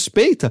qualquer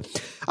suspeita,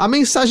 a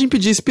mensagem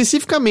pedia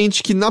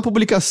especificamente que na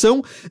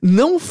publicação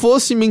não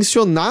fosse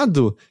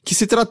mencionado que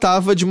se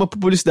tratava de uma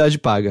publicidade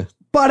paga.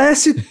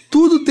 Parece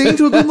tudo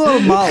dentro do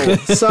normal,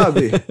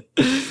 sabe?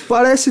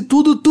 Parece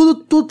tudo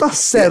tá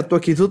certo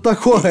aqui, tudo tá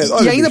correto.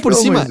 Olha, e ainda por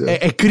cima,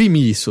 é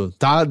crime isso,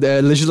 tá? É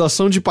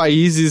legislação de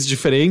países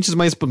diferentes,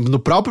 mas no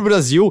próprio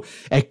Brasil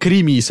é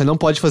crime isso. Você não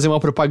pode fazer uma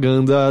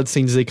propaganda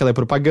sem dizer que ela é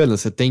propaganda.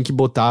 Você tem que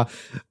botar,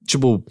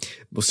 tipo,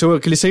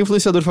 aquele seu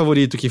influenciador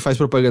favorito que faz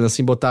propaganda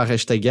sem botar a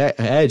hashtag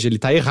ad, ele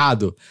tá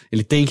errado.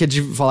 Ele tem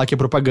que falar que é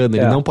propaganda.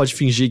 Ele não pode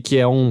fingir que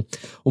é um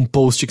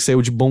post que saiu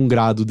de bom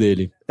grado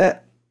dele.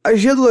 A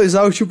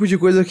G2A é o tipo de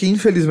coisa que,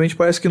 infelizmente,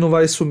 parece que não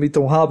vai sumir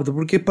tão rápido,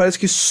 porque parece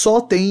que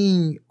só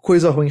tem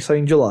coisa ruim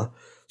saindo de lá.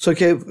 Só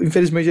que,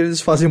 infelizmente,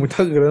 eles fazem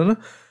muita grana.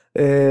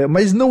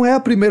 Mas não é a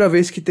primeira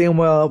vez que tem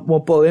uma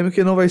polêmica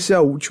e não vai ser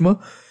a última.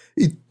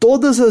 E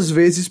todas as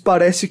vezes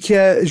parece que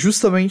é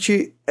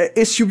justamente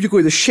esse tipo de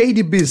coisa,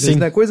 shady business,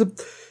 né?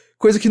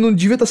 Coisa que não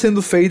devia estar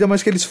sendo feita,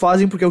 mas que eles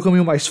fazem porque é o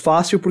caminho mais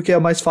fácil, porque é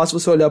mais fácil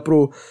você olhar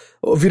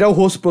virar o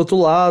rosto pro outro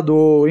lado,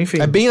 ou, enfim.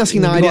 É bem assim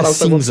na área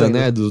cinza,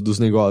 né, dos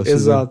negócios.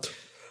 Exato.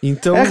 Né?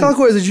 Então... É aquela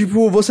coisa,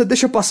 tipo, você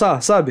deixa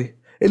passar, sabe?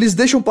 Eles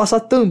deixam passar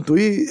tanto,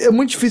 e é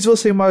muito difícil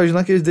você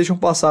imaginar que eles deixam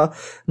passar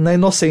na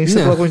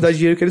inocência pela quantidade de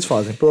dinheiro que eles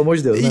fazem, pelo amor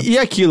de Deus, né? E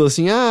aquilo,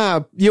 assim,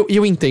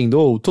 eu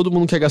entendo, todo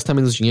mundo quer gastar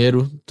menos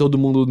dinheiro, todo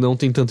mundo não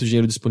tem tanto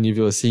dinheiro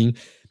disponível assim.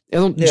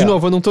 De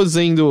novo, eu não tô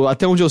dizendo,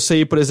 até onde eu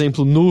sei, por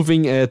exemplo,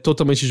 nuvem é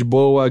totalmente de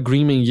boa,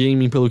 Greenman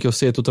Gaming, pelo que eu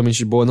sei, é totalmente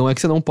de boa. Não é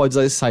que você não pode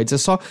usar esses sites, é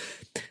só...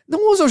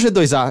 Não usa o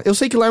G2A. Eu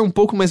sei que lá é um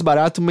pouco mais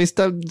barato, mas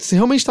você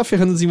realmente tá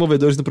ferrando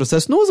desenvolvedores no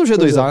processo. Não usa o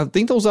G2A.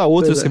 Tenta usar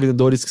outros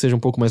revendedores que sejam um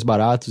pouco mais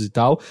baratos e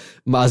tal.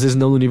 Mas às vezes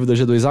não no nível da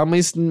G2A,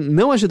 mas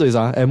não a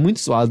G2A. É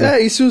muito suado.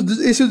 E se o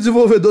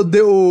desenvolvedor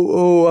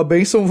deu a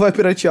benção, vai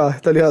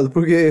piratear, tá ligado?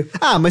 Porque...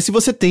 mas se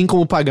você tem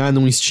como pagar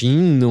num Steam,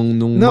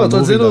 Não, eu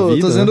tô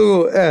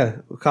dizendo,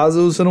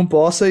 caso você não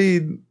possa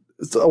e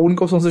a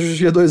única opção seja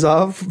o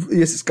G2A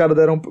e esses caras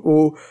deram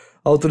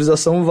a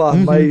autorização,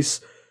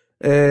 mas...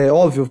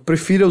 óbvio,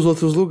 prefira os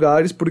outros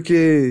lugares,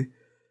 porque...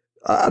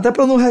 Até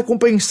pra não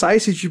recompensar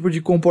esse tipo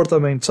de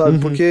comportamento, sabe?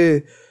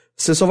 Porque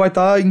você só vai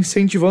estar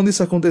incentivando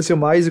isso a acontecer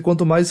mais, e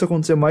quanto mais isso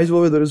acontecer, mais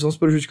desenvolvedores vão se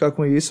prejudicar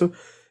com isso,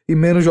 e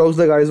menos jogos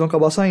legais vão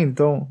acabar saindo.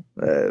 Então,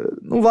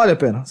 não vale a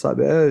pena,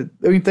 sabe?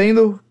 Eu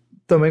entendo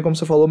também, como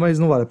você falou, mas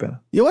não vale a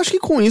pena. E eu acho que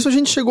com isso a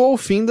gente chegou ao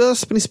fim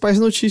das principais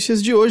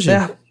notícias de hoje.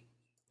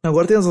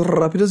 Agora tem as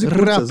rápidas e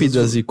curtas.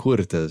 Rápidas e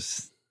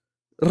curtas.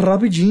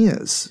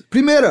 Rapidinhas.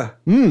 Primeira.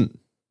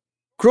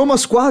 Chroma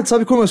Squad,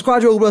 sabe Chroma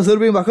Squad, jogo brasileiro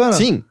bem bacana?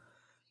 Sim.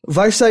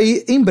 Vai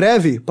sair em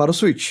breve para o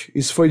Switch.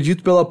 Isso foi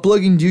dito pela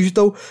Plugin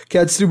Digital, que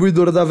é a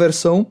distribuidora da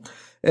versão.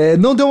 Ela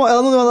não deu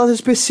uma data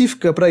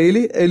específica para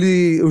ele.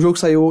 O jogo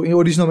saiu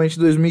originalmente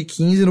em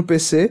 2015 no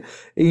PC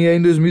e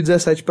em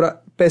 2017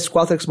 para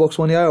PS4, Xbox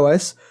One e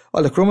iOS.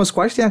 Olha, Chroma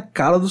Squad tem a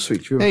cara do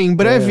Switch, viu? Em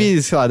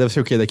breve, sei lá, deve ser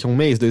o quê? Daqui a 1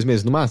 mês, 2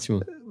 meses no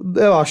máximo?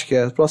 Eu acho que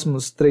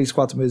próximos 3,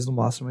 4 meses no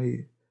máximo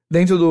aí.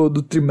 Dentro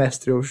do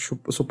trimestre, eu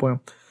suponho.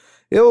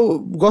 Eu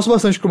gosto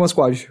bastante de Chroma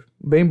Squad,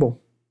 bem bom.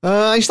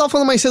 A gente tava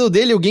falando mais cedo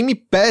dele, o Game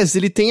Pass,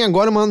 ele tem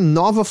agora uma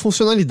nova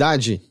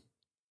funcionalidade.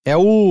 É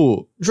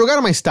o jogar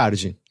mais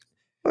tarde.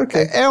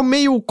 Okay. É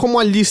meio como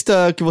a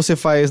lista que você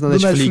faz na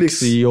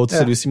Netflix e outros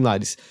serviços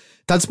similares.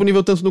 Tá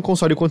disponível tanto no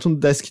console quanto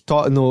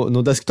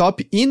no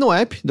desktop e no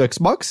app do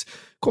Xbox,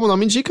 como o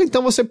nome indica,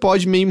 então você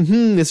pode meio,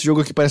 esse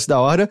jogo aqui parece da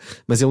hora,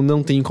 mas eu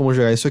não tenho como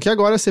jogar isso aqui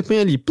agora, você põe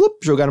ali,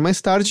 jogar mais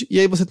tarde, e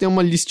aí você tem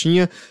uma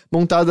listinha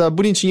montada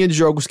bonitinha de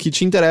jogos que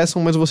te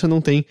interessam, mas você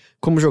não tem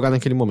como jogar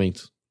naquele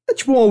momento. É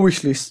tipo uma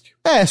wishlist.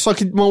 Só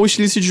que uma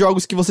wishlist de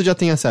jogos que você já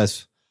tem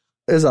acesso.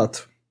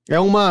 Exato. É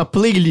uma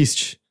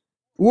playlist.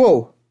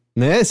 Uou!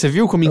 Né? Você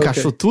viu como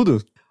encaixou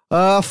tudo?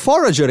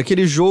 Forager,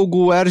 aquele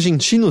jogo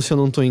argentino, se eu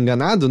não tô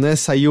enganado, né?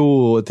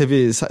 Saiu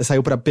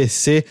pra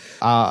PC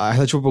há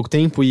relativo pouco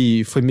tempo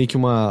e foi meio que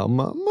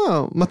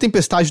uma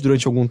tempestade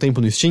durante algum tempo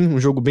no Steam. Um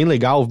jogo bem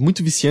legal,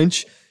 muito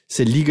viciante.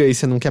 Você liga e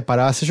você não quer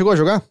parar. Você chegou a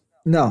jogar?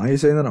 Não,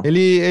 isso ainda não.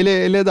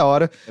 Ele é da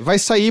hora. Vai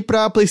sair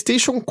pra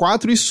PlayStation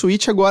 4 e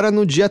Switch agora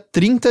no dia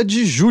 30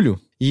 de julho.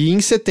 E em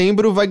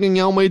setembro vai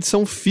ganhar uma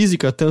edição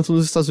física, tanto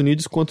nos Estados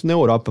Unidos quanto na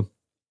Europa.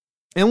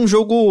 É um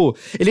jogo...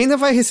 Ele ainda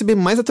vai receber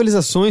mais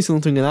atualizações, se não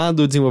tô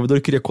enganado. O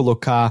desenvolvedor queria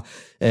colocar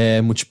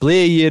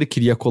multiplayer,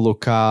 queria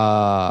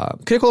colocar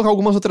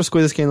algumas outras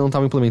coisas que ainda não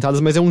estavam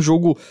implementadas, mas é um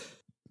jogo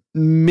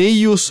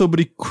meio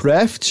sobre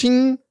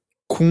crafting,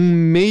 com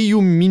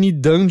meio mini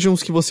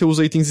dungeons que você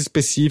usa itens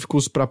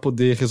específicos pra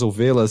poder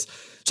resolvê-las.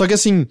 Só que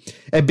assim,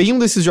 é bem um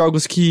desses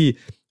jogos que...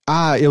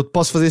 eu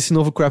posso fazer esse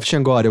novo crafting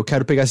agora, eu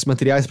quero pegar esses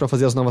materiais pra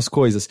fazer as novas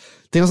coisas.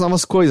 Tem as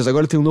novas coisas,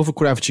 agora eu tenho um novo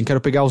crafting,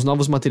 quero pegar os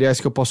novos materiais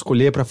que eu posso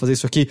colher pra fazer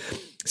isso aqui.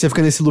 Você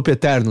fica nesse loop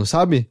eterno,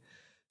 sabe?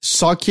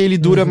 Só que ele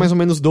dura mais ou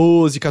menos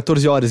 12,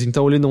 14 horas,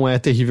 então ele não é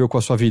terrível com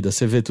a sua vida.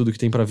 Você vê tudo que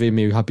tem pra ver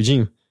meio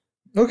rapidinho.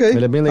 Ok.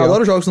 Ele é bem legal.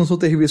 Adoro jogos que não são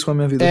terríveis com a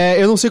minha vida.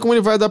 Eu não sei como ele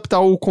vai adaptar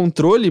o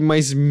controle,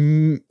 mas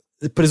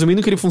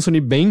presumindo que ele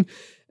funcione bem,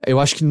 eu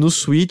acho que no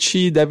Switch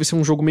deve ser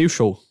um jogo meio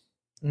show.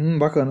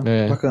 Bacana,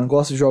 bacana.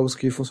 Gosto de jogos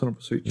que funcionam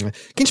pro Switch.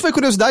 Quem tiver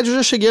curiosidade, eu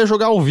já cheguei a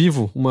jogar ao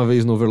vivo uma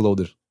vez no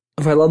Overloader.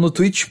 Vai lá no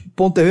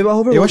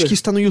twitch.tv/Overloader. Eu acho que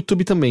está no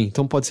YouTube também,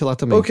 então pode ser lá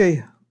também.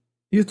 Ok.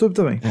 YouTube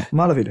também.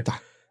 Maravilha.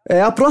 Tá.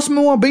 A próxima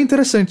é uma bem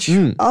interessante.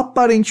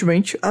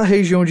 Aparentemente, a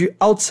região de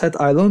Outset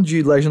Island,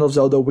 de Legend of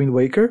Zelda Wind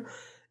Waker,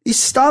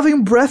 estava em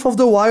Breath of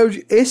the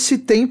Wild esse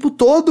tempo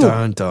todo.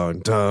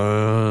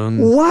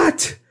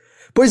 What?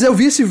 Pois eu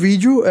vi esse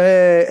vídeo,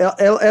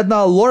 é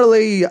na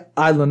Loreley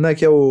Island, né,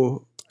 que é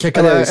o... Que é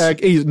aquela...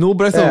 no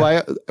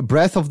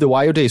Breath of the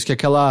Wild é isso, que é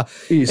aquela...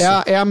 Isso.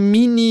 É a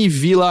mini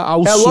vila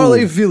ao sul. É a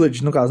Loreley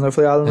Village, no caso, né? Eu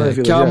falei Island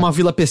Village. Que é uma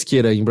vila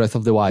pesqueira em Breath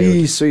of the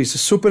Wild. Isso.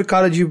 Super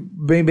cara de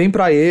bem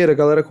praieira,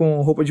 galera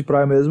com roupa de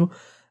praia mesmo.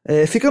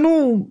 Fica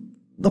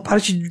na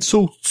parte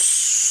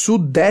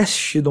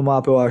sudeste do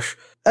mapa, eu acho.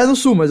 É no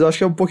sul, mas eu acho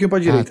que é um pouquinho pra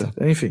direita.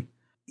 Tá. Enfim.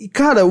 E,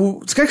 cara, o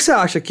que é que você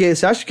acha?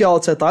 Você acha que é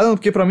Outset Island?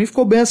 Porque pra mim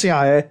ficou bem assim,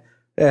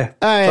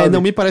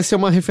 não me parece ser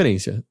uma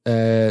referência.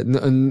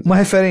 Uma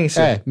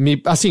referência.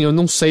 Assim, eu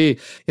não sei,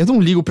 eu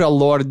não ligo pra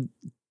lore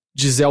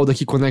de Zelda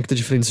que conecta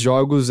diferentes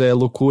jogos, é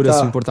loucura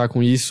se importar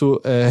com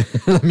isso,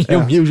 na minha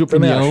humilde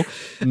opinião.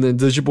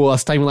 Tipo,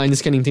 as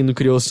timelines que a Nintendo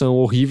criou são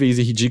horríveis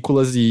e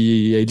ridículas,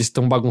 e eles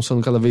estão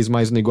bagunçando cada vez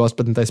mais o negócio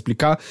pra tentar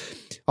explicar,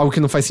 algo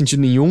que não faz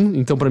sentido nenhum.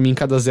 Então pra mim,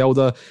 cada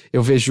Zelda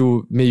eu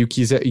vejo meio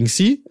que em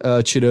si,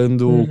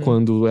 tirando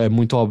quando é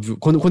muito óbvio,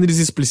 quando eles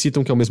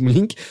explicitam que é o mesmo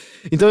Link.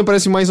 Então me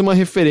parece mais uma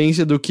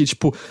referência do que,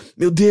 tipo,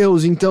 meu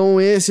Deus,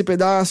 então esse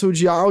pedaço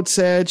de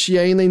Outset e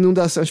aí na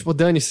inundação, tipo,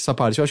 dane-se essa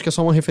parte. Eu acho que é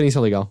só uma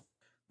referência legal.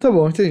 Tá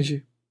bom,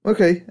 entendi.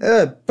 Ok.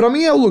 Pra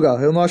mim é o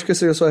lugar. Eu não acho que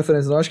seja só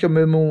referência, não acho que é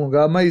mesmo um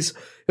lugar, mas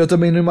eu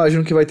também não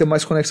imagino que vai ter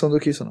mais conexão do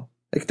que isso, não.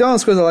 É que tem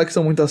umas coisas lá que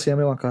são muito assim, a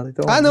mesma cara.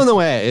 Então,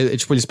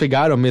 tipo, eles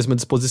pegaram a mesma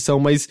disposição,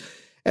 mas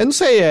eu não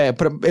sei,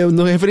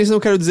 referência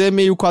não quero dizer, é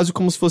meio quase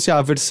como se fosse a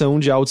versão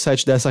de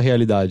Outset dessa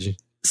realidade.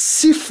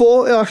 Se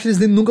for, eu acho que eles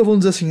nunca vão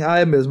dizer assim,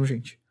 é mesmo,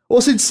 gente.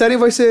 Ou se disserem,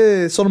 vai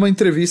ser só numa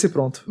entrevista e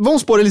pronto.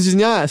 Vamos supor, eles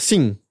dizem,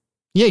 sim.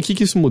 E aí, o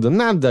que isso muda?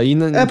 Nada.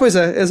 Pois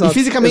é, exato. E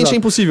fisicamente exato. É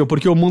impossível,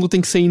 porque o mundo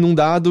tem que ser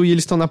inundado e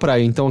eles estão na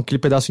praia, então aquele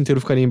pedaço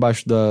inteiro ficaria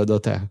embaixo da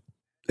terra.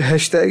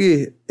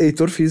 Hashtag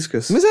Heitor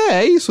Físicas. Mas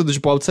é isso,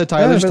 tipo, Outset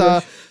Island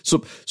tá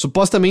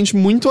supostamente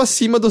muito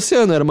acima do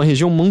oceano, era uma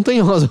região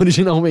montanhosa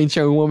originalmente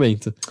em algum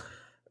momento.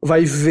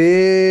 Vai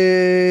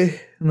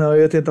ver... Não,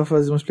 eu ia tentar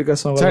fazer uma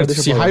explicação agora.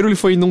 Certo, se Hyrule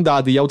foi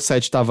inundado e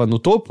Outset tava no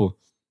topo,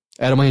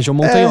 era uma região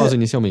montanhosa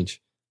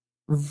inicialmente.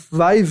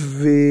 Vai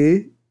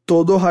ver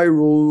todo o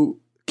Hyrule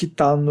que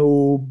tá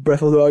no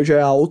Breath of the Wild é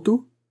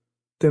alto,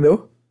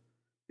 entendeu?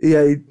 E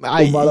aí...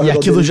 e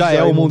aquilo já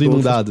é o mundo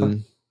inundado.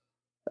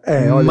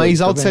 Olha, mas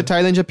tá Outset vendo?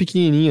 Island é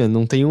pequenininha,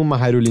 não tem uma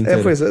Hyrule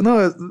inteira. Pois é.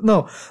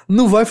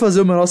 Não vai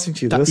fazer o menor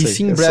sentido. Tá, eu e sei.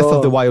 sim Breath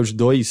of the Wild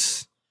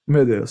 2,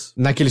 Meu Deus.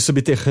 naquele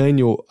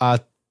subterrâneo, a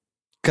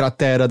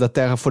cratera da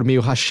terra for meio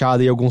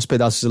rachada e alguns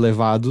pedaços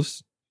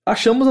elevados.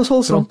 Achamos a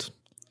solução. Pronto.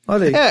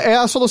 Olha aí. É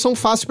a solução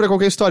fácil pra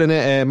qualquer história,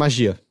 né? É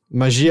magia.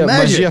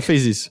 Magia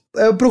fez isso.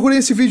 Eu procurei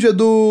esse vídeo, é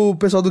do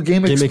pessoal do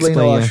Game Explain,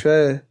 eu acho.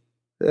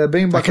 É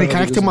bem bacana. Aquele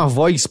cara que tem uma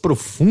voz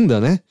profunda,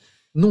 né?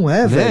 Não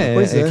é, velho?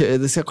 Pois é.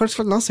 Você acorda e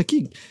fala, nossa,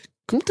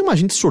 como tem uma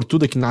gente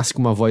sortuda que nasce com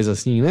uma voz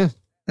assim, né?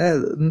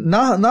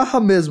 Narra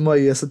mesmo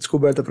aí essa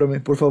descoberta pra mim,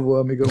 por favor,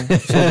 amigão.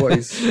 Sua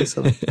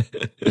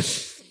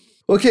voz.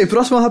 Ok,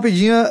 próxima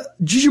rapidinha.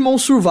 Digimon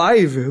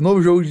Survive. O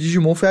novo jogo de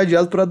Digimon foi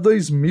adiado pra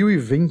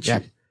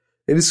 2020.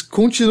 Eles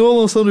continuam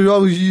lançando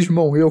jogos de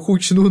Digimon e eu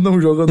continuo não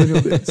jogando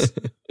nenhum deles.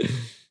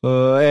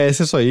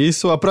 Esse é só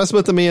isso. A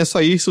próxima também é só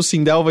isso. O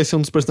Sindel vai ser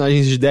um dos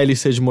personagens de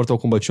DLC de Mortal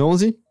Kombat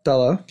 11. Tá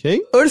lá.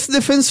 Ok. Earth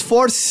Defense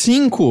Force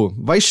 5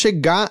 vai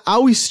chegar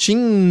ao Steam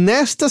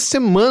nesta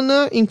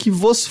semana em que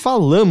vos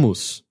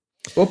falamos.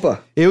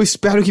 Opa. Eu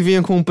espero que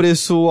venha com um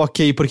preço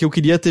ok, porque eu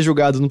queria ter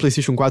jogado no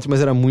PlayStation 4,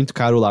 mas era muito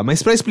caro lá.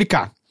 Mas pra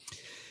explicar,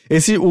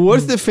 o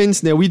Earth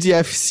Defense, né, o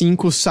EDF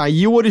 5,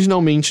 saiu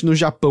originalmente no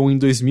Japão em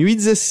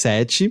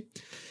 2017.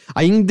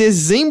 Aí em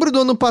dezembro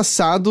do ano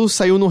passado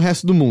saiu no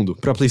resto do mundo,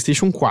 pra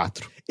PlayStation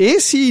 4.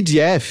 Esse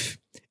EDF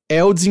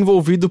é o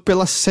desenvolvido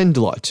pela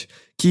Sandlot,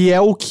 que é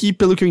o que,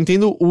 pelo que eu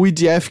entendo, o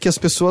EDF que as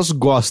pessoas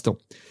gostam.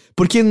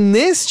 Porque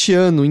neste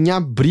ano, em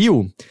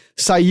abril,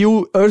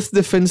 saiu Earth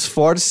Defense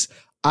Force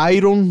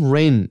Iron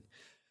Rain,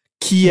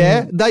 que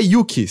é da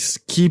Yukis,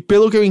 que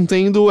pelo que eu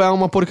entendo é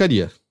uma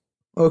porcaria.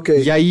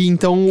 Ok. E aí,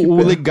 então, o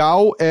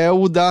legal é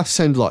o da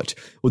Sandlot.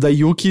 O da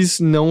Yukis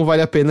não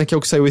vale a pena, que é o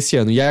que saiu esse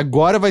ano. E aí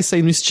agora vai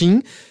sair no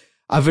Steam,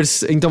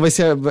 então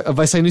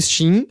vai sair no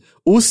Steam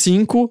o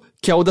 5,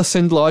 que é o da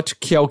Sandlot,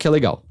 que é o que é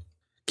legal.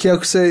 Que é o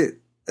que você...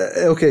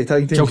 ok, tá,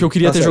 entendi. Que é o que eu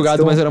queria ter certo. jogado,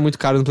 Então, mas era muito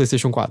caro no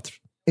PlayStation 4.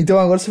 Então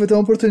agora você vai ter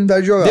uma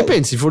oportunidade de jogar.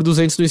 Depende, se for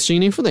 200 no Steam,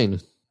 nem fudendo.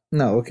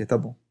 Não, ok, tá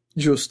bom.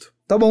 Justo.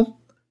 Tá bom.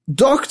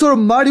 Dr.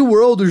 Mario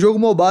World, o jogo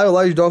mobile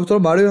lá de Dr.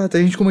 Mario, até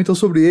a gente comentou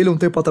sobre ele um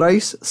tempo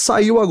atrás,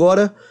 saiu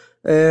agora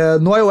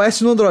no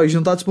iOS e no Android.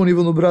 Não tá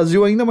disponível no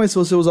Brasil ainda, mas se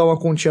você usar uma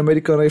continha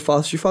americana aí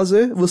fácil de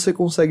fazer, você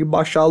consegue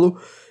baixá-lo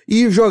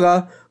e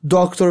jogar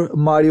Dr.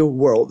 Mario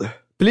World.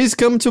 Please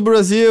come to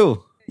Brazil!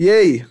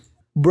 Yay!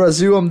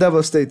 Brasil, I'm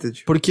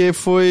devastated. Porque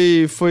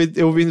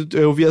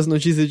eu vi as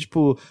notícias,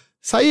 tipo,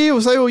 saiu,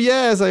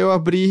 yes! Aí eu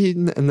abri,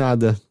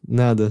 nada.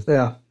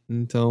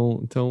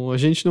 Então a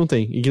gente não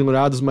tem.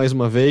 Ignorados mais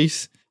uma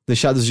vez,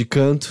 deixados de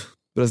canto,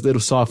 o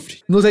brasileiro sofre.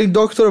 Não tem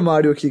Dr.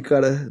 Mario aqui,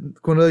 cara.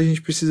 Quando a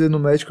gente precisa ir no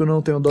médico,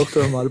 não tem o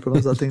Dr. Mario pra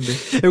nos atender.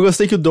 Eu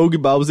gostei que o Doug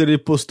Bowser, ele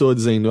postou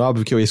dizendo,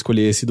 óbvio que eu ia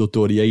escolher esse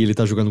doutor, e aí ele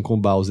tá jogando com o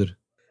Bowser.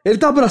 Ele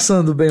tá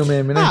abraçando bem o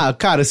meme, né? Ah,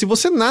 cara, se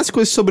você nasce com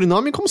esse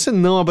sobrenome, como você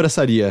não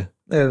abraçaria?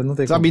 Não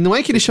tem Sabe, como. não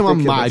é que ele chama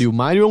Mario.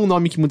 Mario é um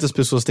nome que muitas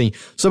pessoas têm.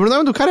 O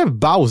sobrenome do cara é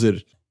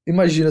Bowser.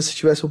 Imagina se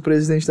tivesse um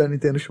presidente da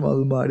Nintendo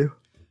chamado Mario.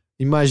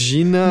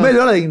 Imagina...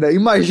 Melhor ainda,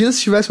 imagina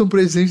se tivesse um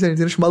presidente da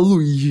Nintendo chamado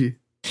Luigi.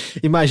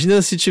 Imagina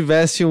se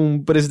tivesse um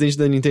presidente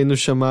da Nintendo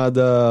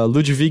chamada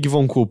Ludwig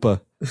von Koopa.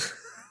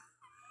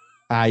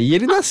 Aí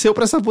ele nasceu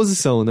pra essa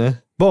posição, né?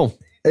 Bom,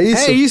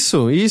 É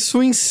isso.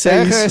 Isso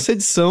encerra essa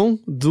edição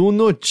do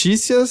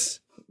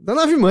Notícias da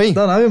Nave Mãe.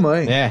 Da nave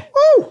mãe.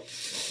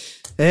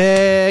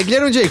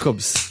 Guilherme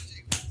Jacobs.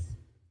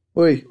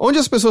 Oi. Onde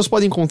as pessoas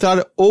podem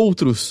encontrar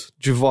outros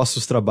de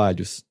vossos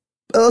trabalhos?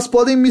 Elas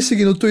podem me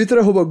seguir no Twitter,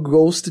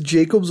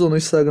 @GhostJacobs, ou no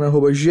Instagram,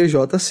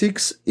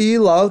 @GJ6, e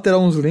lá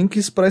terão uns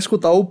links pra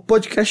escutar o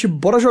podcast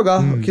Bora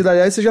Jogar, que,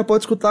 aliás, você já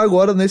pode escutar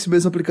agora nesse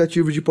mesmo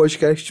aplicativo de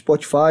podcast,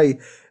 Spotify,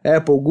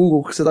 Apple,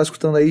 Google, que você tá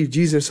escutando aí,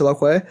 Deezer, sei lá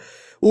qual é.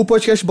 O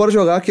podcast Bora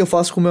Jogar, que eu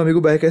faço com meu amigo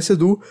BRQS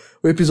Edu,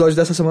 o episódio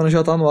dessa semana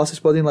já tá no ar, vocês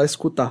podem ir lá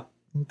escutar.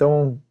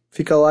 Então,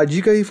 fica lá a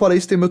dica, e fora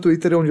isso tem meu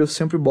Twitter, onde eu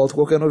sempre boto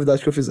qualquer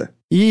novidade que eu fizer.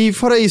 E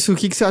fora isso, o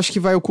que você acha que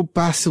vai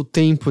ocupar seu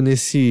tempo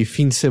nesse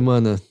fim de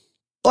semana?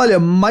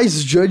 Olha,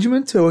 mais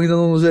Judgment, eu ainda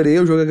não zerei,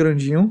 o jogo é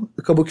grandinho.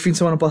 Acabou que fim de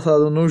semana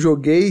passado eu não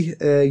joguei,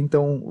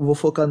 então vou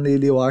focar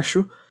nele, eu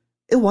acho.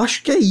 Eu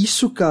acho que é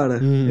isso, cara.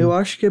 Eu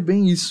acho que é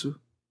bem isso.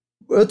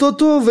 Eu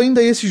tô vendo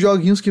aí esses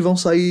joguinhos que vão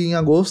sair em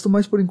agosto,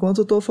 mas por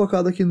enquanto eu tô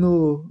focado aqui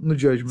no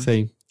Judgment.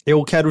 Sei.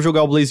 Eu quero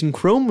jogar o Blazing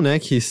Chrome, né,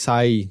 que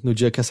sai no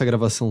dia que essa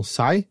gravação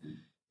sai.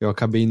 Eu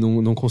acabei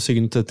não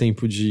conseguindo ter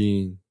tempo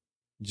de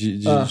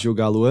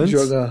jogá-lo antes.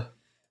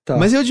 Tá.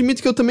 Mas eu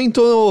admito que eu também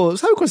tô...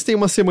 Sabe quando você tem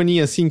uma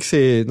semaninha assim que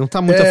você não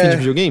tá muito afim de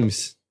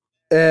videogames?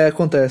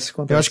 Acontece.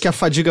 Eu acho que a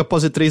fadiga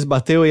pós E3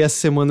 bateu e essa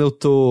semana eu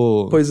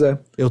tô... Pois é.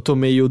 Eu tô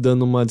meio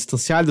dando uma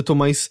distanciada, eu tô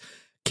mais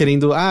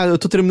querendo... eu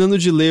tô terminando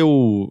de ler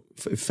o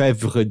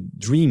Fever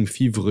Dream,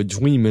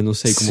 eu não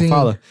sei como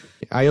fala.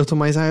 Aí eu tô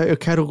mais... eu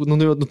quero...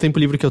 No tempo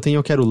livre que eu tenho,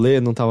 eu quero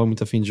ler, não tava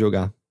muito afim de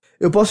jogar.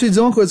 Eu posso te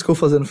dizer uma coisa que eu vou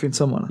fazer no fim de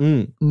semana.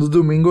 No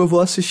domingo eu vou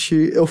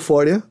assistir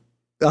Euphoria,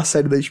 a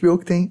série da HBO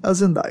que tem a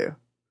Zendaya.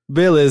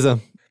 Beleza.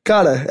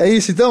 Cara, é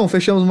isso então?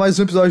 Fechamos mais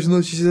um episódio de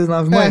Notícias da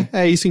Nave Mãe?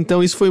 É isso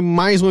então, isso foi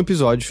mais um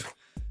episódio.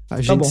 A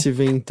gente se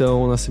vê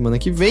então na semana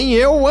que vem.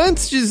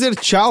 Antes de dizer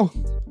tchau...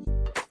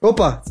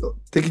 Opa,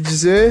 tem que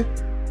dizer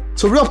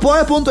sobre o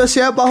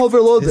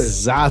apoia.se/Overloader.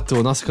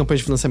 Exato, nossa campanha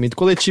de financiamento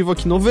coletivo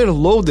aqui no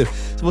Overloader.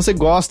 Se você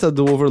gosta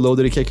do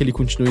Overloader e quer que ele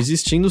continue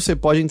existindo, você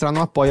pode entrar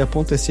no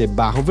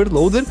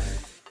apoia.se/Overloader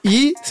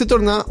e se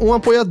tornar um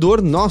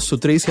apoiador nosso,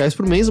 R$3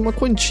 por mês, uma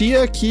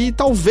quantia que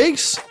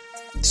talvez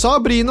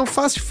sobre e não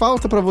faz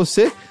falta pra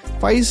você,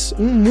 faz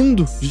um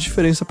mundo de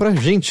diferença pra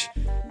gente.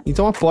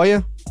 Então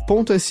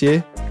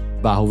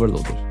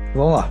apoia.se/Overloader.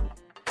 Vamos lá.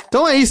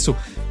 Então é isso.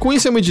 Com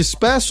isso eu me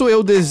despeço.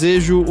 Eu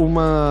desejo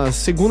uma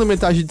segunda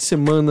metade de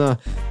semana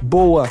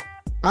boa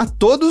a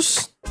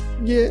todos.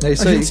 E é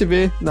isso a aí. gente se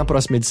vê na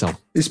próxima edição.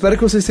 Espero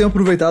que vocês tenham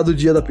aproveitado o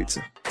dia da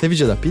pizza. Teve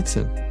dia da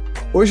pizza?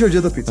 Hoje é o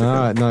dia da pizza.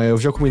 Cara. Não, eu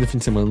já comi no fim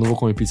de semana. Não vou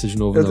comer pizza de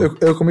novo,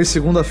 eu comi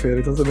segunda-feira,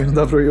 então também não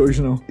dá pra ir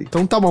hoje, não.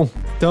 Então tá bom.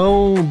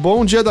 Então,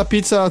 bom dia da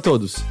pizza a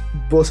todos.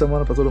 Boa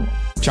semana pra todo mundo.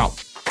 Tchau.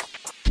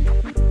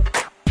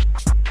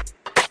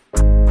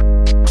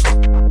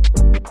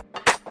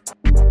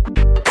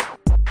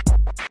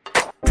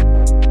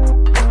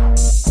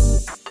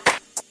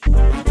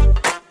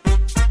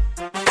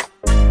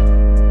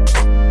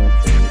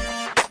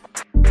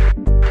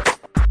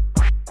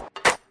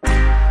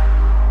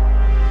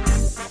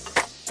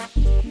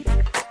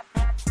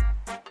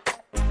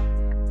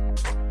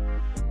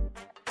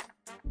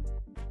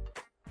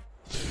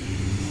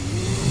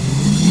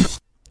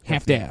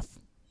 Half-Daff.